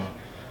 you know,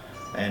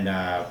 and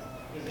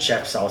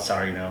Chef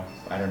Salazar, you know,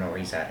 I don't know where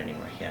he's at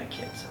anymore. He had a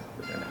kid, so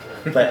we don't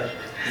know. But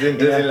He's in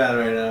Disneyland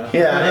right now.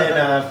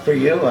 yeah, and for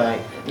you,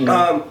 you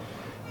know,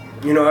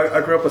 You know,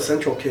 I grew up a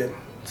Central kid,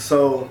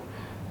 so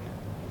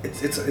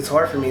it's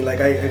hard for me. Like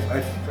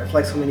I've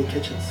like so many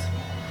kitchens.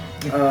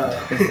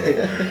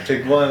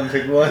 Pick one.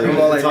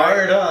 Well, like, It's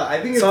hard, huh?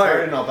 I think it's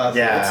hard in El Paso.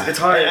 yeah, it's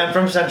hard. I'm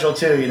from Central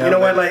too, you know. You know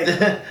what? but-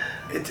 Like,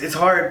 it's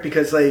hard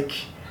because like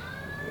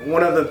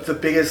one of the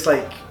biggest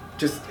like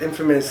just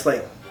infamous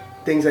like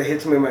things that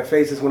hits me in my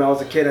face is when I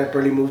was a kid. I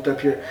barely moved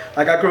up here.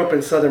 Like I grew up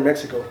in southern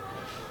Mexico.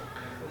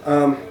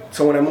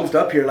 So when I moved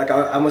up here, like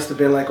I must have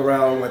been like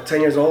around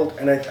 10 years old,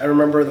 and I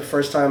remember the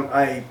first time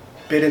I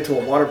bit into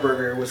a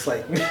Whataburger was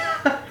like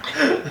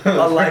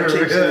a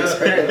life-changing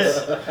experience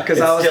because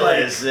It I was still like,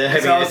 is. I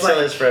mean, it still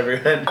is for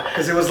everyone.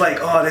 because it was like,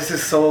 oh, this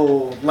is so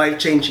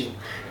life-changing,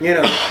 you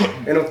know.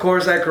 And of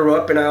course, I grew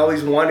up and I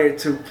always wanted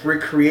to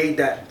recreate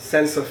that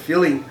sense of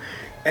feeling.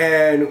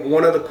 And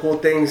one of the cool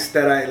things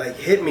that I like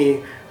hit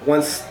me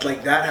once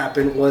like that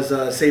happened was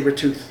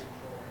Sabretooth.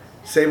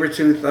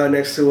 Sabretooth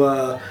next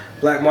to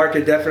Black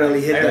Market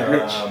definitely hit that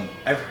niche.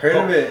 I've heard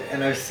of it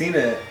and I've seen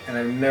it and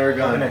I've never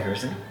gone.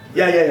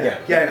 Yeah.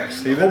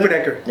 You been Open there?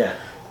 Anchor. Yeah.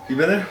 You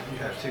been there? You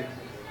have to.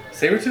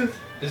 Sabretooth?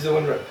 This is the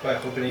one right by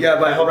Hope and Yeah,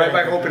 Anchor. right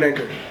by Open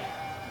Anchor.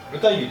 I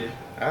thought you did.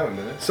 I haven't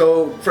been there.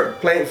 So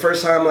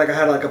first time, like I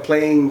had like a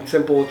plain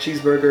simple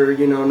cheeseburger,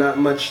 you know, not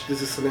much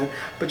this and that,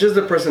 but just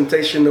the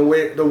presentation, the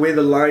way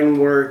the line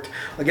worked.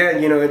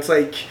 Again, you know, it's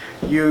like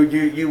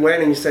you went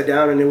and you sat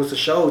down and it was a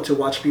show to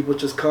watch people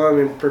just come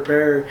and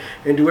prepare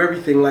and do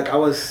everything. Like I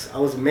was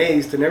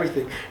amazed and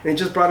everything, and it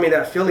just brought me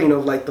that feeling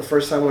of like the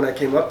first time when I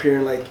came up here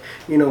and like,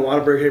 you know,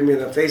 Whataburger hit me in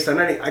the face. And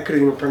I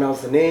couldn't even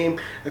pronounce the name,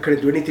 I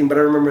couldn't do anything, but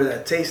I remember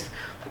that taste.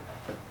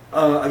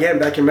 Again,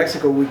 back in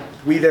Mexico,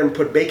 we didn't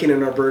put bacon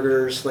in our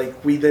burgers.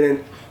 Like we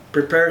didn't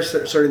prepare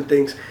certain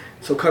things.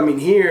 So coming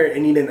here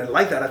and eating it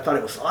like that, I thought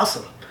it was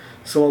awesome.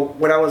 So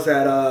when I was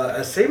at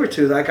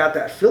Sabretooth, I got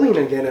that feeling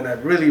again, and I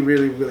really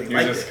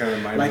liked just it. kind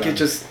of mind Like blown.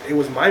 it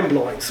was mind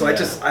blowing. So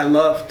I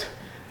loved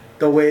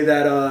the way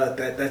that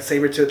that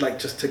Sabretooth like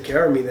just took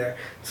care of me there.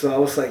 So I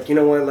was like, you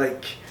know what,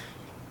 like,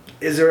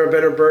 is there a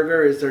better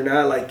burger? Is there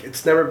not? Like,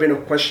 it's never been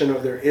a question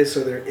of there is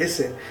or there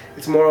isn't.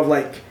 It's more of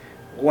like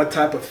what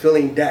type of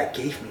feeling that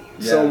gave me.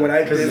 So when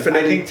I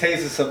think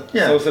taste is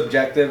so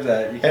subjective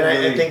that you can't And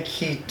really... I think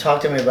he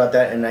talked to me about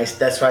that, and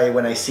that's why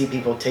when I see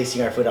people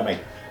tasting our food, I'm like,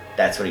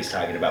 that's what he's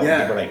talking about. Yeah.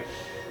 When people are like,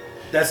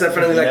 that's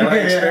definitely like my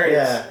experience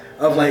Yeah.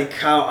 of like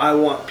how I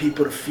want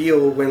people to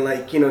feel when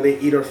like, you know, they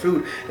eat our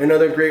food.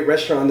 Another great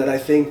restaurant that I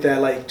think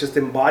that like just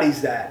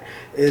embodies that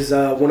is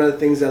one of the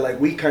things that like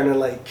we kind of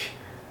like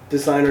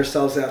designed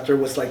ourselves after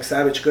was like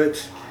Savage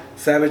Goods.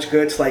 Savage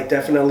Goods like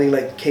definitely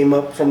like came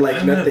up from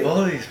like nothing.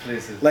 all these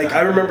places. Like I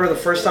remember the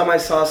first time I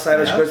saw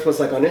Savage Goods was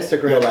like on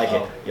Instagram. you'll like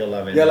it. You'll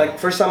love it. Yeah, like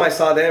first time I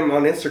saw them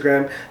on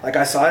Instagram, like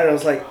I saw it and I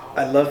was like,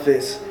 I love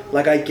this.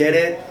 Like I get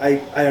it,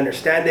 I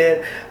understand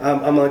it.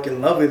 I'm like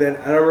in love with it.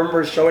 And I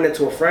remember showing it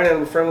to a friend,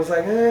 and the friend was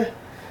like,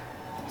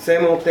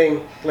 same old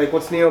thing. Like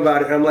what's new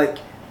about it? And I'm like,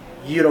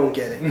 you don't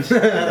get it.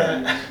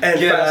 And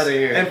Get out of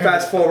here. And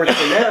fast forward to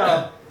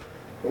now,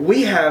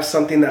 we have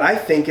something that I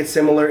think is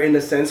similar in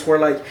the sense where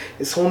like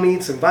it's homey,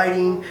 it's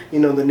inviting, you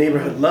know, the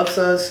neighborhood loves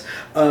us,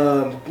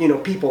 you know,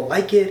 people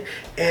like it,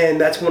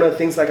 and that's one of the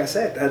things, like I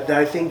said, that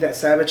I think that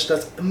Savage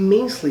does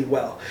immensely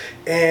well,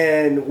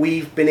 and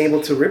we've been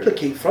able to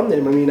replicate from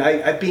them. I mean,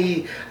 I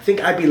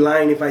think I'd be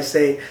lying if I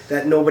say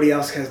that nobody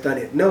else has done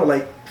it. No,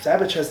 like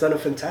Savage has done a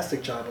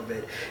fantastic job of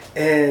it,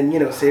 and you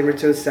know,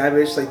 Sabretooth,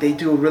 Savage, like they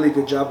do a really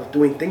good job of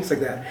doing things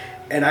like that,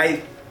 and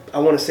I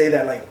want to say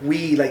that like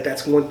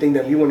that's one thing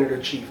that we wanted to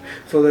achieve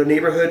for the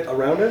neighborhood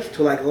around us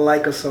to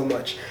like us so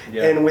much.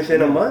 Yeah. And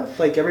within a month,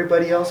 like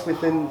everybody else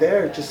within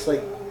there just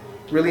like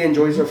really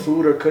enjoys our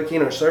food, our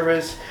cooking, our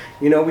service.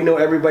 You know, we know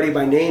everybody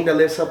by name that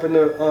lives up in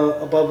the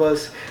above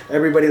us,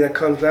 everybody that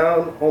comes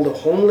down, all the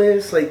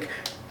homeless, like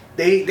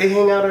they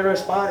hang out at our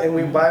spot and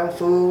we buy them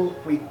food,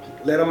 we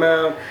let them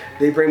out,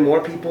 they bring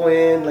more people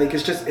in. Like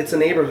it's a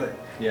neighborhood.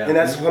 Yeah. And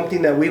that's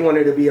something that we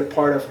wanted to be a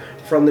part of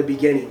from the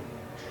beginning.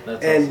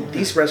 That's And awesome.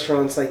 these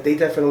restaurants, like, they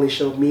definitely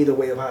showed me the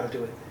way of how to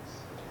do it.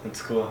 That's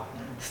cool.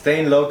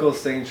 Staying local,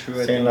 staying true.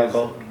 I Staying think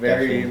local, is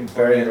very definitely.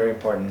 important. Very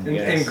important. And,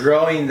 yes. and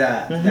growing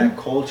that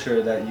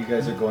culture that you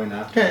guys are going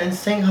after. Yeah, and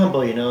staying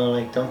humble, you know,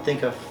 like don't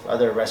think of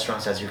other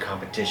restaurants as your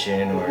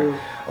competition or,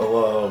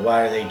 well,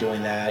 why are they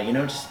doing that? You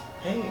know, just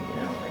hey, you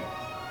know,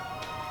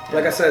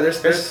 Like I said,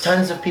 there's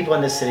tons of people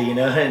in this city, you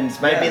know, and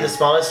it might be Yeah. the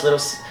smallest,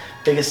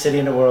 biggest city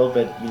in the world,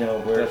 but you know,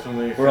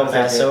 Definitely we're El feels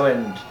like Paso,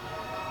 and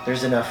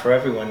there's enough for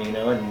everyone, you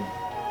know, and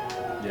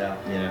Yeah.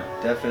 you know.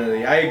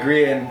 Definitely. I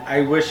agree, and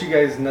I wish you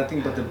guys nothing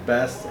but the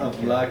best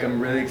of luck.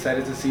 I'm really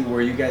excited to see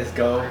where you guys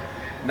go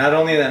not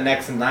only in the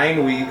next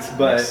 9 weeks,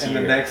 but Next in the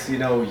year. next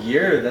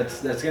year.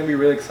 That's gonna be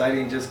really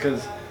exciting. Just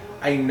because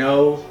I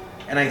know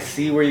and I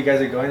see where you guys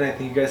are going. I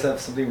think you guys have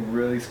something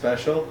really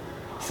special.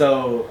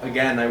 So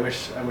again, I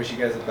wish you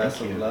guys the best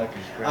Thank of you. luck.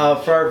 Thank you very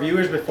much. For our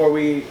viewers, before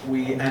we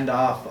end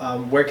off,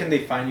 where can they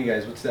find you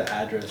guys? What's the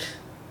address?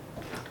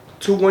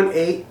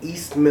 218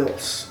 East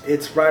Mills.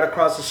 It's right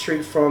across the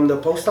street from the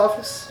post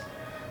office.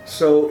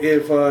 So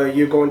if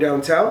you're going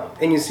downtown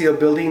and you see a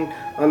building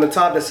on the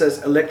top that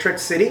says Electric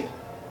City,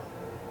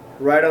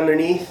 right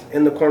underneath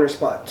in the corner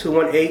spot,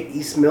 218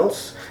 East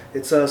Mills,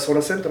 it's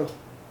Zona Centro.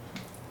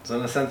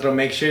 Zona Centro.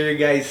 Make sure you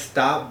guys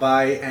stop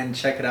by and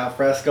check it out.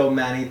 Fresco,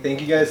 Manny, thank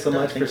you guys so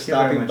No, much thank for you very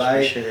stopping much. by.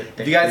 Appreciate it. If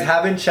Thank you guys you.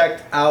 haven't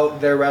checked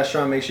out their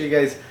restaurant, make sure you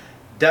guys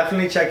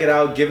definitely check it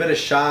out. Give it a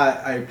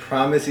shot. I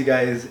promise you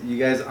guys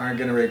aren't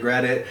gonna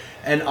regret it.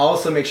 And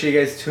also make sure you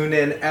guys tune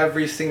in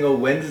every single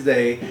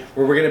Wednesday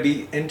where we're gonna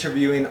be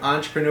interviewing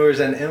entrepreneurs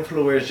and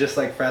influencers just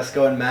like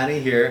Fresco and Manny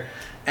here,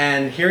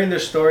 and hearing their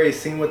stories,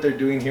 seeing what they're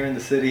doing here in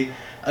the city.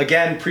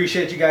 Again,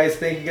 appreciate you guys.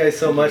 Thank you guys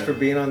so Thank much you. for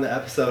being on the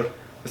episode.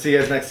 We'll see you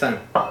guys next time.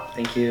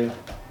 Thank you.